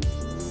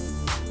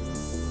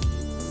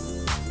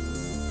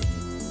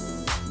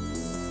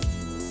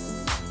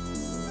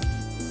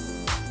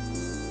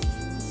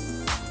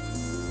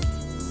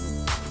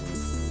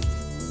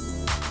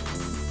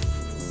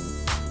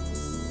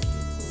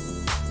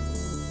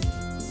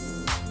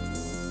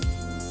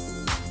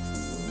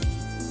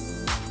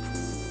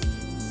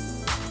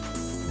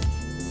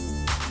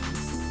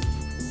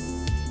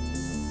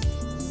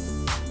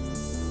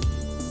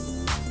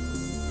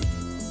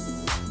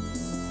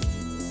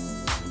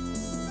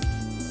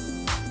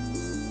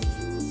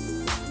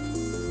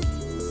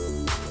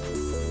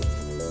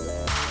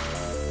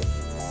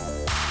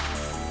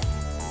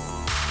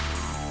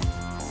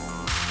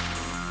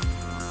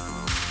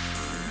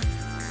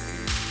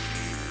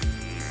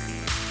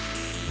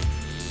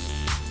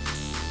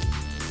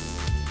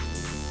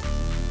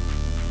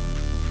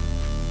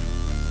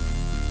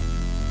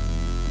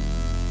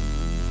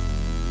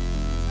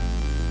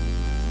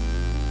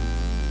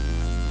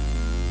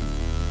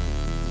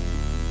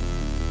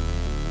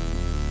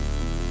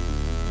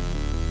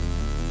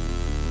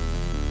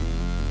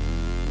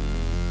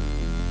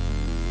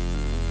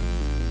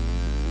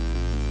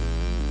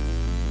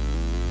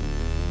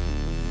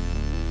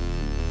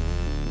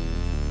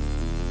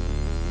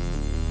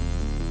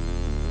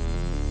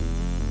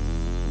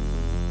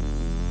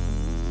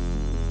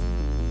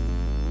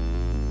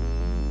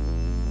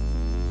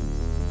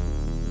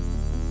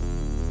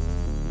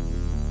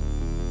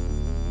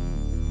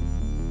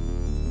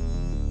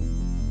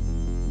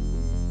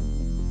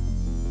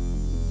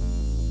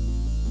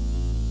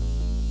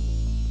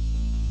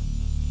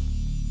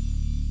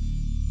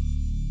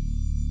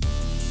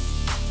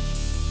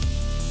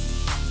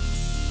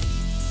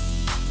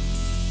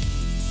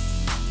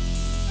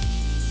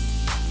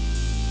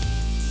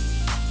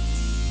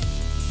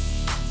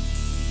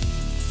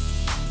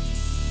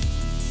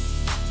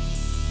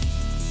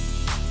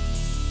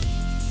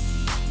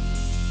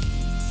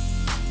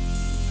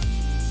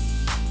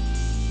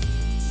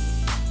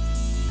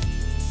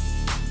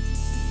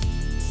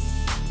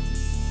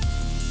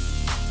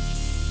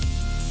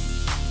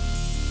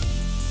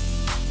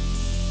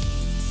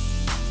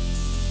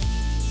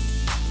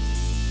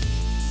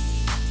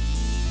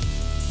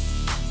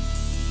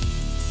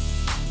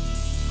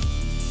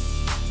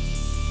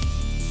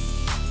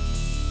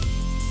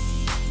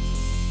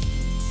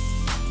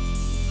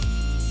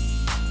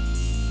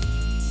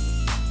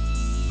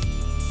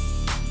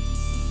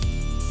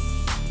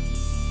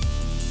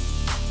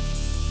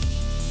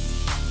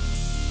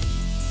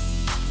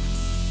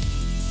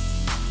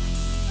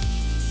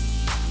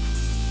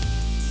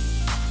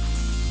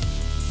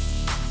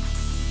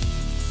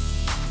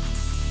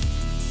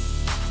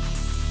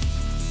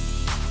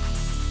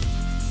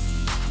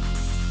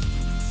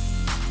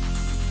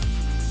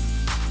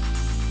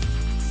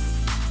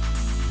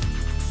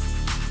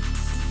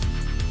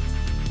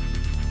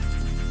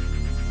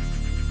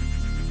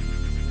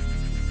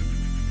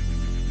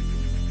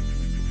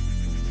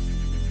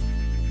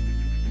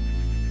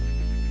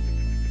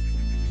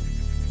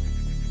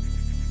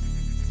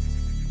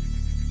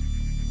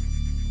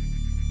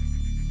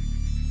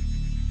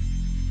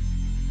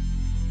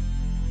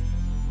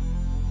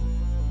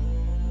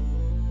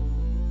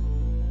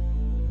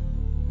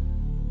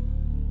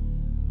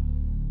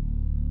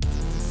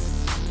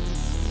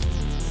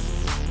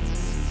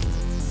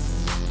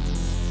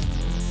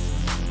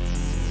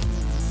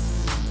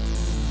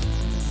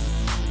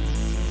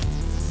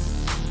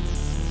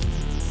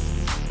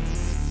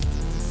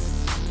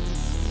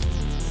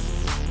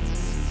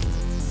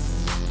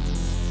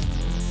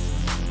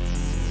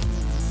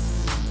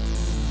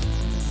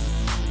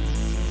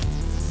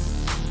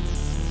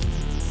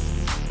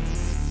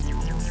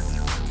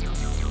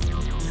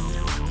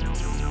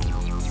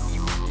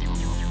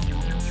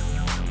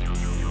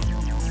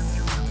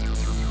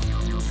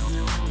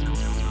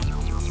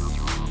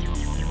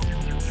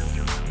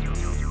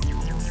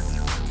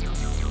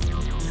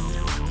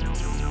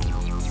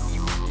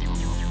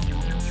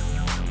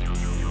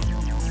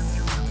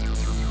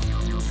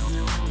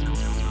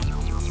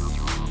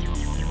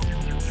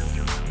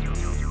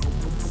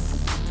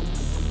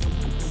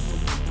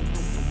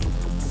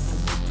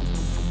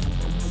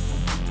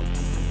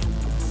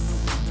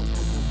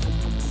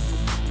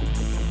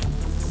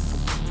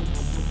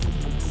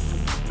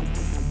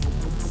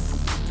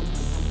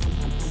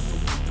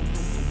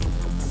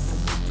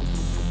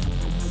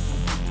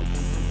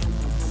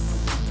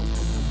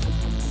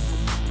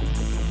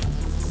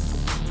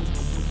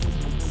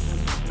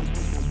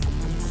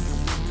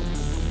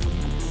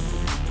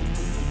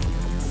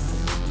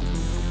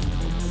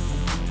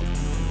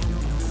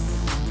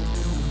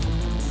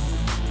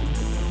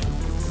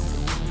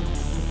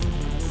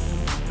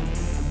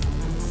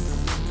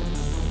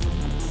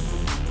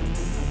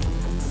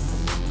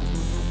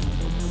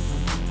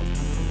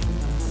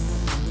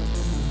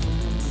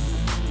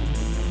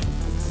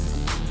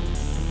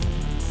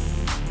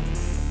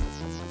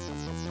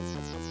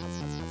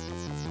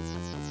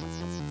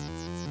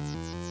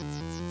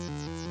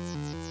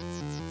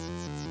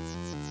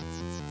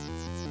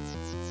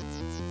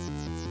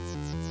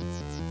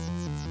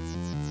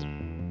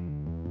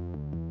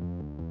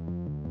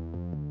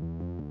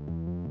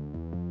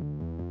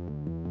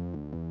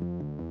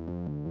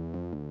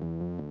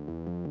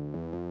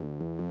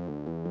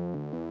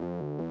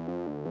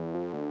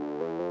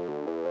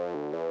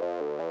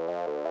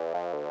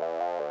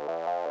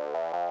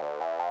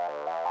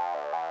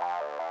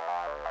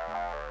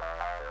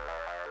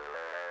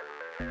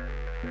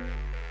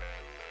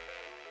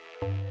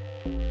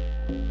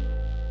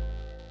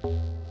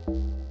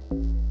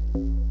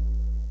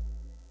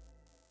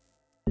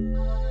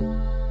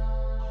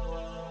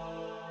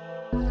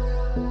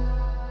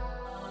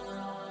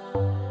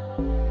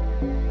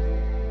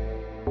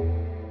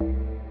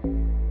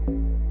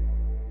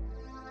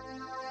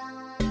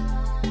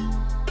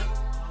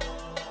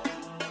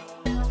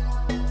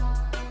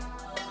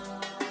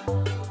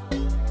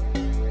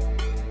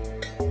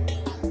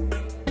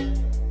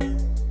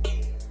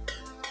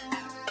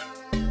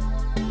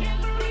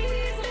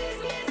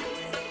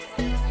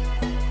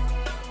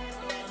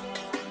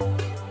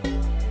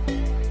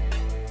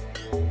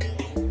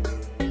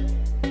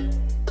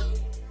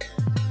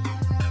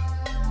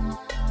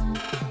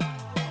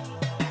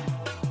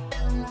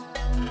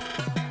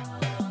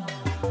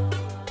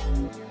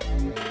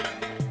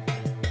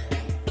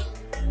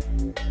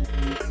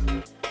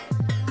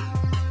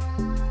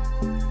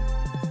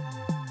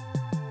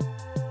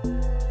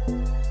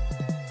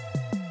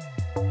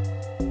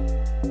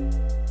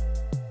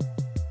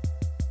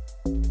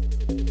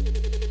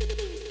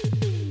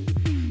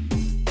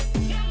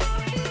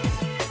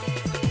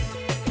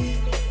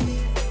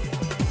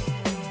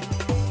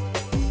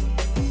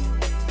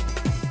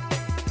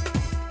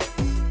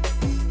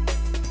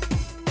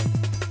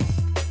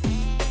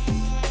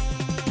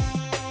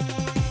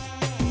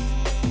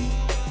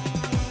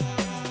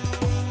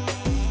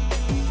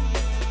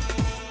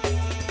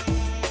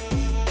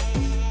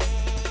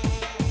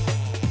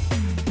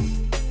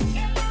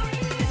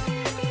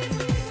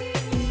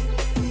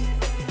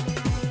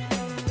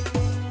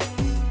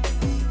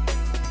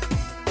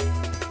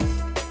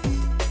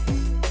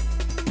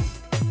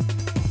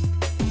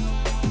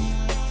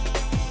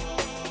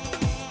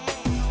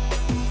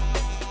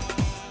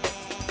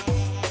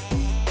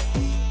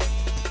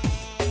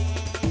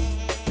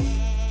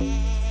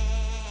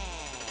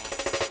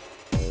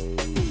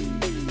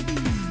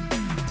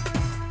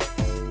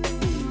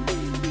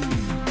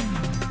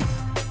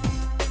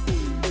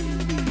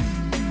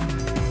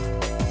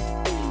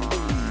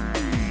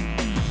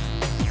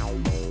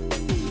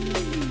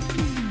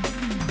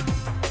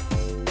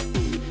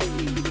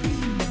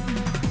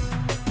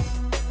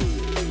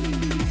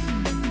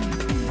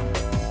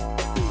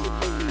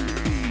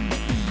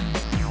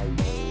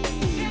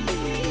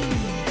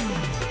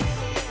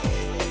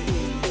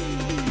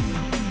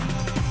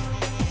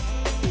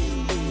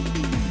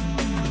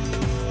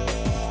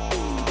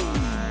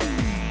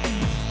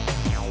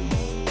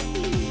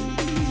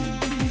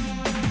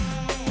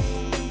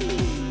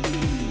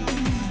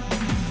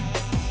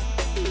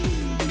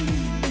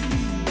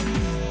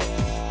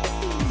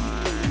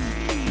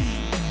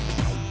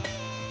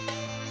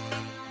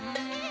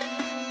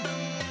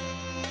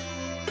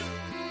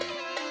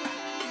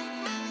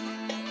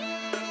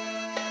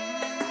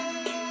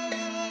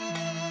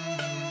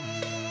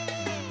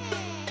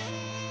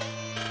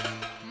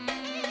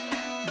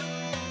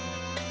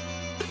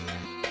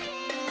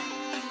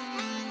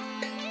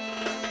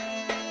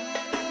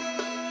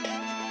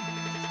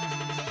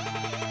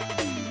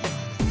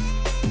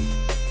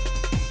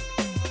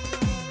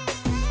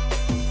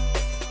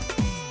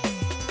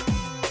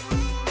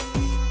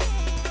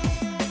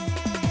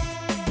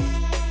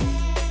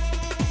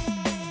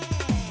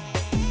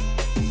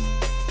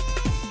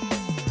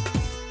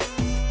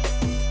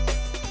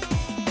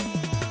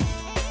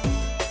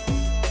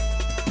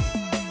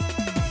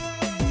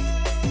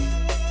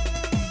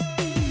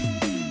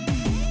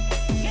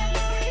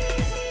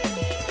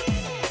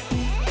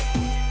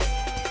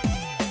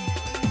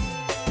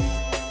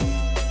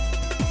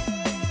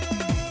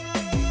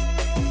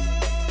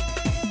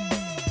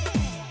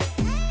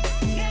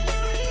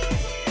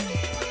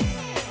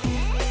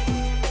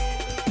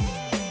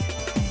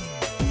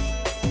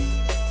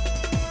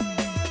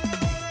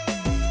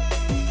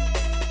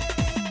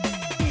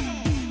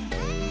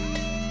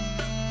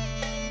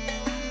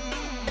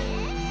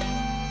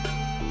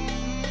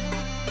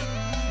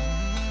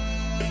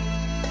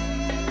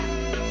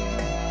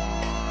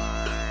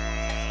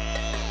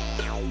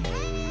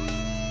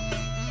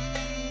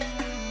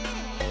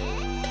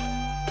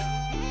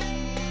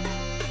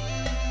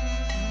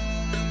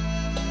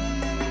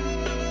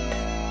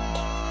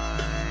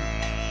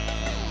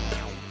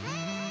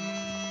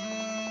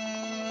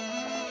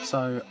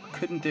 So I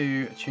couldn't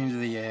do Tunes of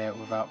the Year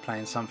without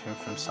playing something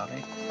from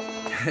Sully,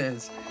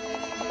 because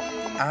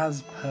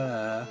as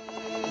per,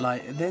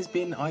 like, there's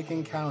been, I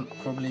can count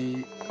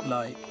probably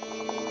like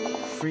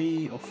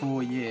 3 or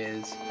 4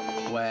 years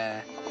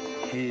where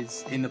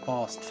in the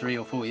past 3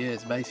 or 4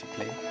 years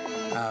basically,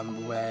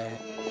 where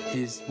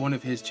one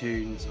of his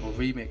tunes or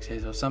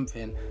remixes or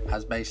something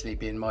has basically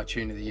been my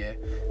tune of the year.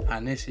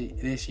 And this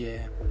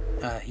year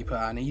he put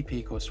out an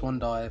EP called Swan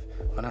Dive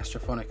on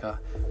Astrophonica,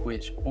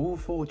 which all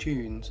 4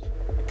 tunes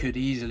could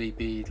easily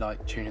be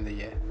like tune of the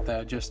year.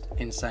 They're just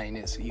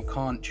insane. You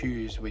can't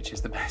choose which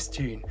is the best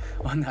tune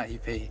on that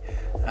EP.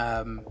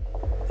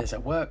 There's a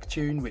work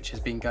tune which has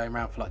been going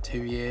around for like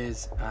 2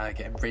 years,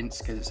 getting rinsed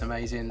because it's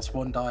amazing.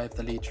 Swan Dive,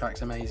 the lead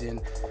track's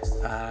amazing.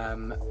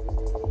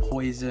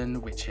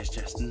 Poison, which is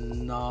just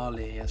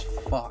gnarly as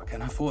fuck,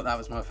 and I thought that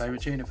was my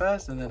favourite tune at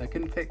first, and then I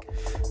couldn't pick.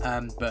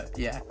 But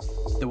yeah,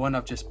 the one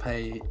I've just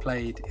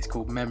played is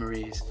called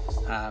Memories,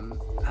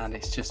 and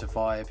it's just a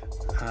vibe.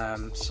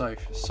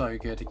 So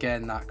good.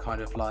 Again, that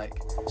kind of like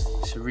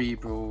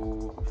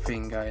cerebral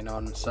thing going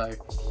on. So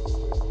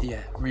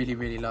yeah,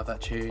 really love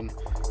that tune.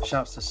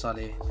 Shouts to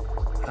Sully,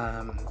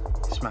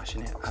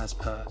 smashing it as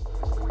per.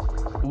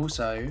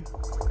 Also,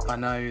 I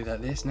know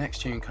that this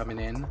next tune coming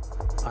in,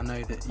 I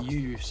know that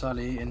you,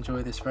 Sully,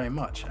 enjoy this very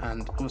much,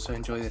 and also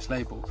enjoy this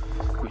label,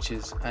 which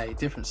is a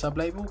different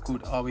sub-label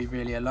called Are We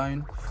Really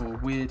Alone, for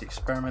weird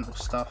experimental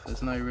stuff.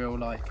 There's no real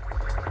like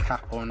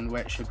cap on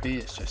where it should be.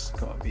 It's just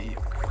got to be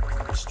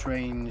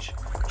strange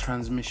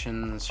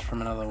transmissions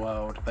from another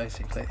world,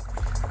 basically.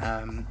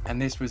 And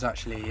this was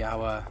actually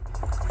our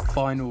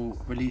final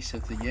release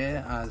of the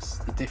year as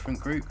the different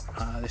group.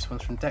 This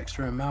one's from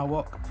Dexter and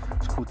Malwok.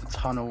 It's called The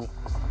Tunnel,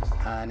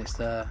 and it's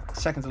the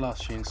second to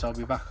last tune, so I'll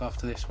be back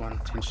after this one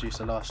to introduce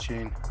the last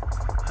tune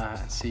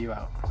and see you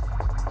out.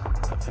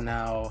 But for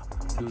now,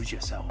 lose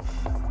yourself.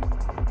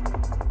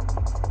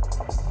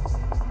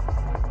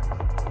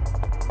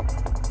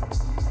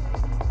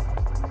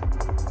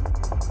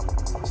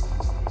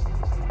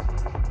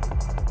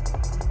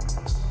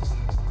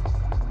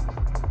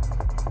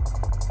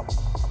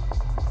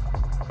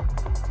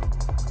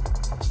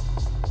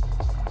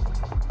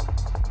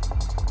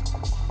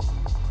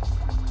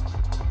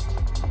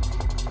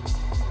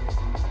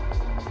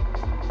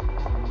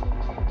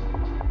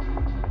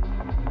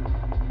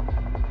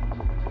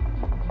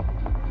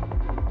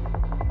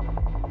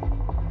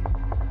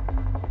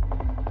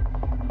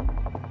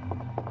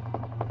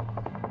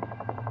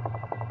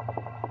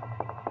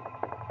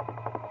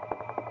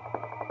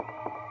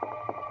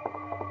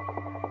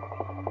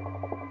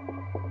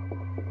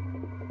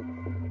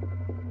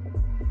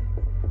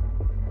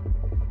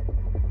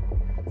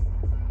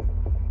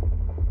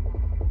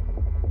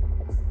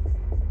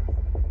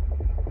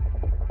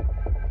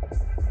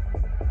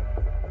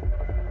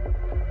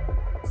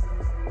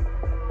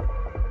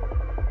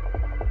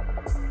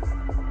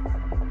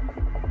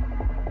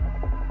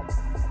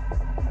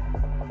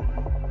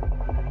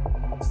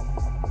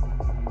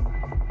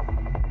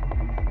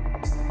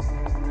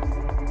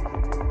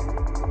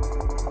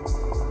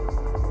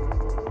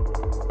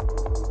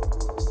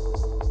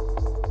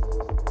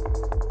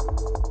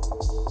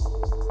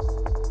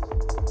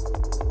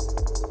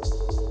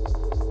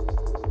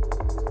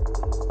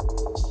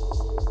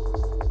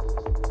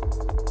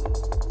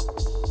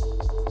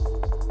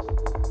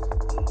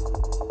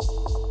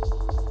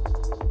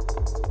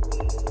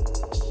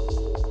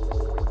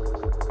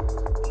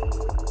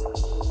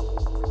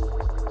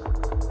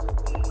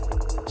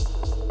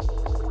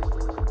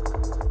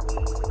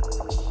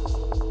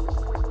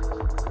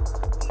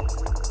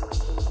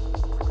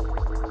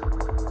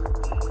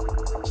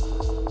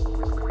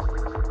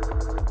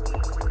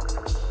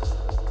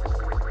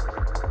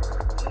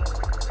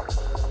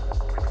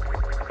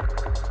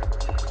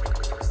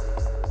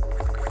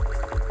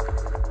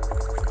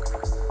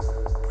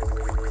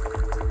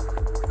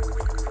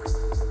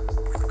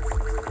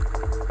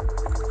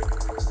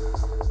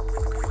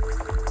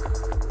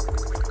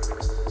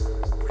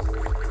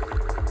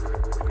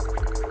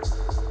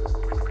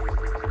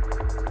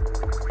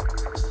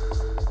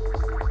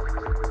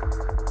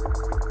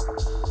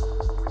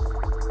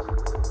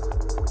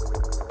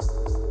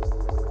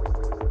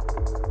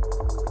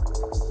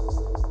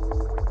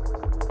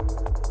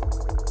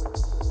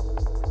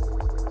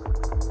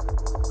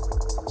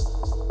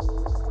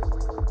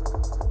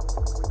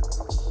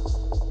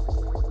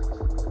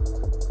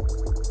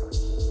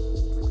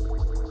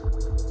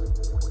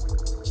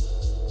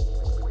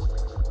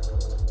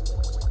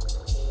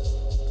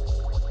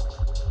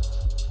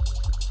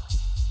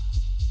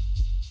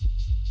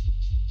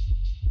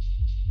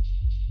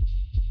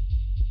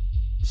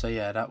 So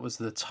yeah, that was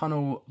The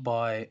Tunnel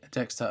by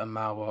Dexter and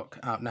Malwok,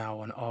 out now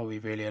on Are We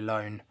Really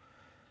Alone?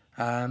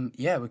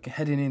 Yeah, we're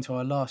heading into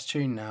our last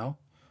tune now.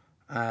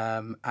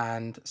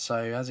 And so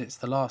as it's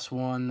the last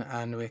one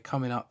and we're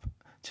coming up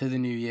to the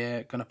new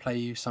year, going to play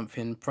you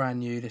something brand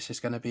new. This is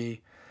going to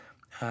be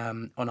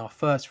on our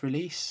first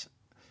release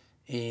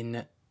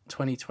in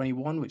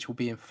 2021, which will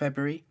be in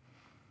February,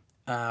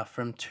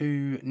 from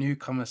 2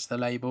 newcomers to the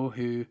label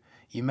who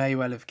you may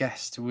well have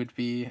guessed would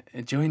be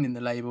joining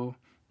the label,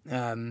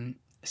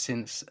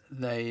 since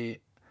they,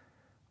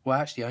 well,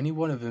 actually only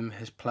one of them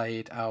has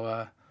played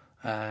our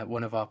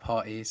one of our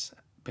parties,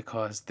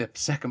 because the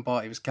second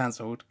party was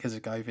cancelled because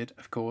of COVID,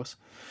 of course.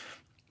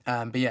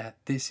 But yeah,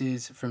 this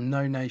is from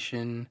No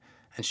Nation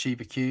and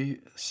Sheba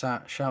Q.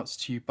 Shouts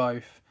to you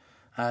both.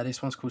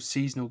 This one's called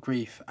Seasonal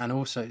Grief, and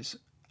also it's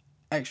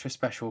extra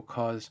special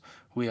because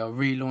we are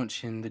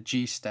relaunching the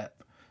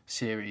G-Step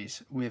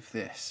series with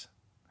this.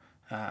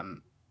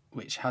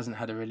 which hasn't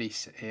had a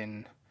release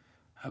in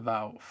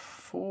about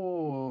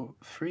 4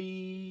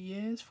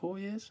 years,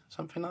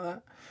 something like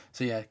that.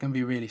 So yeah, it's going to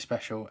be really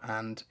special,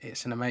 and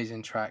it's an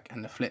amazing track,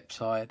 and the flip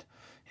side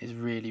is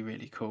really,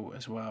 really cool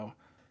as well.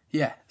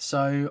 Yeah,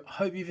 so I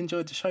hope you've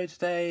enjoyed the show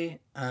today.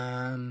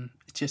 I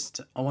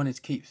wanted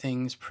to keep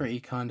things pretty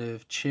kind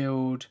of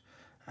chilled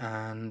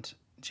and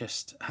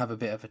just have a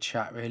bit of a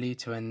chat really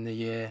to end the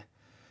year,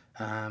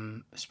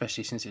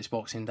 especially since it's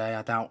Boxing Day.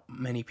 I doubt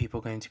many people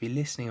are going to be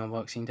listening on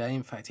Boxing Day.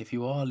 In fact, if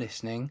you are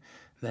listening,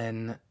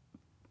 then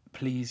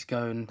please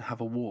go and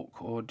have a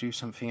walk or do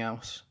something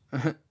else.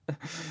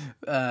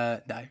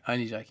 No,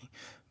 only joking.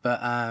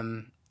 But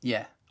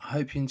yeah, I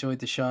hope you enjoyed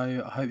the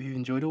show. I hope you've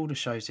enjoyed all the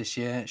shows this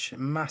year.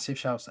 Massive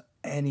shouts to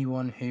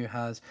anyone who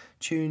has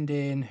tuned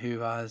in, who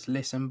has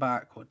listened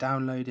back or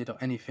downloaded or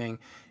anything.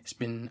 It's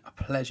been a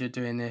pleasure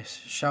doing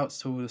this. Shouts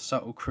to all the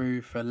Subtle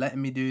crew for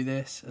letting me do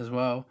this as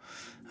well,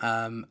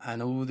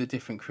 and all the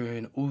different crew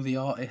and all the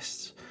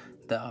artists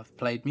that I've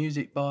played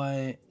music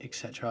by,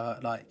 etc.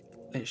 Like,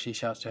 literally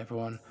shouts to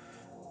everyone.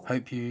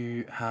 Hope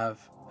you have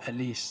at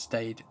least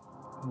stayed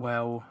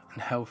well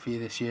and healthy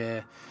this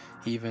year,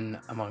 even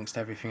amongst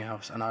everything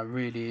else. And I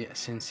really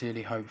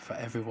sincerely hope for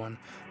everyone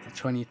that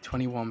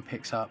 2021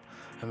 picks up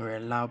and we're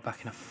allowed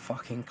back in a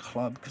fucking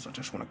club, because I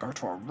just want to go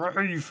to a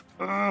rave.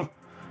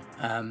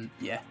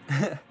 Yeah.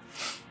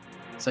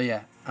 So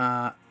yeah,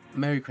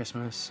 Merry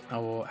Christmas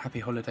or Happy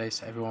Holidays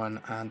to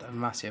everyone, and a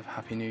massive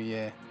Happy New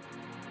Year.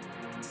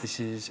 This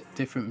is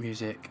Different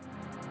Music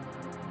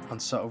on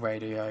Subtle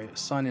Radio,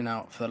 signing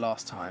out for the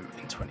last time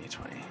in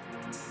 2020.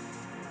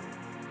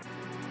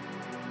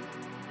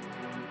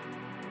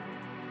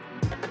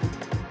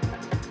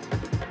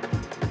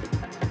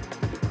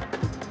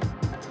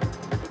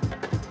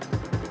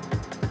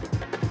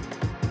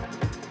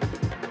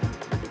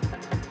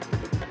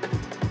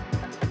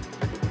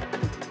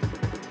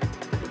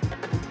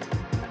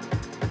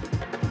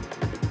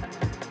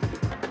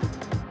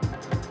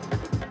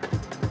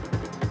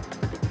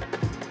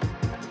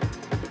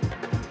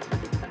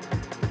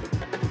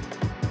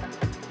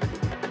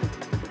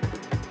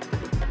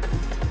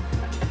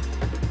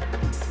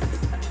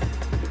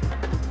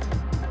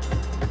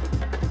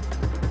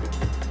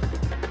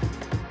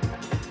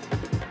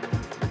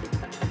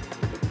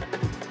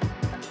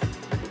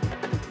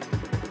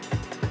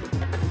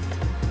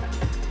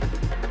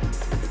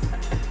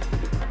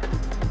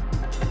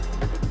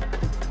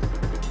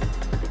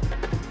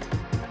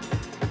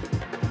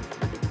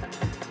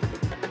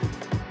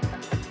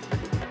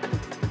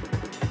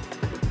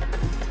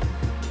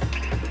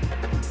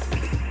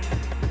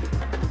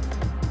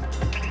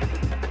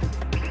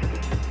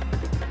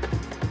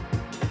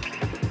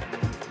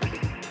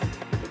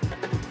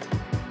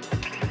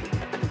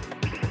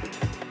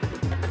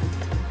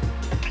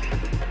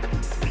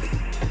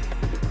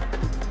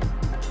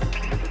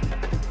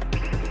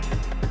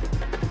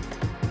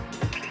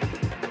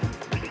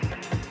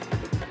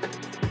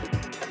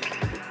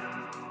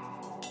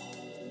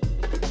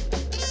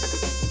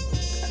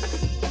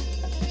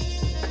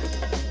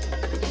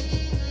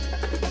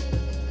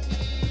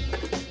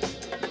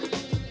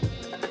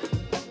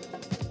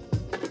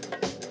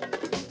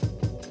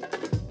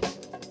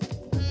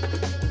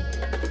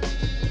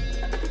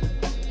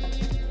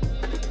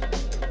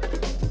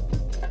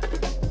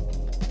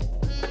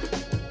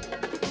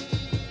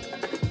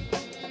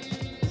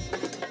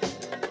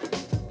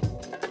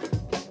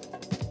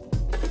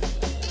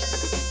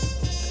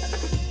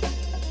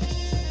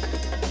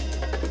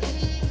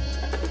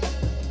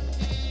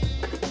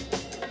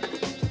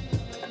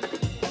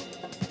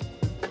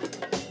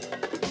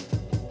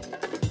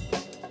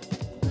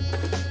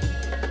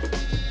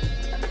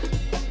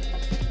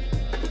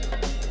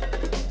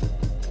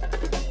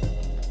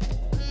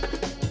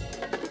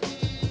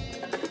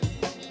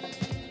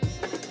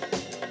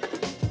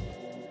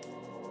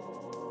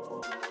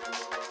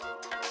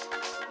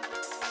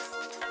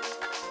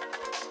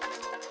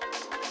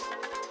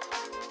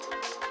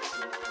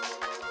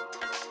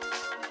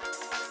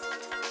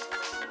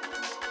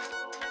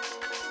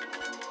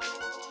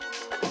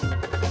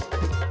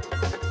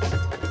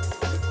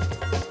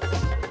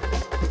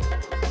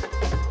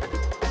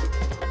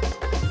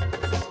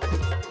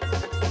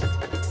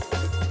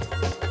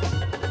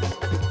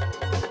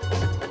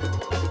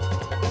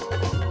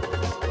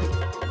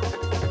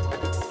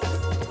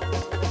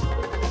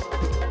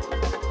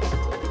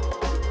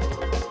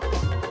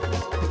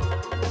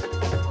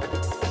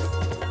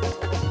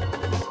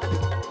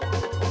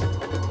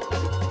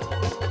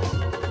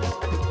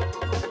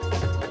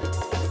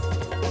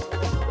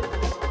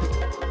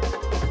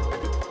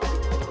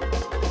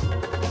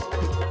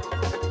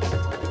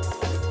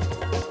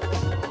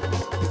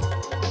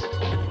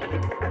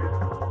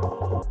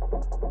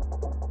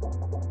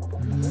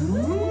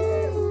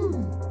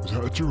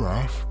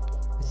 giraffe?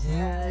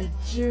 The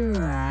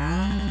giraffe.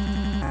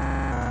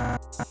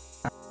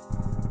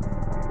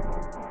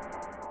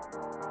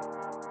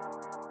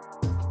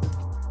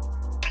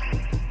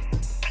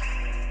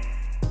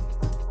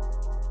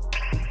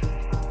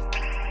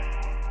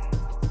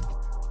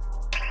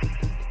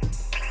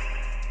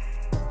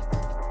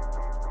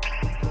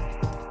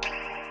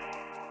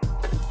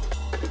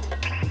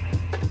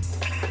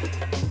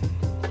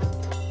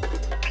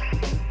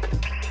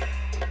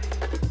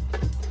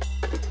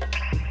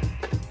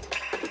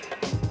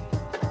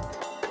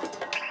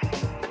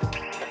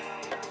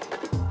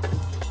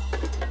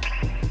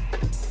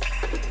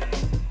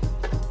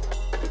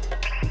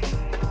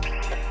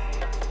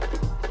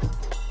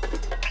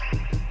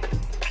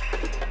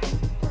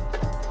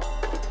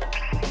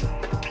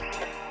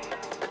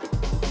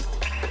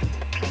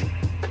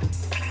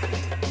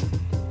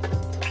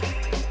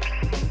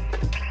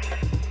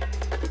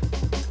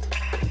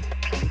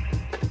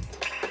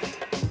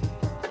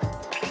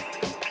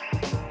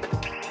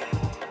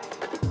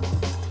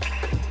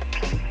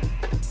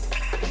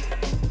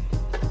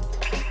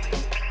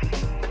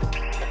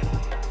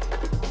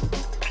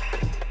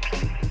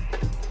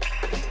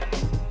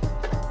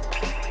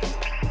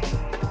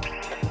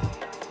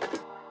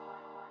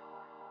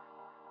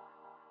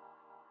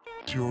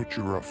 Let your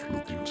giraffe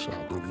look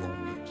inside the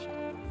lonely.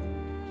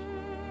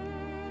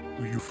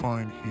 Do you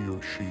find he or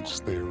she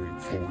staring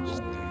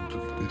forlornly into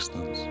the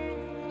distance?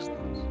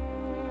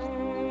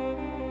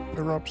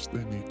 Perhaps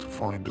they need to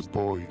find a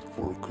boy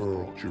or a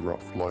girl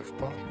giraffe life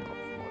partner.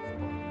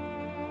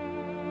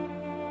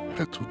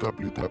 Head to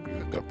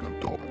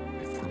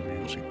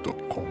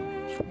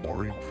www.differentmusic.com for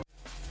more info.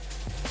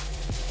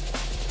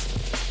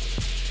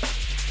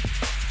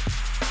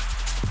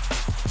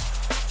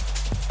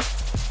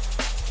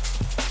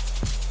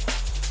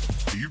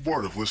 Are you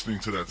bored of listening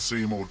to that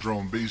same old drum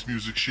and bass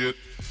music shit?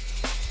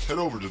 Head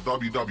over to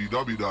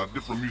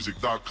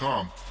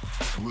www.differentmusic.com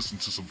and listen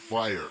to some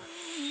fire.